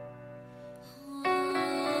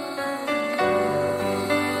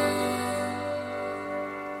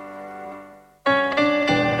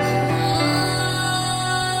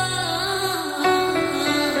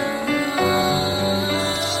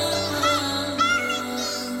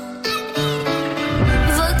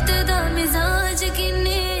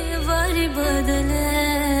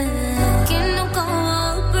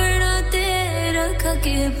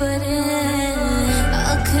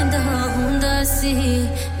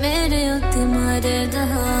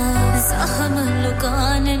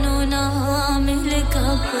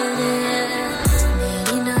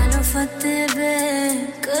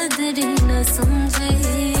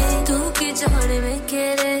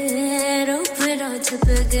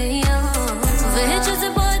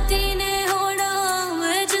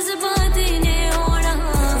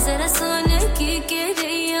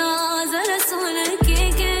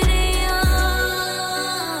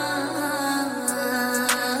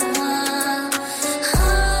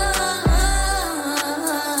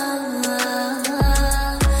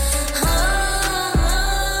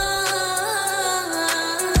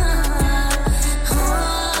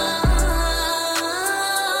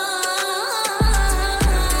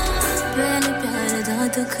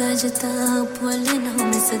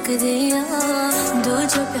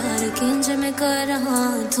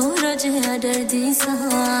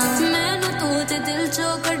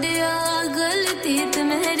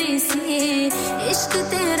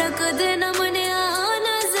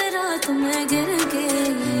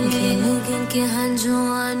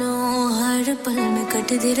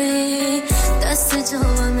 दस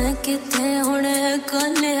जावा मैं किथे हुण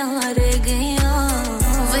कल हार गया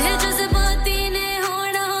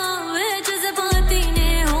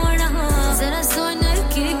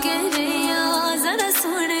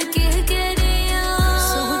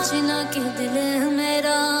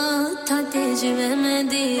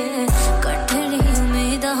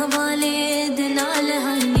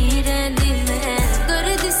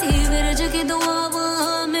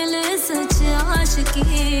आशिकी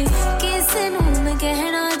किसे नू मैं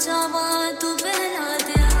कहना चाहवा तू पहला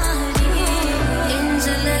त्यारी इंज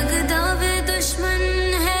लगदा वे दुश्मन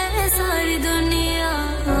है सारी दुनिया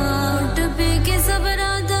उठ पी के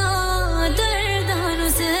सबरा दा दर्दानु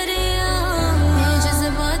सहरिया मैं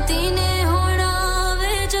जज्बाती ने होना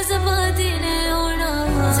वे जज्बाती ने होना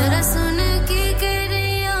जरा सुन के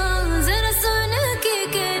करिया जरा सुन के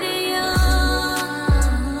करिया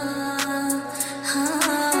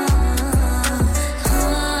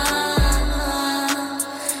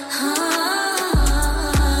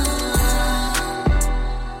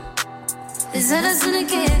जरा सुन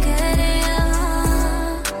के करिया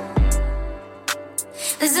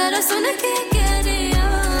जरा सुन के करिया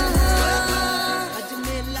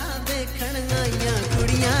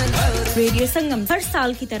रेडियो संगम हर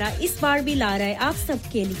साल की तरह इस बार भी ला रहा है आप सब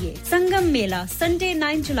के लिए संगम मेला Sunday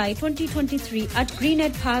 9 July 2023 at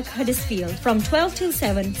Greenhead Park Huddersfield from 12 till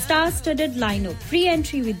 7 star-studded lineup free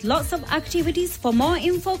entry with lots of activities for more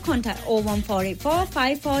info contact 01484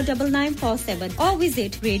 549947 or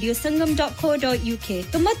visit radiosangam.co.uk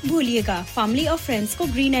तो मत भूलिएगा family और friends को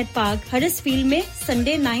Greenhead Park Huddersfield में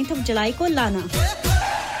Sunday 9th of July को लाना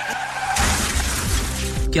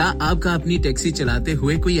क्या आपका अपनी टैक्सी चलाते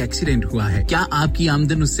हुए कोई एक्सीडेंट हुआ है क्या आपकी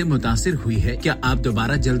आमदन उससे मुतासिर हुई है क्या आप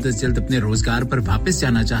दोबारा जल्द से जल्द अपने रोजगार पर वापस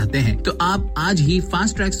जाना चाहते हैं तो आप आज ही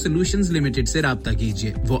फास्ट ट्रैक सॉल्यूशंस लिमिटेड से राब्ता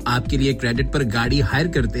कीजिए वो आपके लिए क्रेडिट पर गाड़ी हायर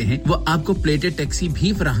करते हैं वो आपको प्लेटेड टैक्सी भी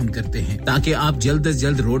फराहम करते हैं ताकि आप जल्द से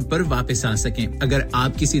जल्द रोड पर वापस आ सकें अगर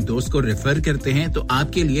आप किसी दोस्त को रेफर करते हैं तो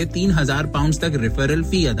आपके लिए 3000 पाउंड तक रेफरल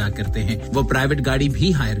फी अदा करते हैं वो प्राइवेट गाड़ी भी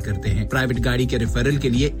हायर करते हैं प्राइवेट गाड़ी के रेफरल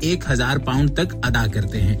के लिए 1000 पाउंड तक अदा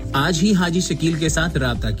करते हैं आज ही हाजी शकील के साथ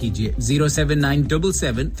राब्ता कीजिए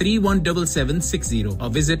 07977317760 और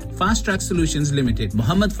visit fast track solutions limited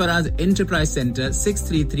Mohammad Faraz enterprise centre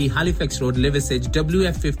 633 हैलिफैक्स रोड लिवरसेज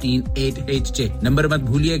WF15 8HJ नंबर मत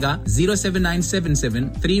भूलिएगा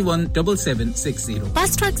 07977317760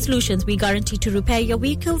 Fast Track Solutions we guarantee to repair your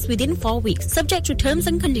vehicles within 4 weeks subject to terms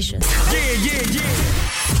and conditions Yeah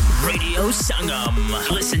Radio Sangam.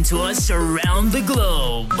 Listen to us around the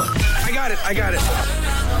globe. I got it.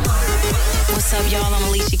 What's up, y'all? I'm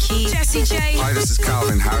Alicia Keys. Jessie J. Hi, this is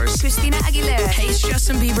Calvin Harris. Christina Aguilera. Hey, it's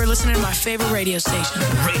Justin Bieber listening to my favorite radio station.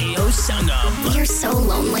 Radio Sangam. You're so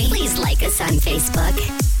lonely. Please like us on Facebook.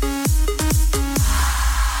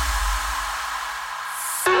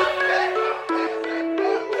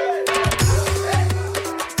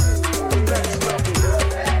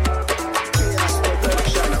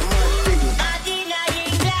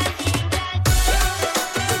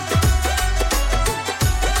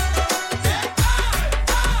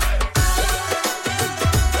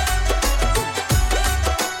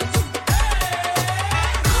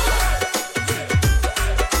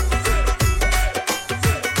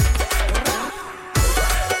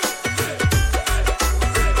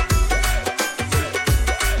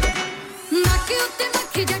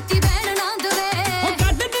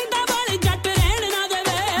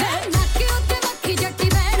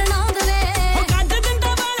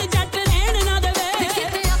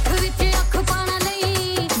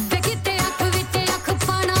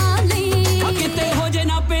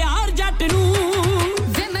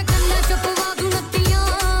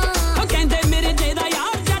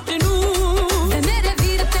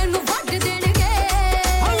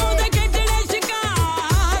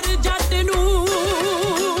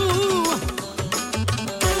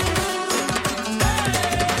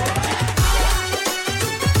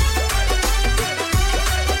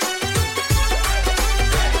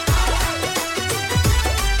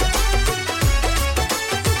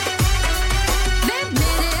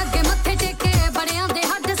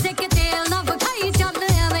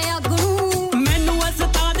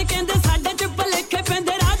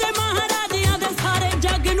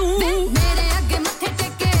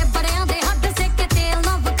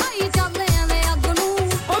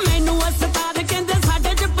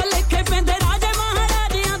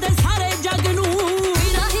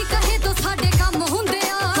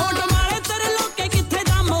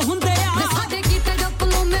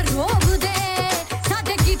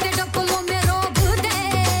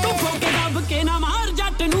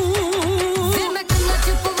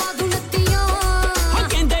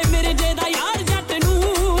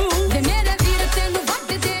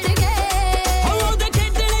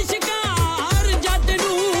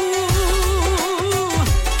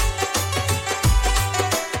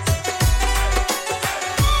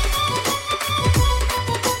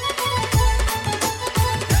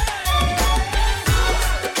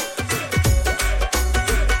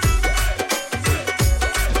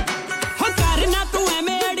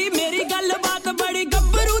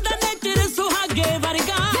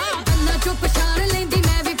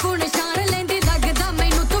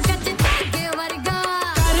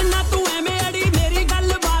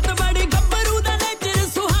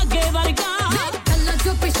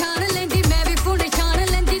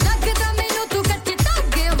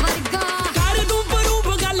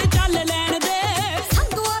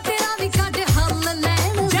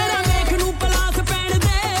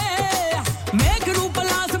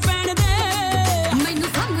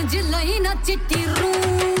 ਲਈ ਨਾ ਚਿੱਟੀ ਰੂ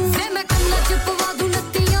ਵੇ ਮੈਂ ਕੰਨਾਂ ਚ ਪਵਾ ਦੂੰ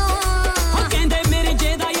ਨੱਤੀਆਂ ਉਹ ਕਹਿੰਦੇ ਮੇਰੇ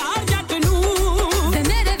ਜੇ ਦਾ ਯਾਰ ਜੱਟ ਨੂੰ ਵੇ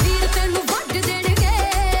ਮੇਰੇ ਵੀਰ ਤੈਨੂੰ ਵੱਢ ਦੇਣਗੇ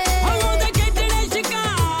ਉਹਦੇ ਖੇਡਣੇ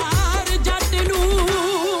ਸ਼ਿਕਾਰ ਜੱਟ ਨੂੰ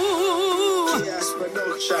Yes,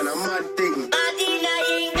 production, I'm mad thing.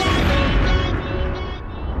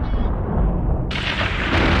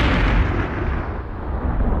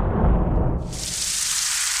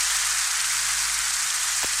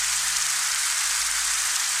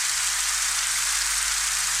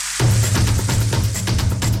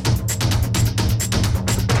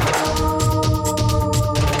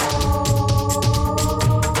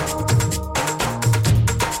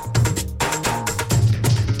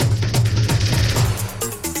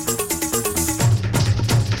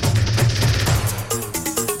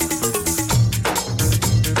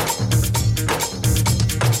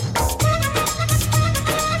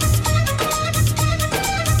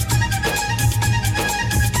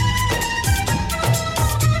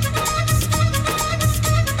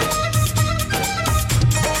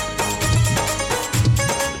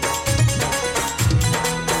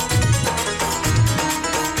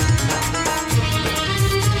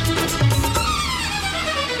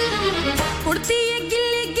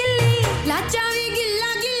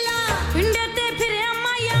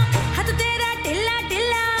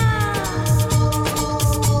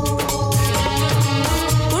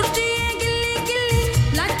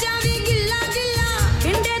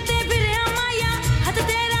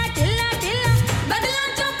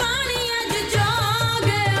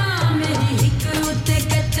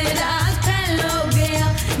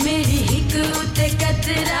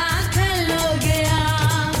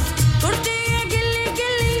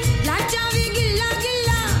 लाचा भी गिल्ला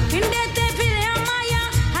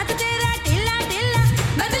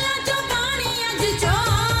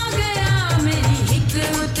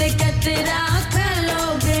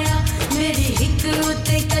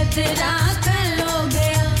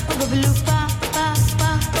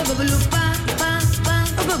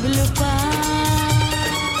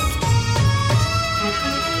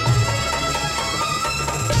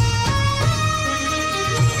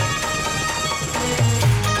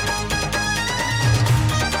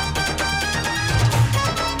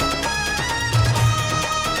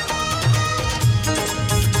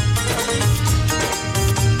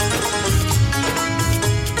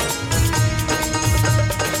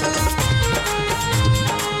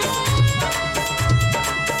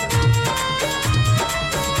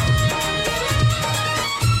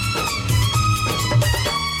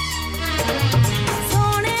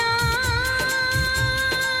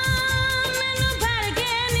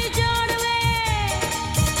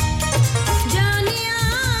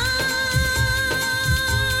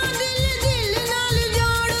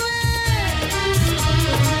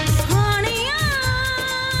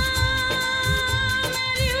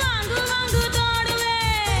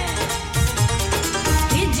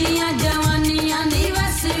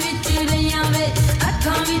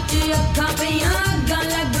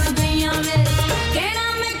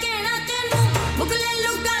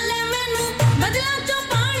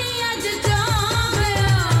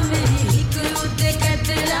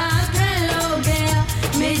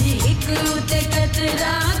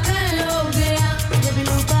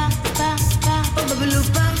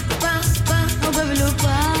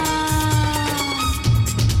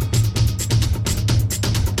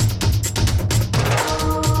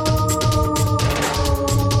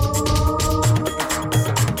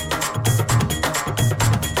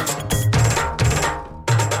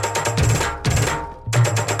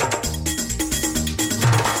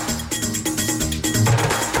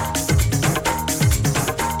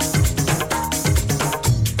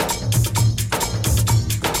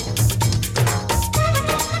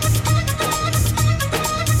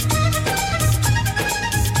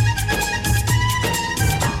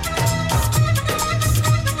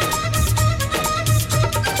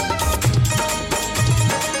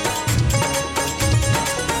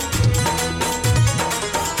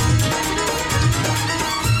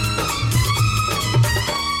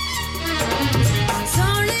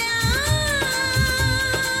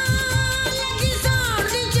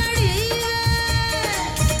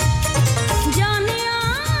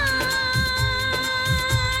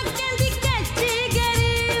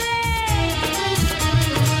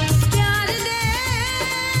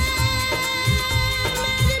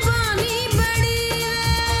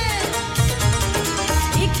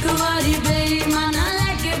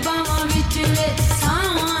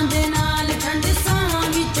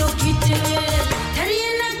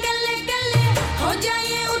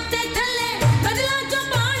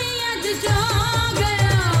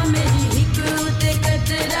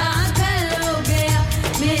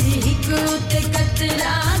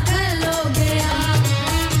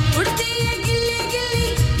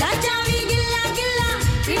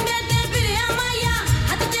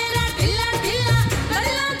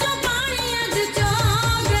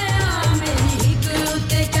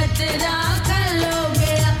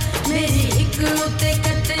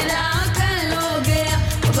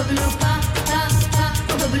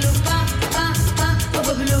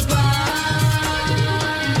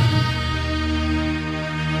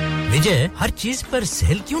विजय हर चीज पर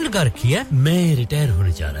सेल क्यों लगा रखी है मैं रिटायर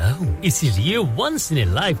होने जा रहा हूँ इसीलिए once in A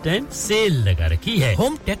life time cell लगा रखी है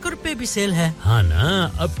होम डेकोर पे भी सेल है हाँ ना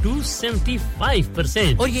अप टू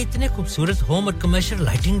 75% और ये इतने खूबसूरत होम और कमर्शियल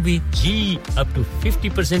लाइटिंग भी जी up to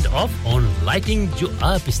 50% of on lighting जो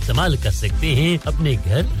आप इस्तेमाल कर सकते हैं अपने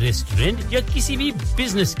घर रेस्टोरेंट या किसी भी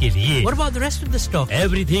बिजनेस के लिए What about the rest of the stock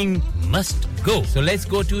everything must go so let's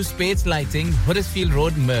go to Spades Lighting Huddersfield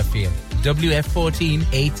Road Murfield WF14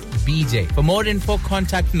 8BJ. For more info,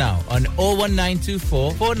 contact now on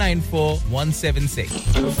 01924 494 176.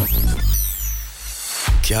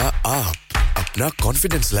 क्या आप अपना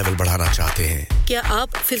कॉन्फिडेंस लेवल बढ़ाना चाहते हैं? क्या आप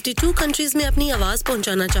 52 कंट्रीज में अपनी आवाज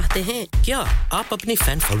पहुंचाना चाहते हैं? क्या आप अपनी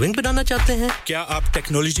फैन फॉलोइंग बनाना चाहते हैं? क्या आप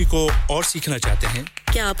टेक्नोलॉजी को और सीखना चाहते हैं?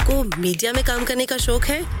 क्या आपको मीडिया में काम करने का शौक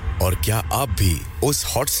है? और क्या आप भी उस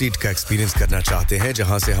हॉट सीट का एक्सपीरियंस करना चाहते हैं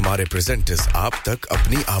जहां से हमारे प्रेजेंटर्स आप तक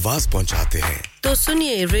अपनी आवाज पहुंचाते हैं? तो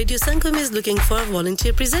सुनिए, Radio Sangam is looking for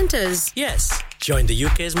volunteer presenters. Yes, join the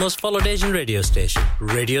UK's most followed Asian radio station,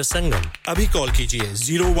 Radio Sangam. अभी कॉल कीजिए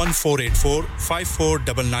 01484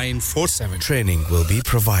 549947. Training will be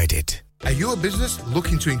provided. Are you a business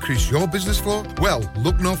looking to increase your business flow? Well,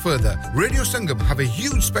 look no further. Radio Sangam have a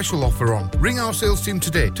huge special offer on. Ring our sales team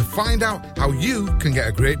today to find out how you can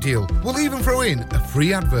get a great deal. We'll even throw in a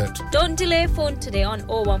free advert. Don't delay, phone today on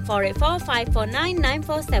 01484 549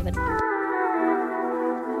 947.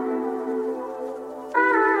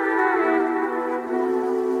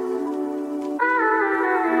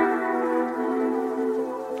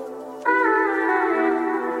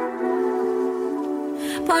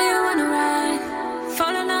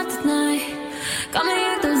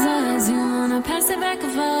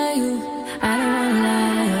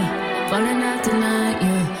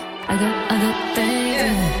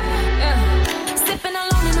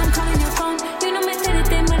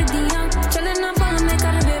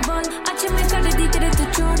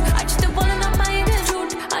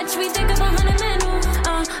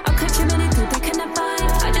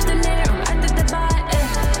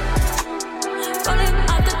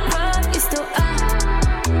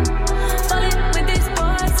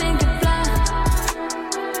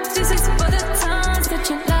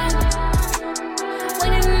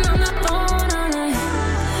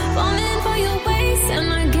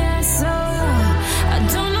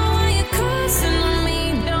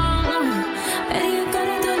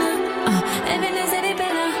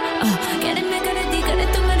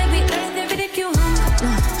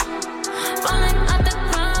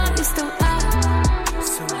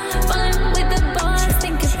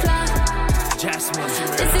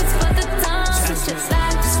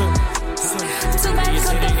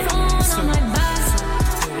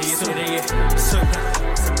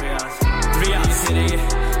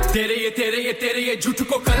 तेरे ये झूठ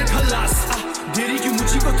को कर खलास तेरी क्यों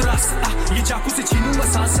मुझी को त्रास ये चाकू से छीनूंगा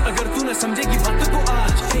सांस अगर तू न समझेगी बात को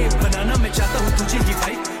आज बनाना मैं चाहता हूँ तुझे ही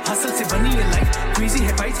फाइट हसल से बनी है लाइफ क्रेजी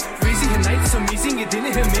है फाइट्स क्रेजी है नाइट्स अमेजिंग ये दिन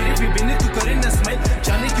है मेरे भी बिन तू करे ना स्माइल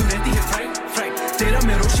जाने क्यों रहती है फ्राइट तेरा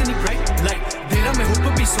मैं रोशनी ब्राइट लाइट तेरा मैं होप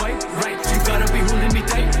भी swipe right you gotta be holding me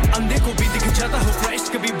tight अंधे को भी दिख जाता हो क्राइस्ट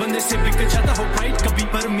कभी बंदे से बिक जाता हो प्राइड कभी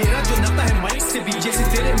पर मेरा जो नाता है माइक से भी जैसे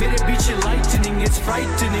तेरे मेरे बीच lightning it's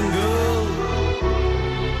frightening girl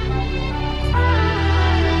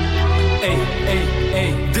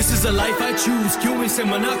This is the life I choose क्यों इसे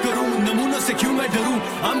मना करूं नमूनों से क्यों मैं डरूं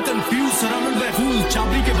I'm confused surrounded by fools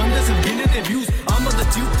चाबी के बंदे सिर्फ गिने थे views I'm on the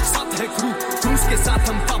tube साथ है crew cruise के साथ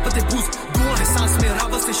हम पापते boost दुआ है सांस में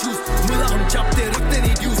रावत से shoes मुला हम चापते रखते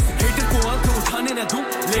नहीं dues hater को आंखें उठाने ना दूं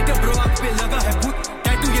later bro आंख पे लगा है भूत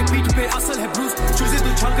tattoo ये पीठ पे असल है bruise चूजे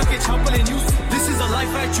तू छाप के छापले news This is the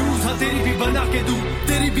life I choose हाँ तेरी भी बना के दूं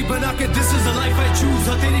तेरी भी बना के This is the life I choose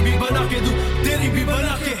हाँ तेरी भी बना के दूं तेरी भी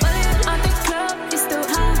बना के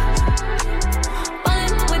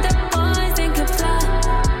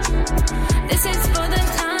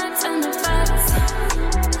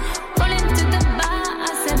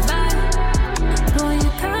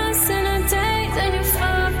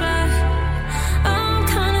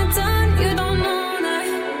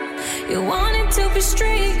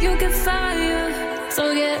Street, you get fired. So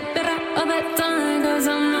get better about time, 'cause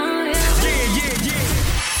I'm not.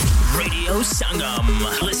 Radio Sangam.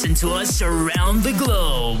 Listen to us around the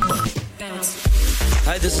globe.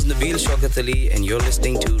 Hi, this is Nabil Shaukat Ali and you're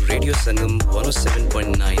listening to Radio Sangam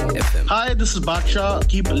 107.9 FM. Hi, this is Baksha.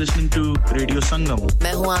 Keep listening to Radio Sangam.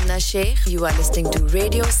 मैं हूँ आमना Sheikh. You are listening to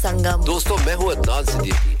Radio Sangam. दोस्तों मैं हूँ अदनान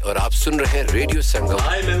सिद्दीकी और आप सुन रहे हैं radio संगम.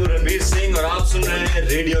 Hi, मैं हूँ रणवीर सिंह और आप सुन रहे हैं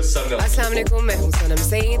रेडियो संगम. अस्सलाम वालेकुम, मैं हूँ सनम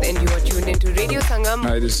Saeed and you are tuned into Radio Sangam.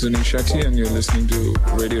 Hi, this is Zunin Shakti and you're listening to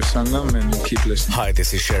Radio Sangam and keep listening. Hi,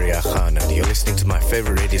 this is Sharia Khan and you're listening to my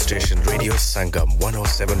favorite radio station, Radio Sangam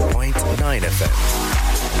 107.9 FM.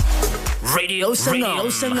 Radio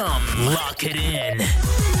Sangam. Lock it in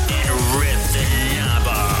and rip the knob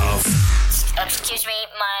off. Excuse me,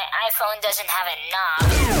 my iPhone doesn't have a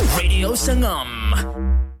knob. Radio Sangam.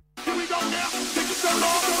 Here we go now. Take the turn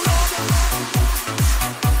off.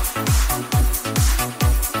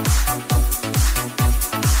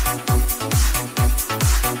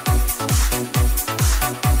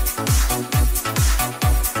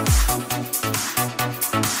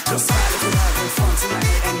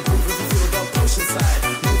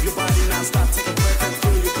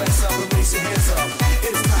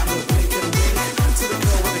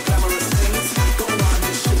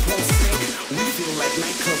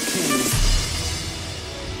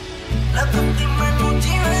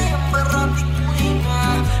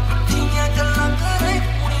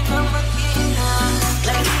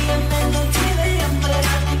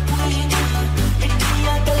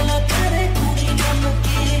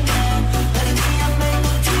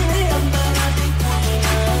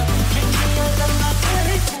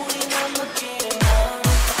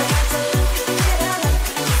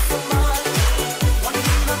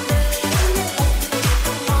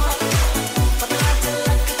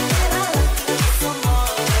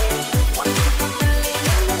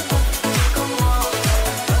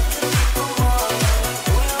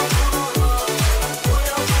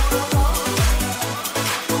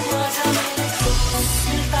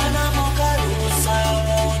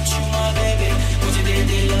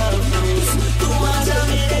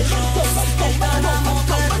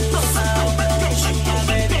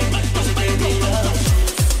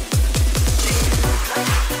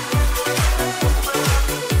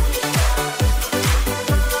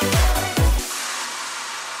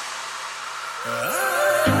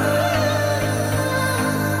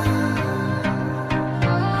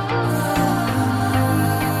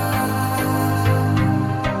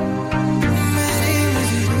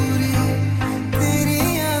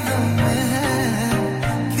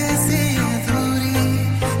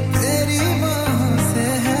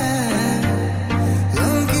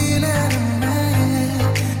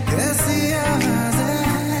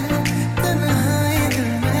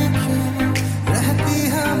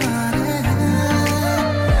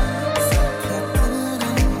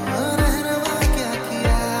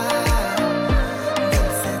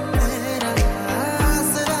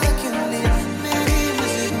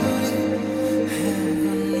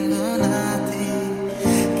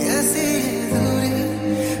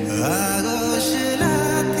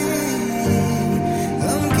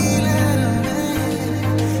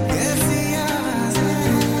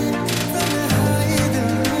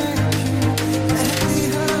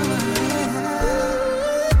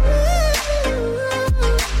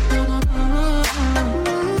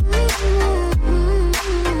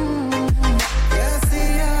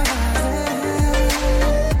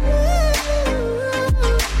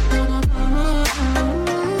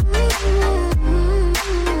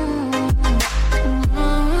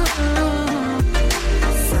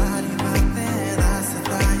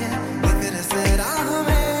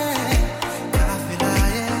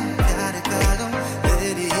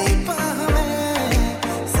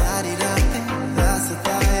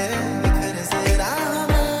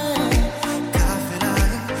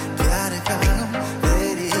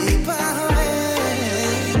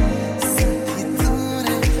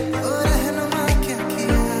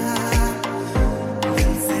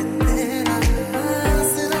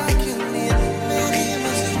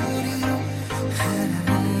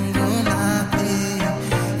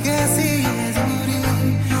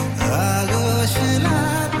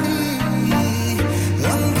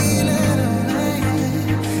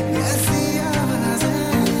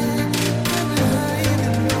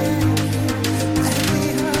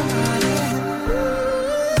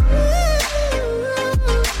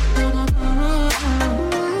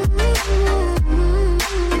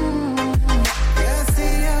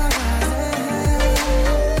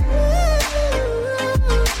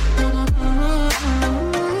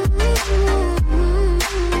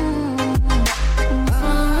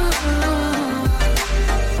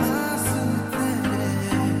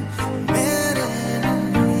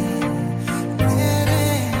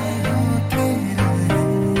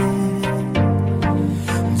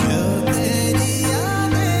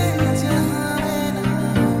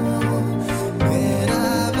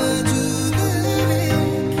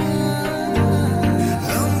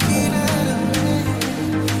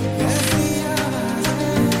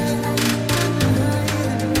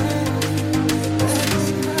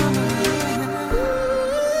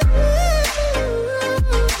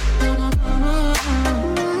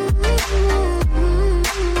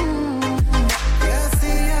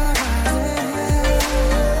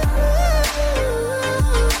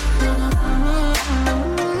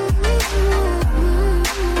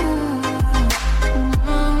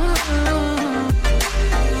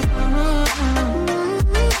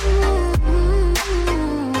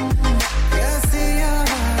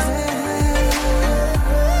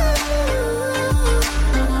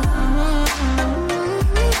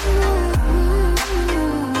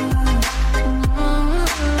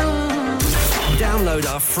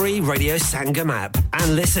 Download our free Radio Sangam app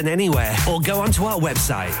and listen anywhere or go onto our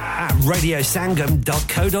website at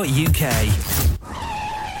radiosangam.co.uk.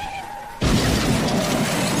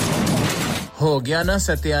 हो गया ना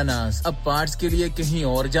सत्यानाश अब parts के लिए कहीं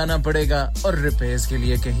और जाना पड़ेगा और रिपेयर्स के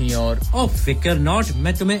लिए कहीं और ओ फिकर नॉट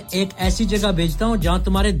मैं तुम्हें एक ऐसी जगह भेजता हूं जहां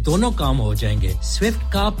तुम्हारे दोनों काम हो जाएंगे स्विफ्ट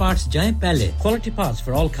कार पार्ट्स जाएं पहले quality parts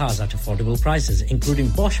for all cars at affordable prices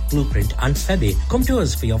including Bosch Blueprint and Febby come to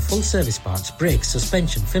us for your full service parts brakes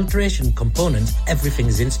suspension filtration components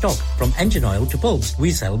everything is in stock from engine oil to bulbs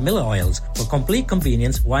we sell Miller oils for complete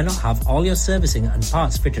convenience why not have all your servicing and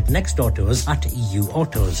parts fitted next door to us at EU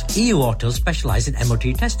Autos EU Autos specialise in MOT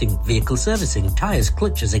testing, vehicle servicing, tyres,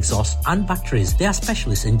 clutches, exhausts and batteries. They are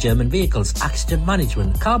specialists in German vehicles, accident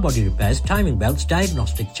management, car body repairs, timing belts,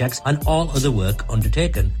 diagnostic checks and all other work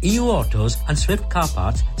undertaken. EU Autos and Swift Car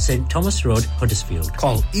Parts, St Thomas Road, Huddersfield.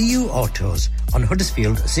 Call EU Autos on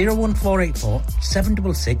Huddersfield 01484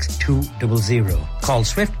 766 200. Call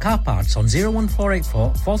Swift Car Parts on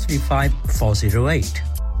 01484 435 408.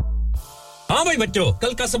 हाँ भाई बच्चों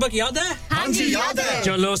कल का सबक याद है हाँ जी याद है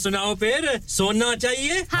चलो सुनाओ फिर सोना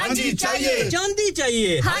चाहिए हाँ जी चाहिए चांदी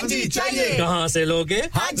चाहिए हाँ जी चाहिए कहाँ से लोगे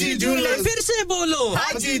हाजी जूलर्स फिर से बोलो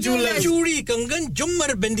हाजी जूलर्स चूड़ी कंगन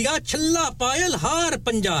झुमर बिंदिया छल्ला पायल हार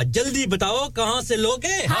पंजा जल्दी बताओ कहाँ से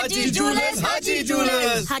लोगे हाजी जूलर्स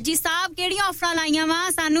हाजी साहब केड़ी ऑफर लाईया वा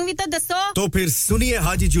सानू भी तो दसो तो फिर सुनिए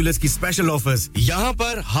हाजी जूलर्स की स्पेशल ऑफर्स यहाँ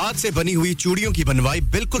पर हाथ से बनी हुई चूड़ियों की बनवाई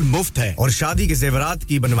बिल्कुल मुफ्त है और शादी के जेवरात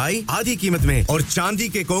की बनवाई आधी कीमत में और चांदी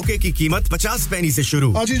के कोके की कीमत 50 पैसे से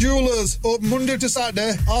शुरू Haji Jewellers open Monday to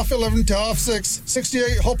Saturday 11:30 to 6:30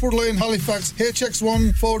 68 Hopwood Lane Halifax HX1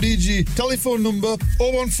 4DG telephone number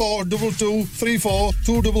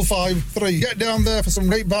 01422342553 get down there for some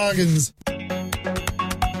great bargains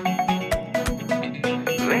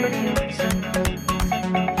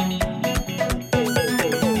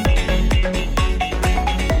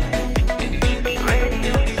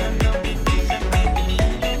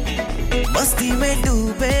में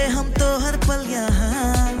डूबे हम तो हर पल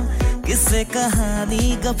यहाँ किससे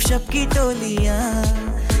कहानी गपशप की टोलियां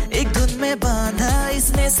एक धुन में बांधा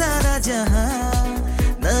इसने सारा जहां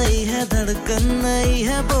नई है धड़कन नई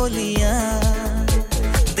है बोलियां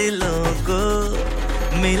दिलों को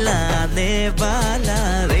मिलाने वाला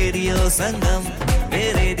रेडियो संगम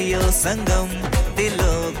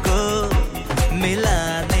दिलों को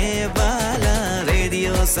मिलाने वाला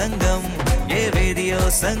रेडियो संगम ये रेडियो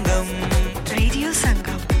संगम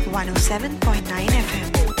 107.9 FM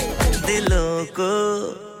दिलों को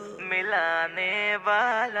मिलाने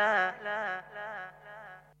वाला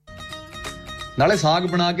नाले साग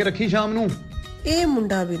बना के रखी शाम नू ए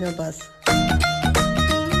मुंडा भी ना बस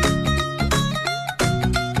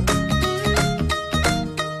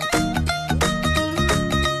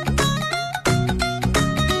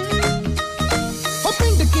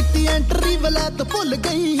एंट्री वाला तो भुल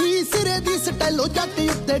गई सिरे दी स्टाइलो जट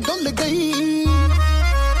उत्ते डुल गई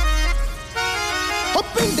ओ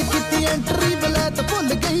पिंड किती एंट्री वाला तो भुल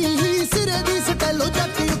गई सिरे दी स्टाइलो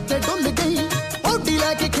जट उत्ते डुल गई औटी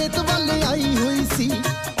लेके खेत वाले आई हुई सी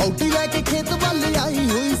औटी लेके खेत वाले आई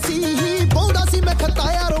हुई सी बौड़ा सी मैं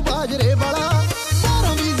खताया रो बाजरे वाला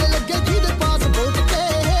 12 वीजे लगे जिदे पासपोर्ट के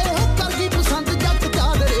हो कर गई पसंद जट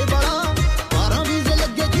चादरे वाला 12 वीजे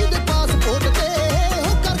लगे जिदे पासपोर्ट के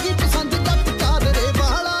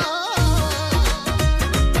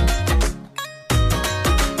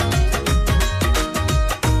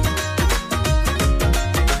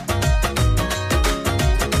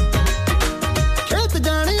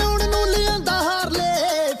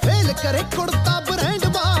कुड़ता ब्रांड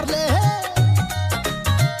बार ले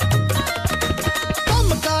कम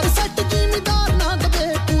कर सट जिमीदार ना दबे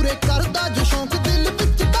पूरे करदा जो शौक दिल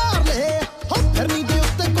विच डार ले हो फिरनी दे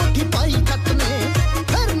उत्ते कोठी पाई कटने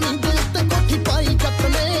फिरनी दे उत्ते कोठी पाई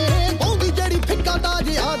कटने ओंदी जड़ी फिक्का ताज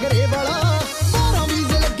आगरे वाला 12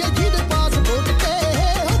 वीजे लगे जिदे पासपोर्ट के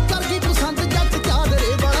हो कर गई पसंद जट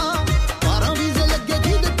चादरे वाला 12 वीजे लगे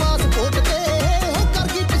जिदे पासपोर्ट के हो कर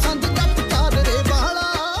गई पसंद जट चादरे वाला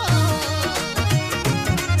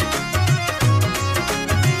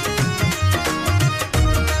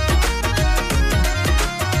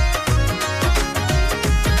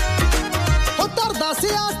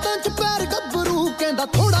सियासतां च पैर गब्बरू कहंदा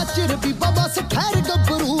थोड़ा चिर भी बाबा से ठहर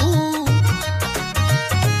गब्बरू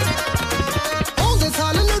आउंदे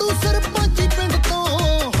साल लड़ू सरपंची पिंड तो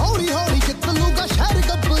हौली हौली जित लूगा शहर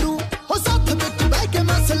गब्बरू हो साथ विच बह के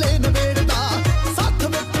मसले नवेड़दा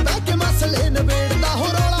हो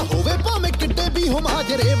रौला होवे भाਵੇਂ किड्डे भी हो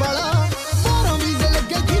माजरे वाला 12 वीजे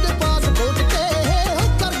लगे जिदे पासपोर्ट के हो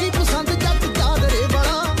कर गई पसंद जट चादरे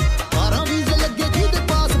वाला 12 वीजे लगे जिदे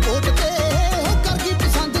पासपोर्ट के हो कर गई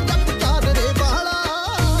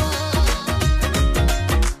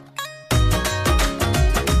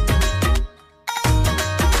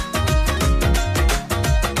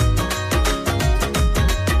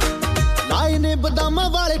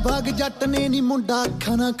भाग जट ने नी मुंडा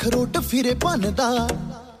खाना खरोट फिरे बनदा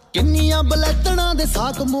किन्नियां बलैतणा दे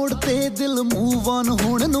साक मोड़ते दिल मूव ऑन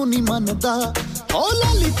होण नु नी मनदा ओ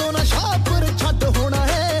लाली तो ना शापर छट होना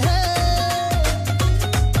है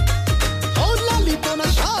ओ लाली तो ना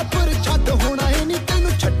शापर छट होना है नी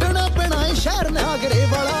तैनू छड्डना पैना है शहर नागरे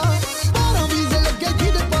वाला 12 वीज़े लगे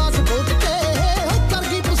जिदे पासपोर्ट ते हो कर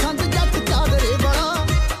गई पसंद जट चादरे वाला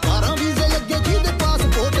 12 वीज़े लगे जिदे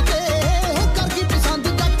पासपोर्ट ते हो कर गई पसंद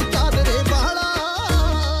जट चादरे वाला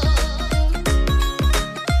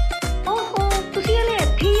ओहो ਤੁਸੀਂ ਹਲੇ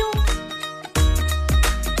ਇੱਥੇ ਹੀ ਹੋ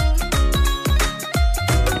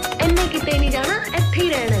ਇੰਨੇ ਕਿਤੇ ਨਹੀਂ ਜਾਣਾ ਇੱਥੇ ਹੀ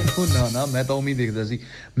ਰਹਿਣਾ ਉਹ ਨਾ ਮੈਂ ਤਾਂ ਉਮੀਦ ਦੇਖਦਾ ਸੀ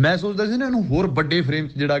ਮੈਂ ਸੋਚਦਾ ਸੀ ਨਾ ਇਹਨੂੰ ਹੋਰ ਵੱਡੇ ਫਰੇਮ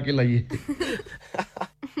 'ਚ ਜੜਾ ਕੇ ਲਾਈਏ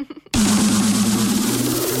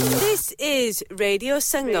This is Radio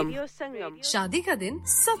Sangam. शादी का दिन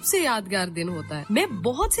सबसे यादगार दिन होता है मैं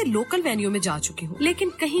बहुत से लोकल वेन्यू में जा चुकी हूँ लेकिन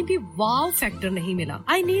कहीं भी वाव फैक्टर नहीं मिला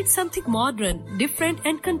I need something modern, different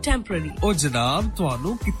and contemporary. ओ जनाब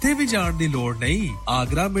ਤੁਹਾਨੂੰ ਕਿੱਥੇ ਵੀ ਜਾਣ ਦੀ ਲੋੜ ਨਹੀਂ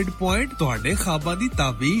ਆਗਰਾ ਮਿਡ ਪੁਆਇੰਟ ਤੁਹਾਡੇ ਖਾਬਾਂ ਦੀ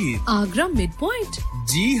ਤਾਬੀਰ आगरा मिड पॉइंट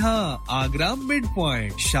जी हाँ आगरा मिड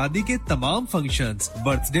पॉइंट शादी के तमाम functions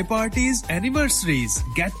birthday parties anniversaries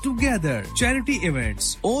get together charity events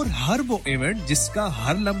और हर वो इवेंट जिसका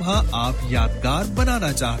हर लम्हा आप यादगार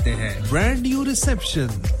बनाना चाहते हैं ब्रांड न्यू रिसेप्शन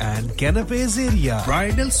एंड कैनपेज एरिया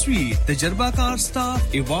ब्राइडल स्वीट तजर्बाकार स्टाफ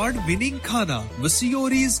अवार्ड विनिंग खाना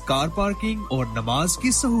वसीओरीज कार पार्किंग और नमाज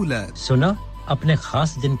की सहूलत सुना अपने खास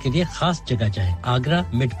दिन के लिए खास जगह जाएं Agra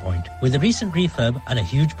Midpoint with a recent refurb and a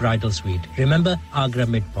huge bridal suite remember Agra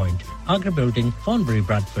Midpoint Agra Building Thornbury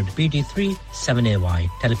Bradford BD3 7AY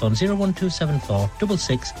telephone 01274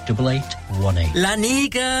 668818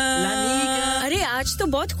 लानिका अरे आज तो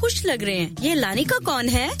बहुत खुश लग रहे हैं ये लानिका कौन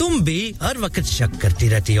है तुम भी हर वक्त शक करती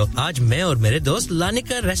रहती हो आज मैं और मेरे दोस्त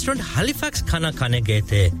लानिका रेस्टोरेंट हैलिफैक्स खाना खाने गए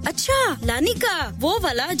थे अच्छा लानिका वो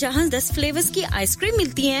वाला जहाँ 10 फ्लेवर्स की आइसक्रीम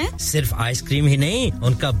मिलती है सिर्फ आइसक्रीम ही नहीं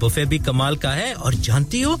उनका बुफे भी कमाल का है और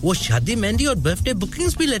जानती हो वो शादी मेहंदी और बर्थडे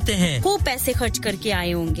बुकिंग्स भी लेते हैं खूब पैसे खर्च करके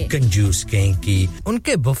आए होंगे कंजूस कहीं की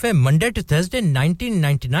उनके buffet Monday to Thursday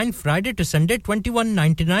 1999 Friday to Sunday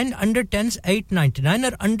 2199 under 10s 899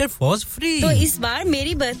 और अंडर 4s फ्री तो इस बार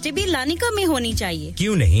मेरी बर्थडे भी लानिका में होनी चाहिए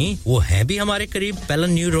क्यों नहीं वो है भी हमारे करीब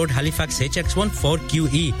पेलन new road Halifax HX1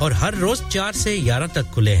 4QE और हर रोज 4 से 11 तक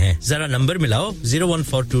खुले हैं जरा नंबर मिलाओ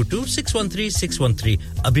 01422613613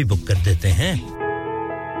 अभी बुक कर देते हैं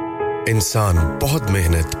इंसान बहुत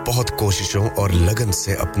मेहनत बहुत कोशिशों और लगन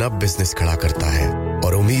से अपना बिजनेस खड़ा करता है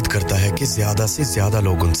और उम्मीद करता है कि ज्यादा से ज्यादा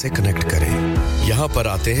लोग उनसे कनेक्ट करें यहाँ पर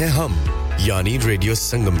आते हैं हम यानी रेडियो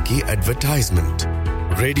संगम की एडवर्टाइजमेंट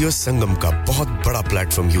रेडियो संगम का बहुत बड़ा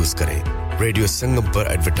प्लेटफॉर्म यूज करें रेडियो संगम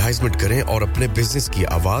पर एडवर्टाइजमेंट करें और अपने बिजनेस की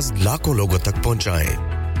आवाज लाखों लोगों तक पहुंचाएं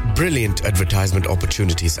Brilliant advertisement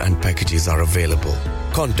opportunities and packages are available.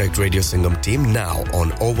 Contact Radio Sangam team now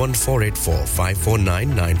on 01484 549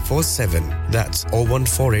 947. That's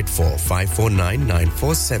 01484 549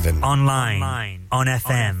 947. Online, on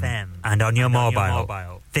FM, and on your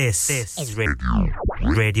mobile. This is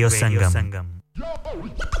Radio Sangam.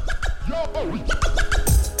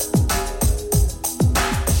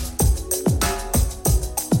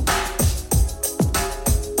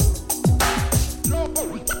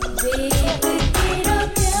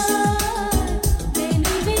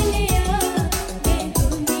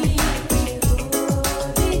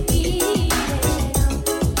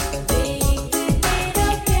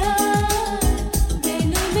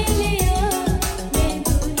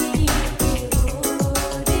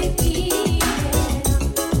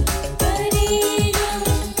 But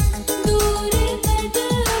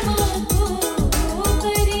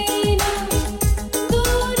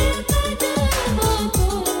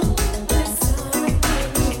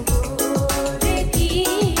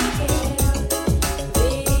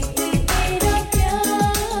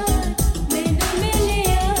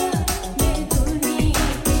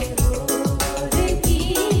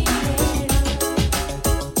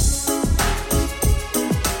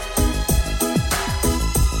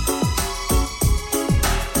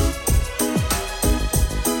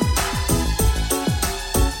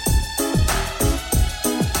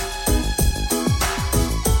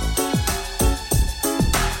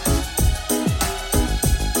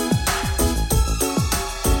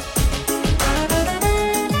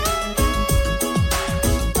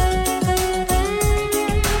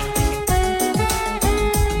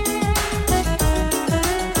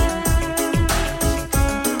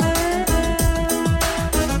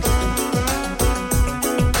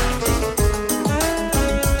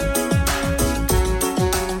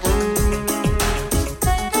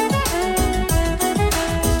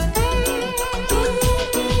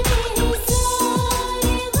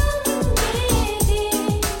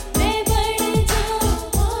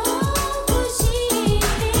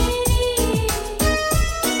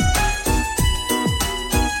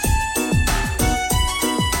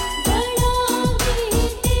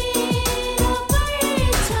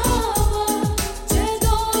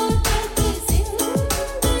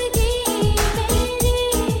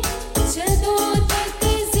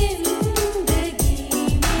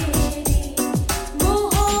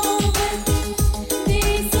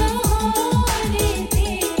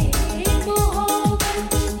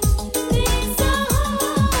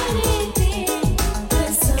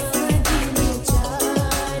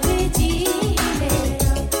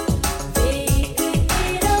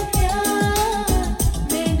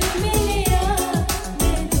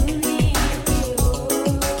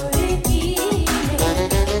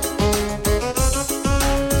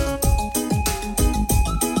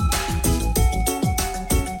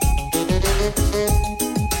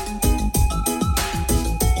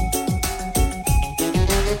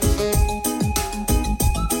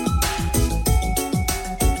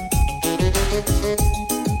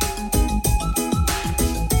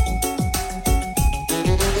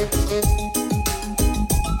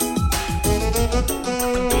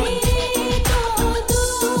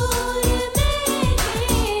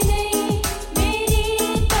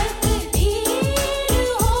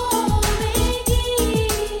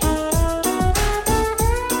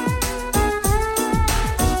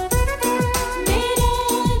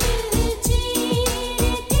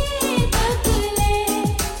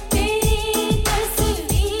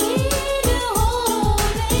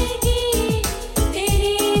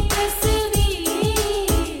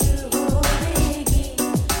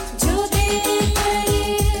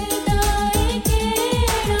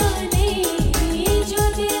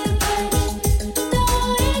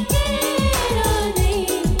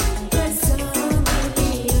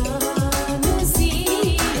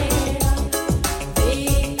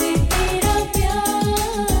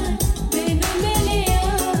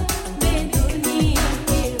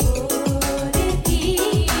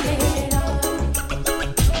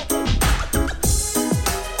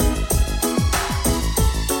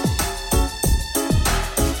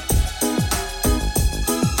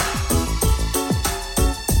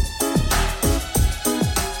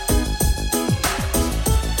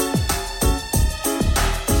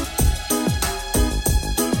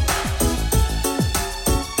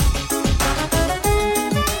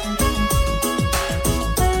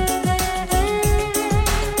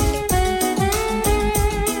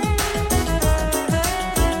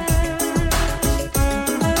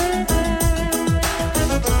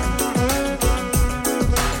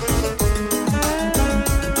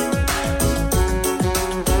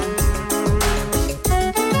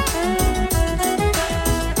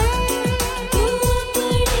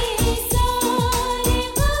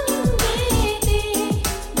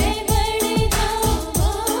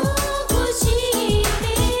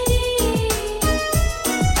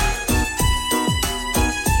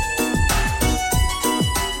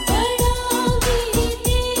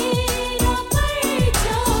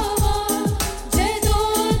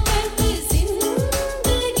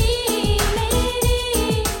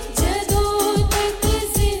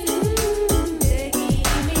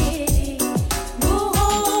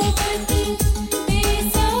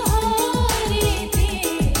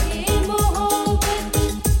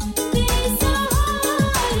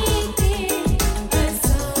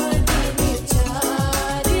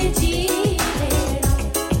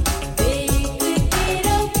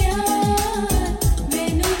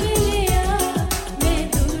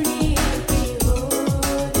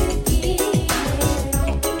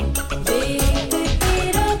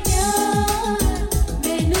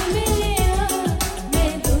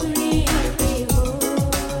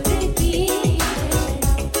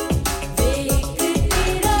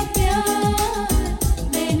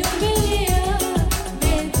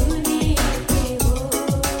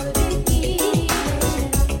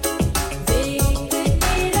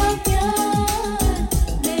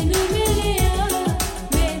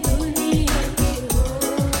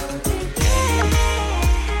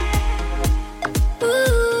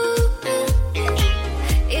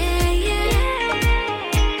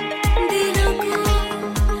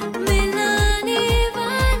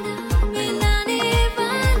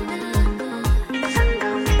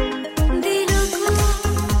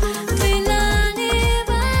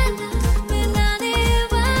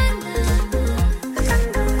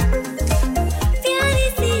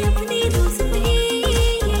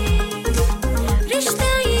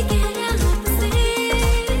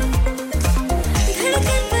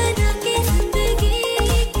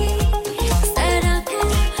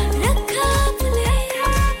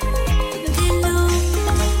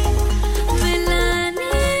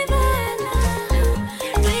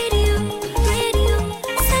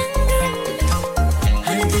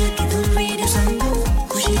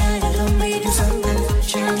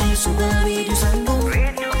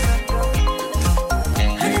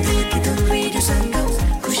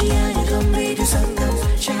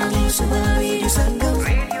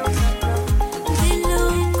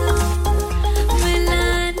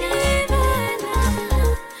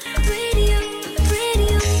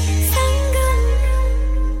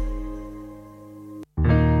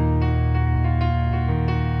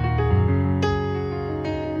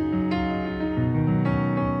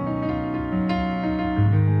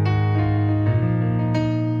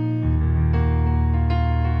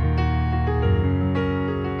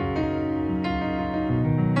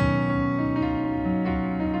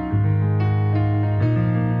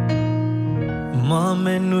मां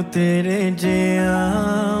मैनू तेरे जिया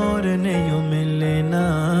और नहीं मिले ना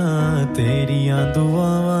तेरियां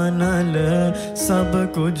दुआवां नाल सब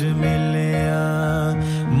कुछ मिलिया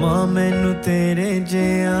मां मैनू तेरे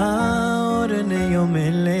जिया और नहीं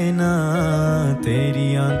मिले ना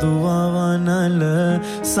तेरियां दुआवां नाल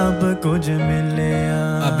सब कुछ मिलिया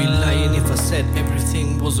I'd be lying if I said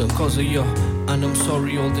everything wasn't cause of you and I'm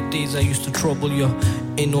sorry all the days I used to trouble you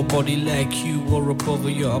ain't nobody like you or above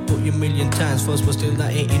you I put you a million times first but still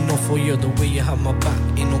that ain't enough for you the way you have my back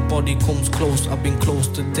ain't nobody comes close I've been close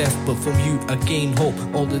to death but from you I gained hope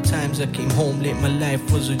all the times I came home late my life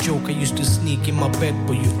was a joke I used to sneak in my bed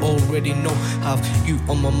but you already know have you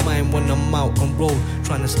on my mind when I'm out on road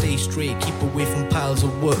trying to stay straight keep away from piles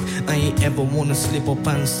of work I ain't ever wanna slip up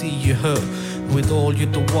and see you hurt with all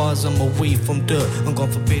your duas I'm away from dirt and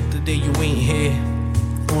God forbid the day you ain't here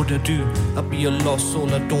what I do I'd be a lost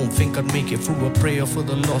soul I don't think I'd make it through a prayer for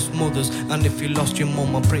the lost mothers and if you lost your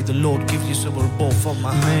mom I pray the Lord gives you silver both of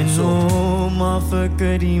my hands मैनू माफ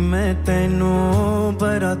करी मैं तैनू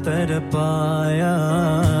बड़ा तरपाया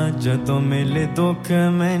जदों मिले दुख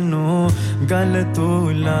मैनू गल तू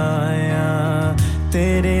लाया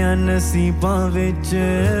तेरे नसीबां विच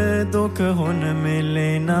दुख हुन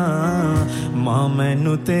मिले ना मां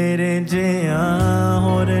मैनू तेरे जिया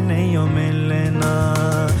और नहीं मिलना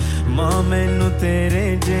मां मैनू तेरे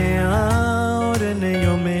जिया और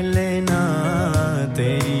नहीं मिलना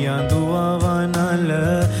तेरियां दुआवां नाल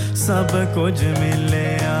सब कुछ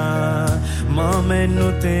मिलिया मां मैनू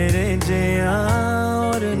तेरे जिया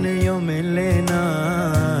और नहीं मिलना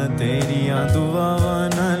तेरियां दुआवां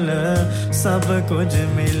नाल सब कुछ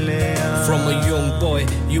मिलिया From a young boy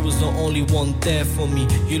you was the only one there for me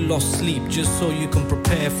you lost sleep just so you can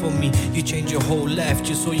prepare for me you changed your whole life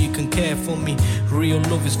just so you can care for me real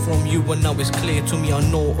love is from you and now it's clear to me I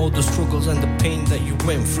know all the struggles and the pain that you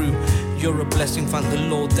went through you're a blessing thank the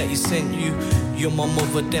Lord that he sent you you're my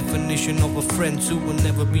mother definition of a friend too will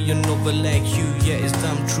never be another like you yeah it's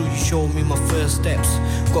damn true you showed me my first steps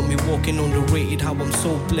got me walking underrated how I'm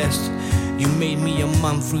so blessed you made me a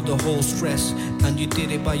man through the whole stress and you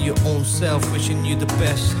did it by your own self wishing you the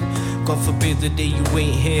best God forbid the day you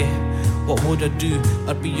ain't here what would I do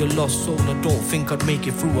I'd be a lost soul I don't think I'd make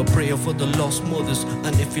it through a prayer for the lost mothers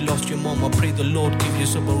and if you lost your mom I pray the Lord give you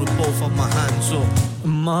sabr with both of my hands up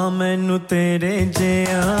मां मैनू तेरे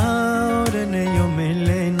जिया और नहीं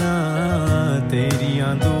मिलना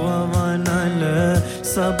तेरियां दुआवां नाल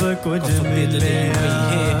सब कुछ मिलिया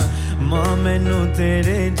मां मैनू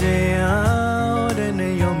तेरे जिया और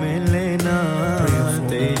नहीं मिलना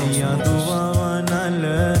तेरियां दुआवां नाल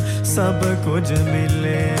सब कुछ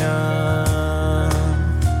मिलिया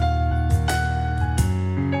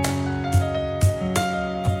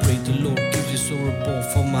I pray the Lord gives you so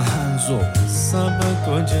both of my hands up सब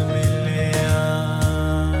कुछ मिलिया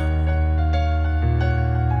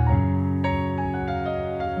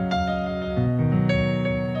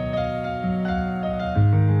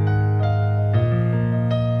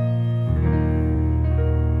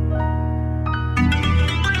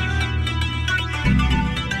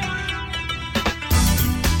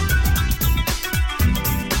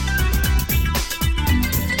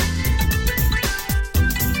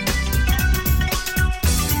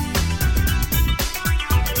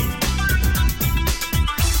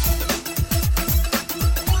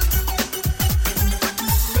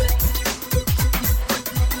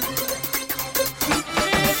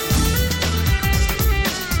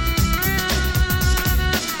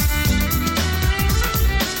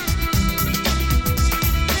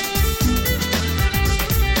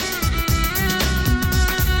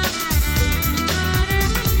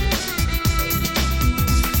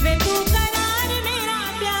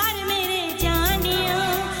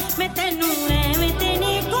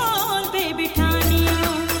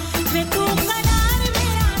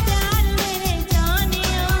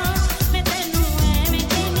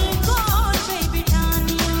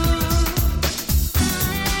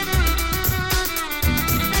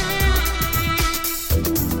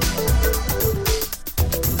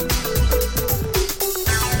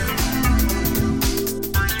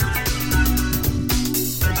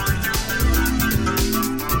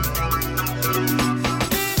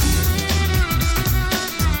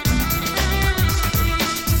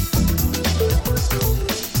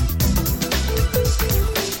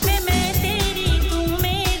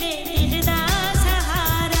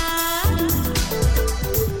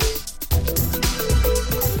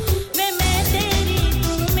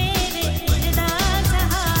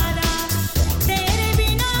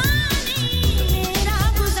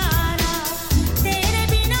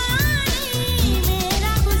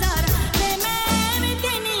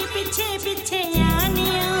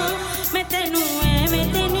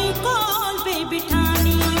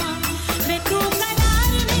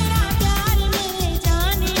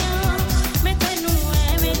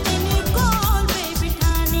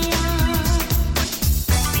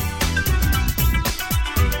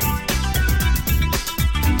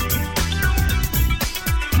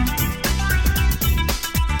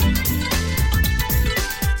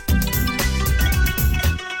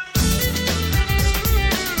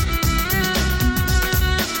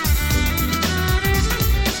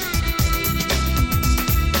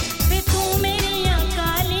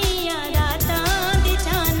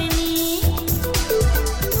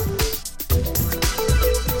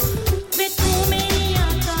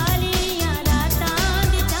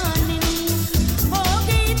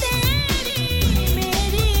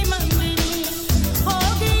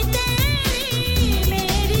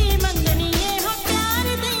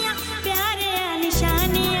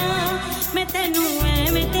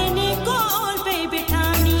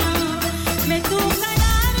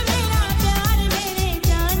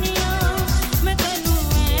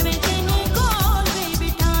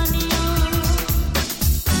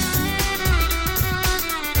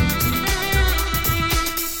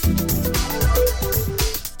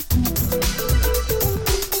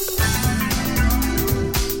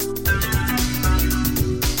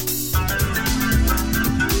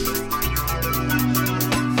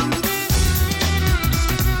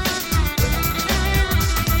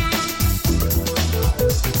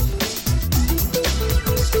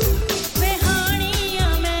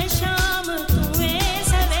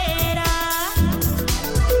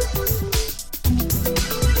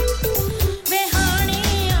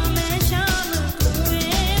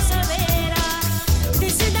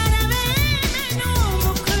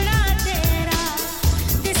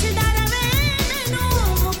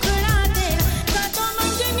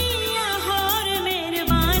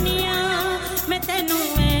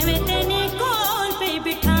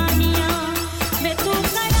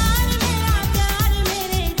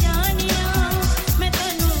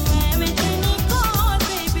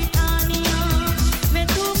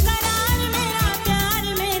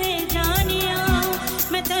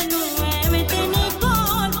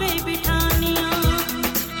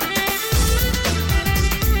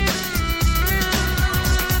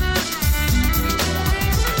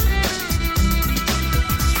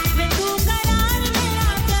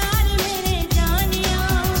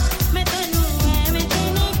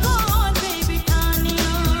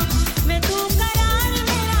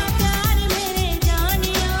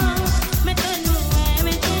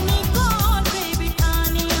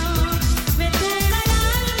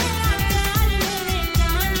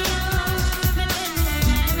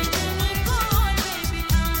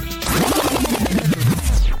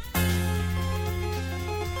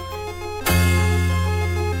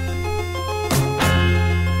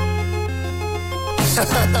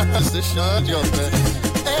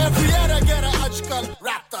Every year I get a ajkal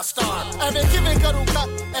rap da star Ave kive karunga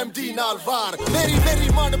MD naal var Meri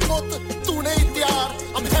man put tu nahi tiyar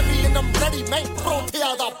I'm heavy and I'm ready main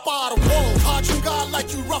prothya da par whoa Hajunga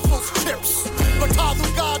like you Ruffles chips Bata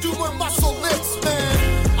dunga do more muscle lips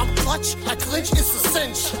man I'm clutch I clinch it's a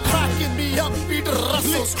cinch cracking me up Peter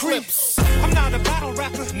Russell's creeps I'm not a battle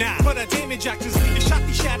rapper nah but a damage actor the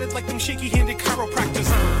shotty shattered like them shaky-handed chiropractors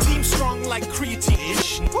team strong like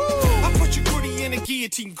creatine-ish I put your gritty in a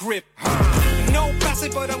guillotine grip no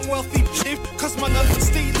passive but I'm wealthy cause my nuts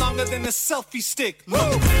stay longer than a selfie stick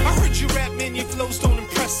look I heard you rap man your flows don't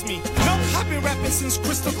impress me no I've been rapping since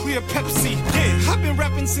crystal clear Pepsi yeah I've been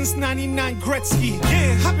rapping since 99 Gretzky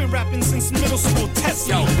yeah I've been rapping since middle school test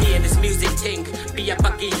yo me and this music ting be a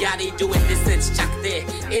bucky yachty doing this since Chuck there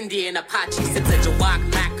Indian Apache since a Jawak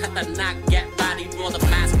Mac cut the knock get body draw the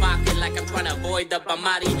mass market like I'm trying to avoid the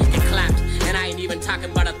Bamari get clapped and I ain't even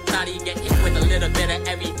talking about a thotty get hit with a little bit of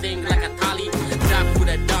everything like a thali drop who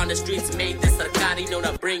the dawn the streets made this Sarkari know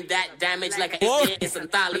to bring that damage like a it's a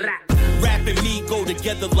thali rap and me go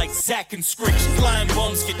together like Zack and Screech flying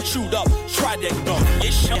bombs get chewed up try that gun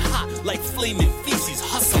ish hot like flaming feces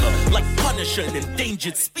hustler like Punisher an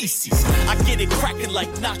endangered species I get it cracking like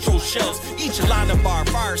nacho shells each line of bar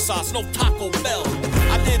fire sauce no Taco Bell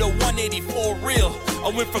I did a 184 reel I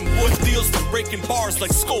went from wood deals to breaking bars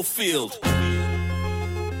like Schofield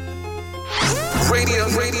Radio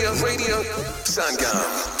Sangam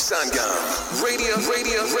Radio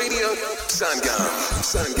Sangam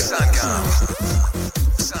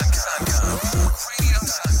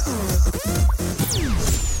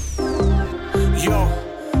yo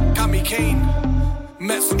Kami Kane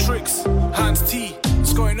Mets and Tricks Hans T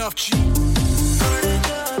scoring off G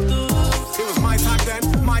it was my time then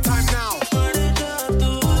my time now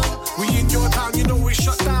we in your town you know we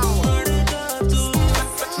shut down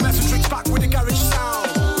Mets and Tricks back with the garage sound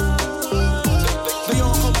they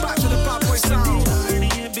all come back to the bad boy sound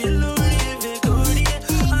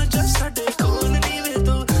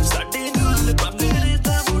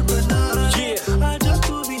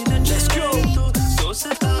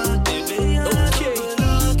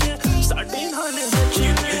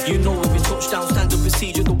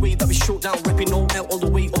short down, repping all out all the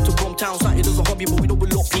way up to Bromtown. Started as a hobby, but we don't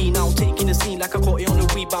look P now. Taking the scene like I caught it on a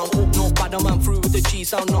rebound. Hope not bad, man through with the G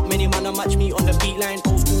sound. Not many man match me on the beat line.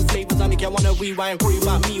 Old school flavors, I make you wanna rewind. Worry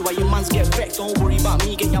about me, why your mans get vexed. Don't worry about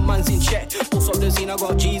me, get your mans in check. Post up the scene, I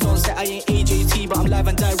got G's on set. I ain't AJT, but I'm live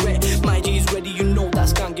and direct. My G's ready, you know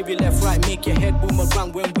that's gang. Give you left, right, make your head boom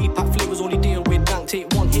around. When we pack flavors, only deal with dank.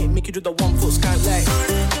 Take one hit, make you do the 1 foot scan like.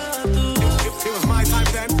 It was my time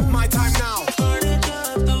then, my time now.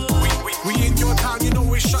 We in your town, you know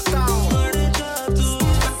we shut down.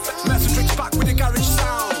 Mets and Tricks back with the garage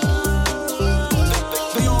sound.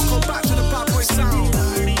 They all come back to the bad boy sound.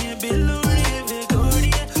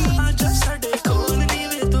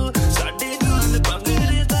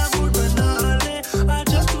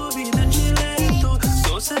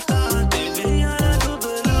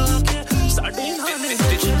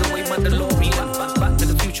 Ditching the way Mandalorian, back to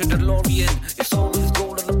the future DeLorean. It's always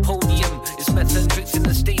gold on the podium. It's Mets and Tricks in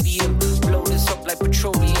the stadium. Blow this up like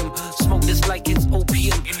petroleum. Smoke this like it's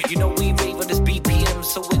opium. You know we rave on this BPM.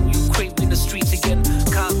 So when you crave in the streets again,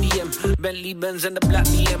 car BM, Bentley Benz and the black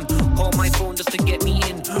BM. Call my phone just to get me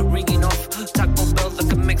in. Ringing off, Taco Bells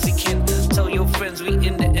like a Mexican. Tell your friends we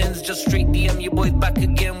in the ends, just straight DM. Your boys back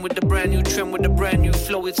again with the brand new trend, with the brand new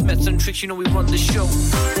flow. It's Mets and Tricks, you know we run the show.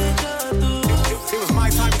 It was my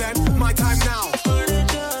time then, my time now.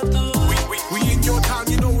 We in your town,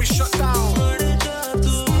 you know we shut down.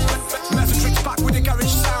 Mets and Tricks back with the garage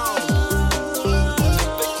sound.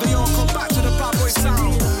 They all come back to the bad boy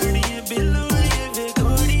sound.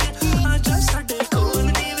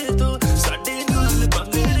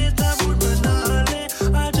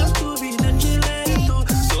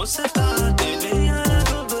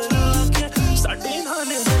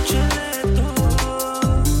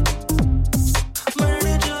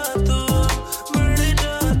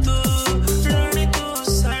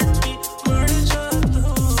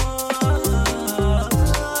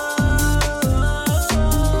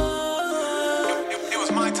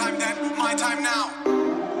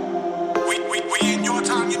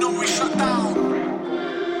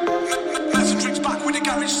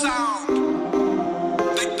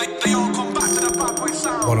 They all come back to the bad boy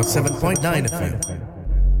sound. 107.9 FM.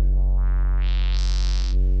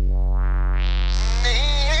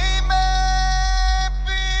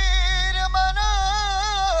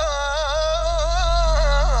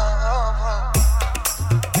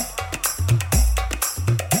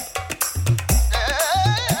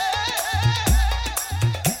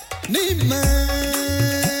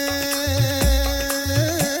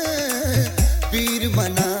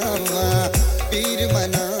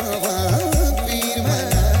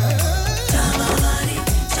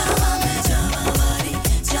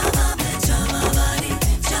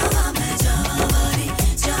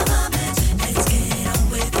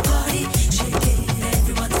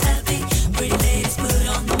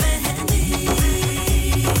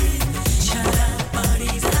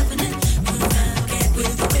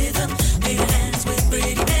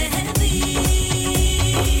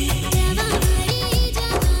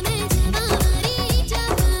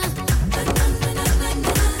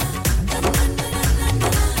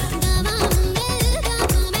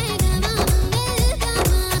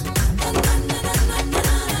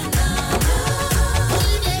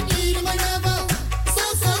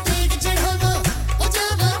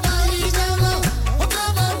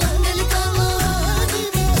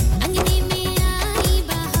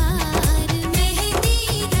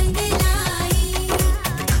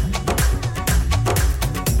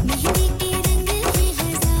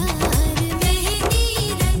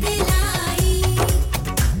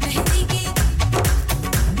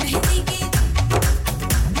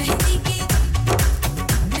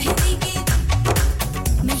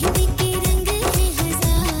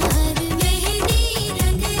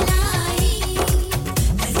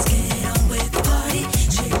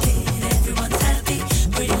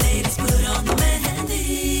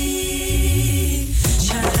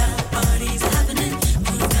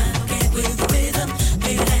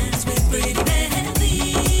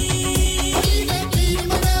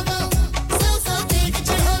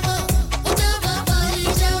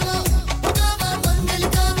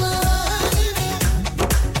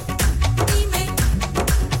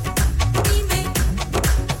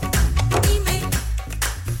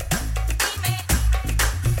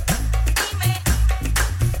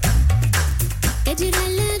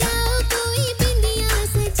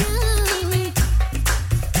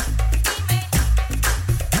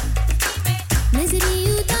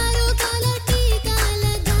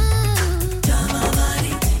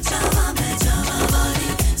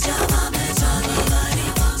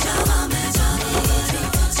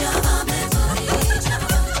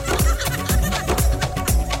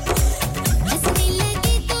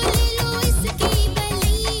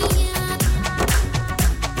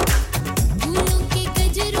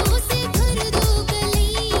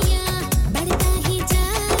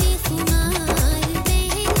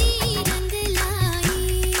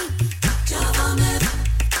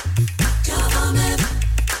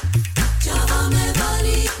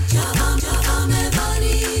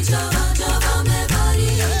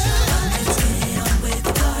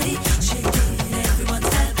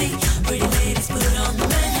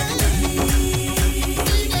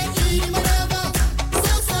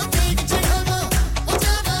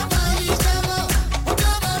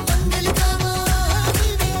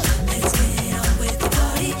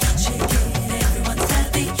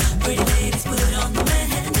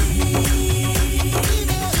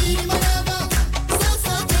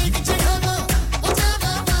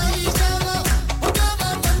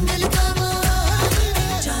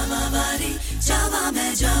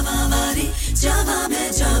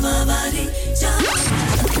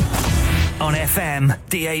 On FM,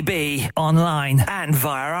 DAB, online, and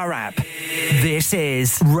via our app. This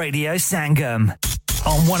is Radio Sangam.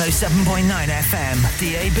 On 107.9 FM,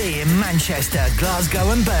 DAB in Manchester, Glasgow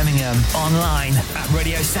and Birmingham. Online at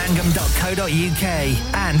radiosangam.co.uk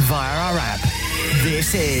and via our app.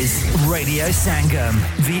 This is Radio Sangam,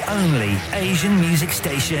 the only Asian music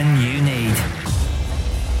station you need.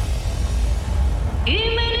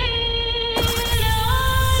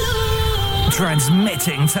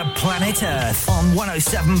 Transmitting to planet Earth on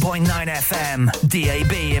 107.9 FM,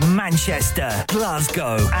 DAB in Manchester,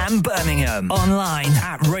 Glasgow and Birmingham. Online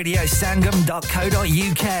at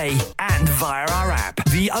radiosangam.co.uk and via our app.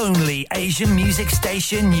 The only Asian music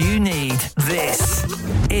station you need. This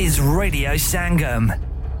is Radio Sangam.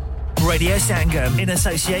 Radio Sangam in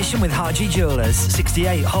association with Haji Jewellers,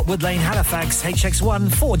 68 Hotwood Lane, Halifax, HX1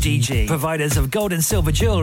 4DG. Providers of gold and silver jewellery.